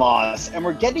and loss. And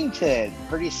we're getting to it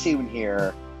pretty soon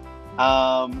here.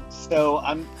 So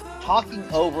I'm talking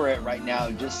over it right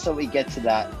now just so we get to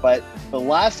that. But the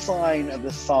last line of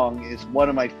the song is one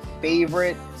of my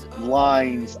favorite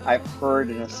lines I've heard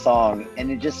in a song,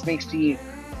 and it just makes me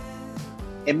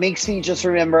just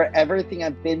remember everything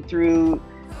I've been through,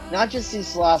 not just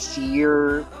this last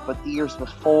year, but the years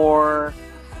before,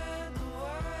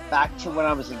 back to when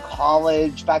I was in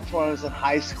college, back to when I was in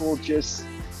high school. Just,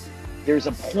 there's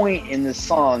a point in this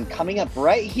song coming up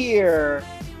right here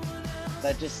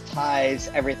that just ties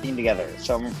everything together.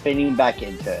 So I'm fitting back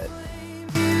into it.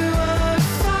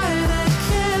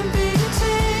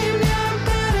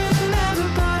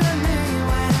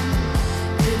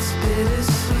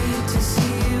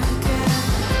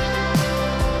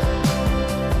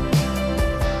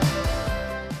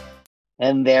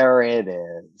 And there it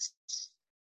is.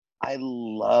 I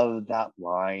love that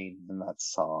line in that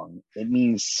song. It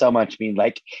means so much to me.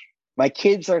 Like, my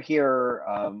kids are here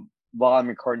while I'm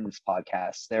recording this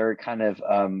podcast. They're kind of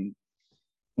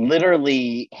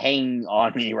literally hanging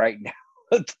on me right now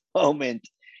at the moment.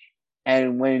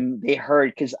 And when they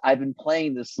heard, because I've been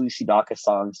playing this Lucy Dacus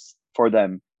songs for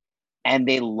them, and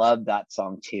they love that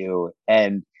song too.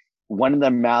 And one of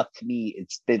them mouthed to me,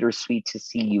 "It's bittersweet to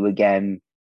see you again,"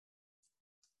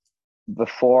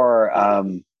 before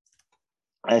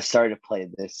I started to play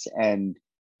this. And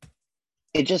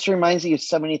it just reminds me of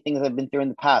so many things I've been through in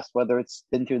the past, whether it's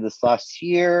been through this last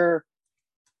year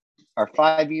or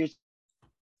 5 years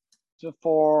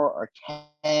before or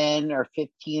 10 or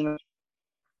 15.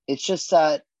 It's just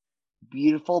that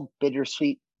beautiful,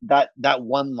 bittersweet, that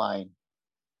one line.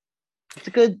 It's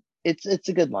a good line. It's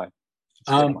a good line.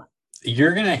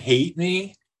 You're going to hate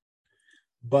me,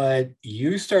 but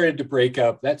you started to break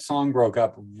up. That song broke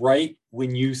up right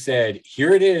when you said,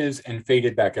 "Here it is," and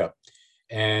faded back up.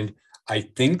 And I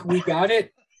think we got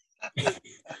it.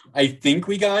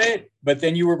 But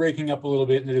then you were breaking up a little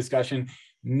bit in the discussion.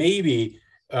 Maybe.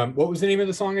 What was the name of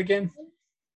the song again?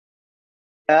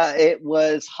 It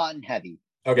was Hot and Heavy.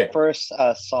 Okay. First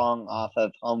song off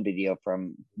of Home Video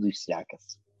from Lucy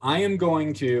Dacus. I am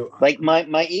going to... Like, my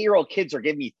 8-year-old kids are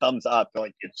giving me thumbs up. They're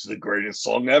like, "It's the greatest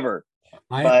song ever."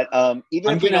 But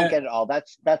even if we don't get it all,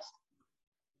 that's...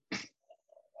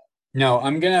 No,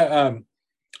 I'm gonna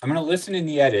listen in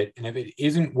the edit, and if it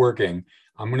isn't working,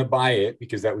 I'm gonna buy it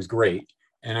because that was great,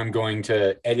 and I'm going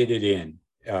to edit it in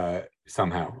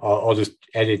somehow. I'll just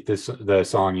edit the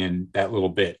song in that little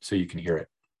bit so you can hear it.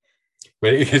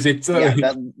 But because it's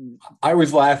I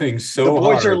was laughing so hard. The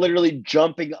boys are literally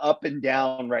jumping up and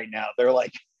down right now. They're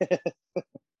like,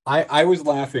 I was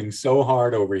laughing so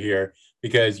hard over here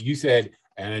because you said,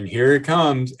 "And here it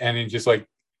comes," and then just like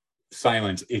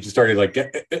silence. It just started like,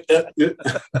 I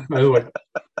was like,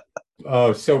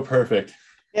 oh, so perfect.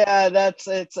 Yeah,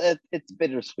 it's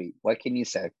bittersweet. What can you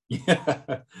say?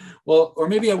 Yeah. Well, or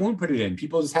maybe I won't put it in.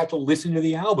 People just have to listen to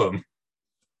the album.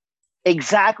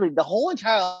 Exactly. The whole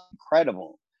entire album is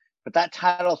incredible, but that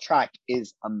title track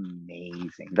is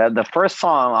amazing. The first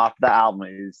song off the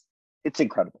album it's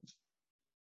incredible.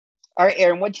 All right,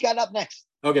 Aaron, what you got up next?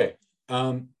 Okay.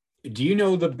 Do you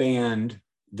know the band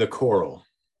The Coral?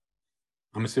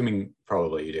 I'm assuming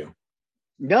probably you do.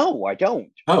 No, I don't.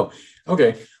 Oh,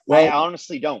 okay. Well, I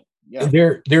honestly don't. Yeah.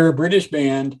 They're a British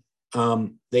band.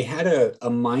 They had a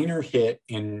minor hit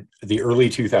in the early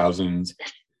 2000s.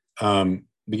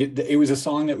 It was a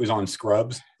song that was on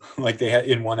Scrubs, like they had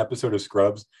in one episode of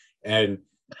Scrubs, and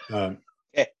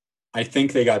I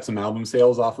think they got some album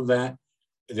sales off of that.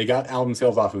 They got album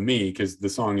sales off of me because the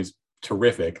song is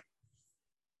terrific.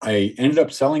 I ended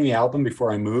up selling the album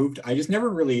before I moved. I just never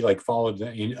really like followed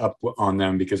up on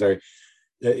them because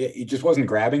it just wasn't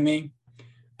grabbing me.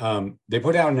 They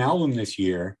put out an album this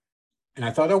year, and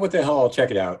I thought, "Oh, what the hell? I'll check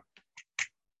it out."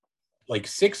 Like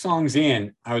 6 songs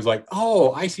in, I was like,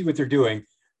 "Oh, I see what they're doing."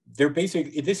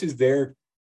 This is their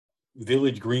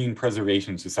Village Green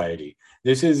Preservation Society.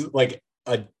 This is like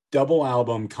a double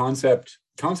album concept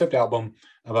album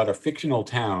about a fictional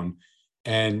town,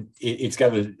 and it's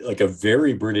got a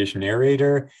very British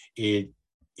narrator.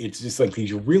 It's just like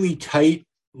these really tight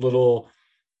little,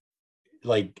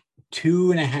 like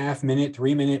 2.5 minute,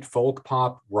 3 minute folk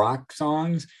pop rock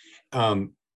songs.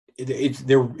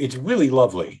 It's really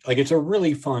lovely. Like, it's a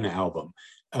really fun album.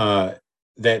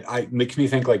 that makes me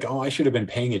think like, oh, I should have been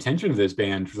paying attention to this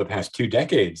band for the past 2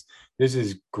 decades. This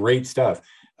is great stuff.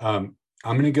 I'm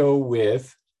going to go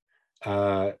with,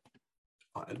 the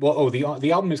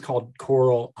album is called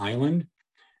Coral Island.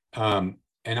 And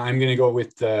I'm going to go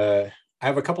with I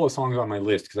have a couple of songs on my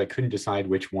list because I couldn't decide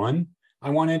which one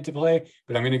I wanted to play,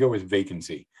 but I'm going to go with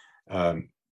Vacancy.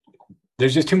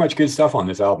 There's just too much good stuff on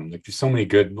this album. Like, there's so many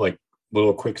good, like,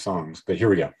 little quick songs, but here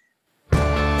we go.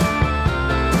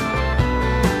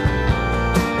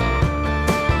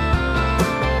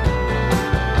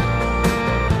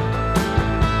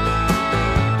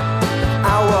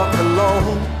 I walk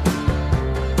alone,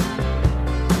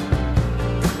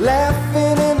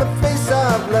 laughing in the face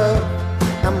of love.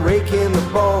 I'm raking the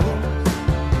bones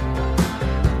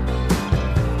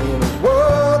in a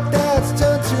world that's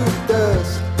turned to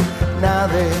dust. Now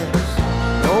there's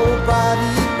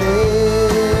nobody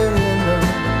there in the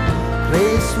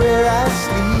place where I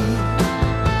sleep.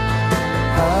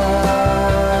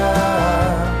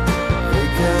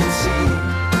 Vacancy.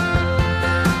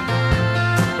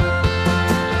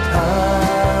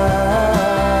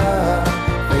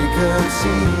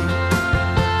 Vacancy.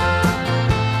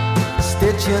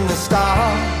 Stitching the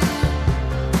stars,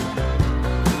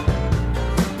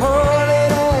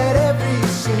 pulling at every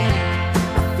seam. I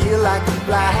feel like a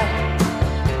fly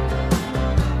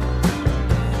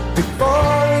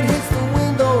before it hits the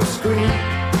window screen.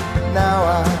 Now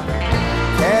I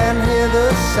can hear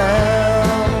the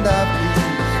sound of these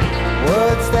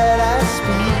words that I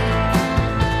speak.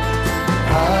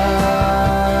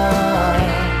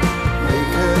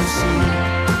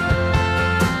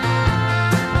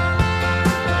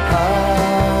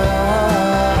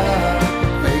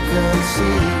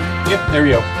 Vacancy. Yep, there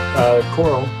you go.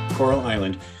 Coral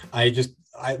Island.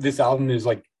 This album is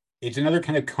like, it's another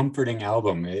kind of comforting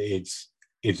album. It's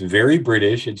very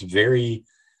British. It's very,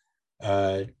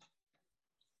 I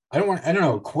don't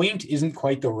know, quaint isn't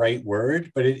quite the right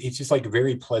word, but it's just like a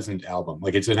very pleasant album.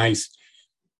 Like, it's a nice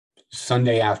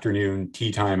Sunday afternoon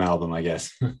tea time album, I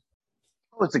guess. Oh,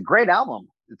 it's a great album.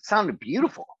 It sounded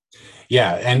beautiful.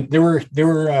 Yeah, and there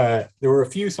were a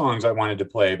few songs I wanted to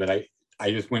play, but I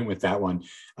just went with that one.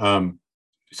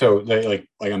 So like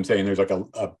I'm saying, there's like a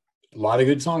lot of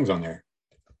good songs on there.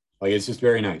 Like, it's just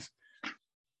very nice.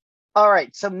 All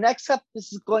right. So next up,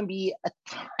 this is going to be a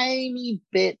tiny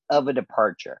bit of a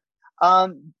departure.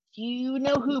 Do you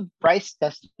know who Bryce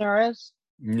Dessner is?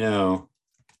 No.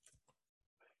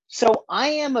 So I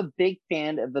am a big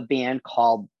fan of a band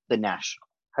called The National.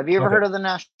 Have you ever heard of The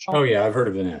National? Oh yeah, I've heard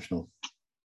of The National.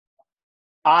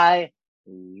 I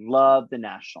love The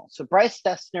National. So Bryce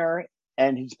Dessner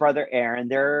and his brother Aaron,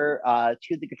 they're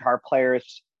two of the guitar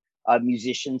players,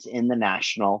 musicians in The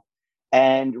National.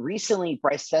 And recently,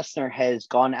 Bryce Dessner has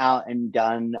gone out and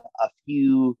done a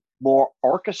few more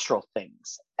orchestral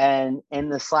things. And in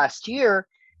this last year,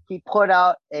 he put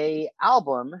out an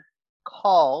album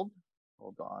called,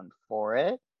 hold on for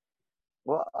it.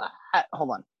 Well,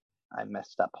 hold on. I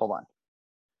messed up. Hold on.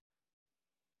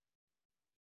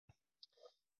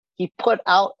 He put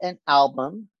out an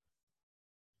album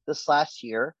this last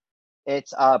year.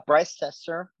 It's Bryce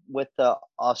Dessner with the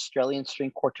Australian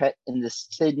String Quartet in the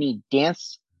Sydney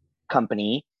Dance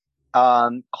Company,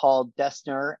 called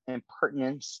Dessner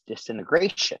Impertinence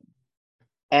Disintegration.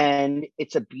 And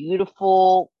it's a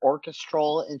beautiful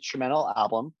orchestral instrumental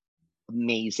album.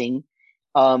 Amazing.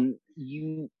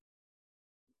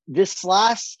 This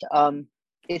last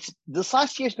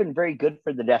year's been very good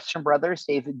for the Dessner brothers.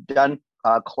 They've done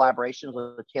collaborations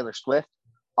with Taylor Swift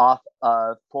off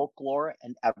of Folklore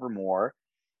and Evermore,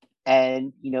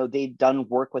 and they've done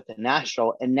work with the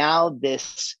National, and now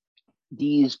these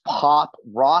pop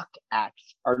rock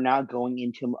acts are now going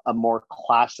into a more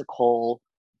classical,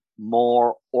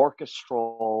 more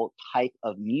orchestral type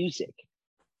of music.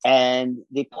 And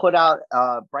they put out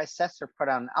Bryce Dessner put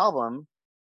out an album,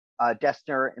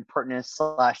 Dessner Impertinence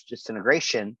 /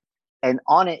 Disintegration, and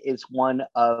on it is one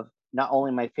of not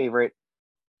only my favorite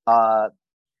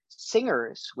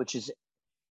singers, which is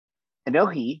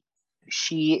Anohi.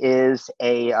 She is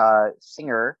a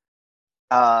singer.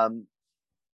 They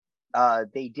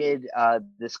did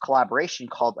this collaboration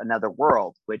called Another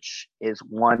World, which is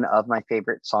one of my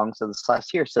favorite songs of this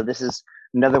last year. So this is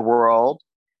Another World,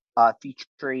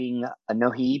 featuring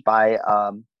Anohi by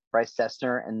Bryce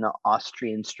Dessner and the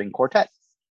Austrian String Quartet.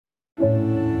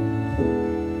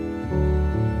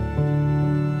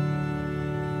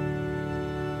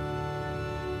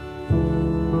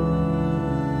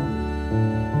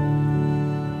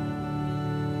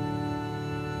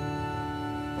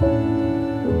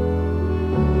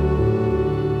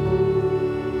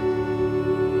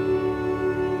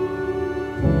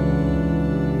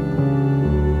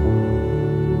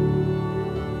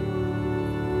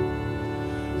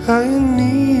 I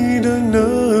need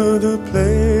another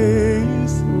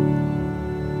place.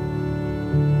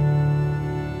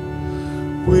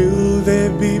 Will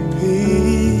there be peace?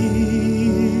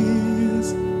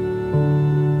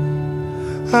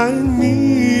 I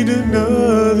need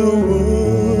another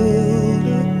world.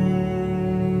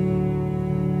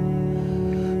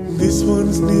 This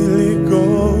one's nearly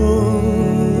gone.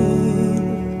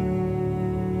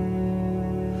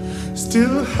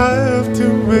 Still have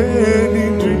too many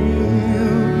dreams.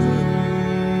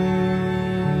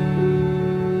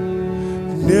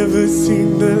 Never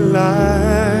seen the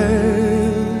light.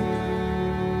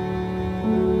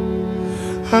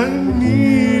 I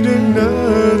need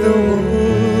another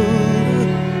world.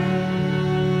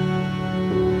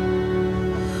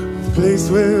 A place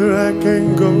where I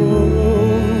can go.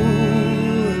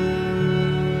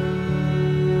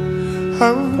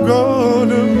 I'm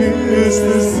gonna miss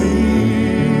the sea.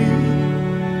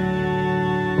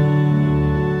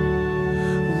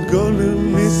 I'm gonna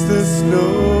miss the snow.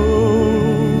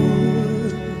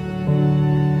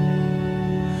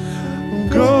 I'm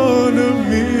gonna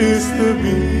miss the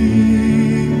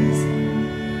bees.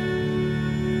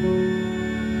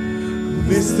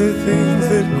 Miss the things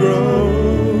that grow.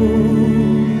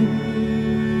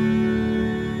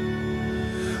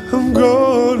 I'm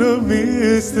gonna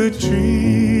miss the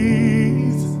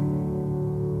trees.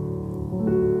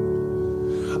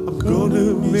 I'm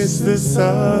gonna miss the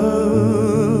sun.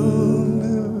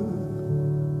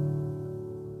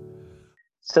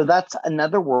 So that's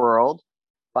Another World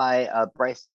by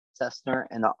Bryce Sessner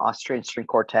and the Austrian String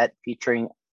Quartet featuring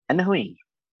Anohi.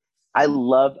 I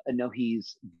love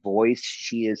Anohi's voice.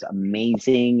 She is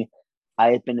amazing.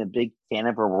 I have been a big fan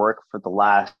of her work for the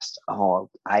last,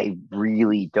 I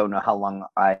really don't know how long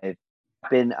I've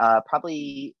been,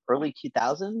 probably early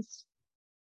 2000s.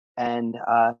 And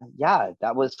yeah,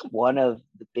 that was one of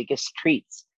the biggest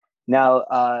treats. Now,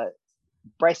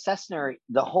 Bryce Sessner,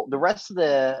 the rest of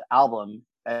the album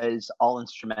is all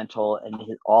instrumental and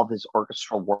all of his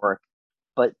orchestral work,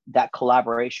 but that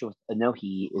collaboration with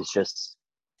Anohi is just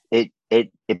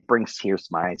it brings tears to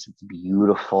my eyes. It's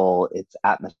beautiful. It's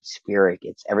atmospheric.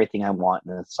 It's everything I want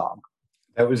in a song.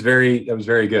 That was very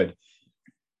good.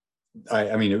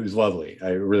 I mean, it was lovely.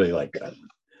 I really liked that.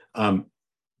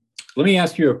 Let me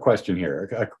ask you a question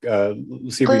here.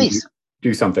 Let's see if we can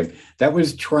do something. That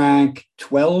was track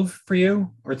 12 for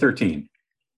you or 13?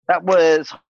 That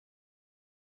was,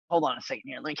 hold on a second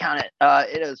here. Let me count it.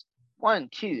 It is 1,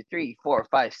 2, 3, 4,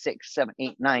 5, 6, 7,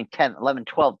 8, 9, 10, 11,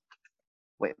 12.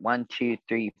 Wait, 1, 2,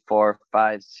 3, 4,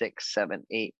 5, 6, 7,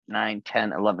 8, 9,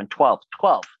 10, 11, 12.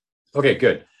 12. Okay,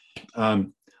 good. I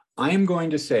am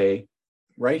going to say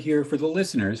right here for the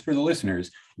listeners,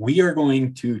 we are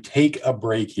going to take a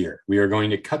break here. We are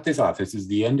going to cut this off. This is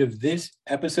the end of this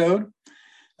episode.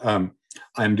 I'm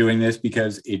doing this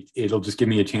because it'll just give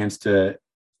me a chance to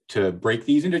break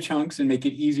these into chunks and make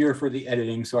it easier for the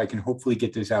editing so I can hopefully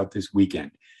get this out this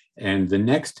weekend. And the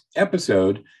next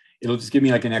episode, it'll just give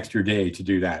me like an extra day to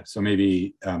do that. So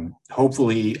maybe,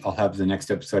 hopefully I'll have the next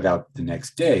episode out the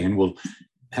next day and we'll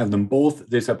have them both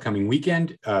this upcoming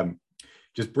weekend.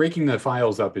 Just breaking the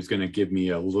files up is going to give me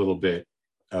a little bit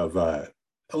of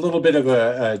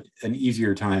an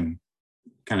easier time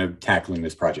kind of tackling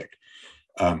this project.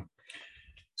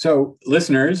 So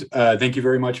listeners, thank you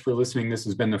very much for listening. This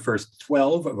has been the first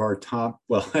 12 of our top,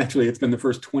 well, actually it's been the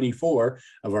first 24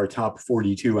 of our top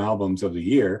 42 albums of the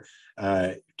year.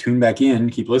 Tune back in,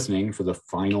 keep listening for the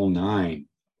final 9,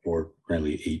 or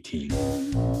really 18.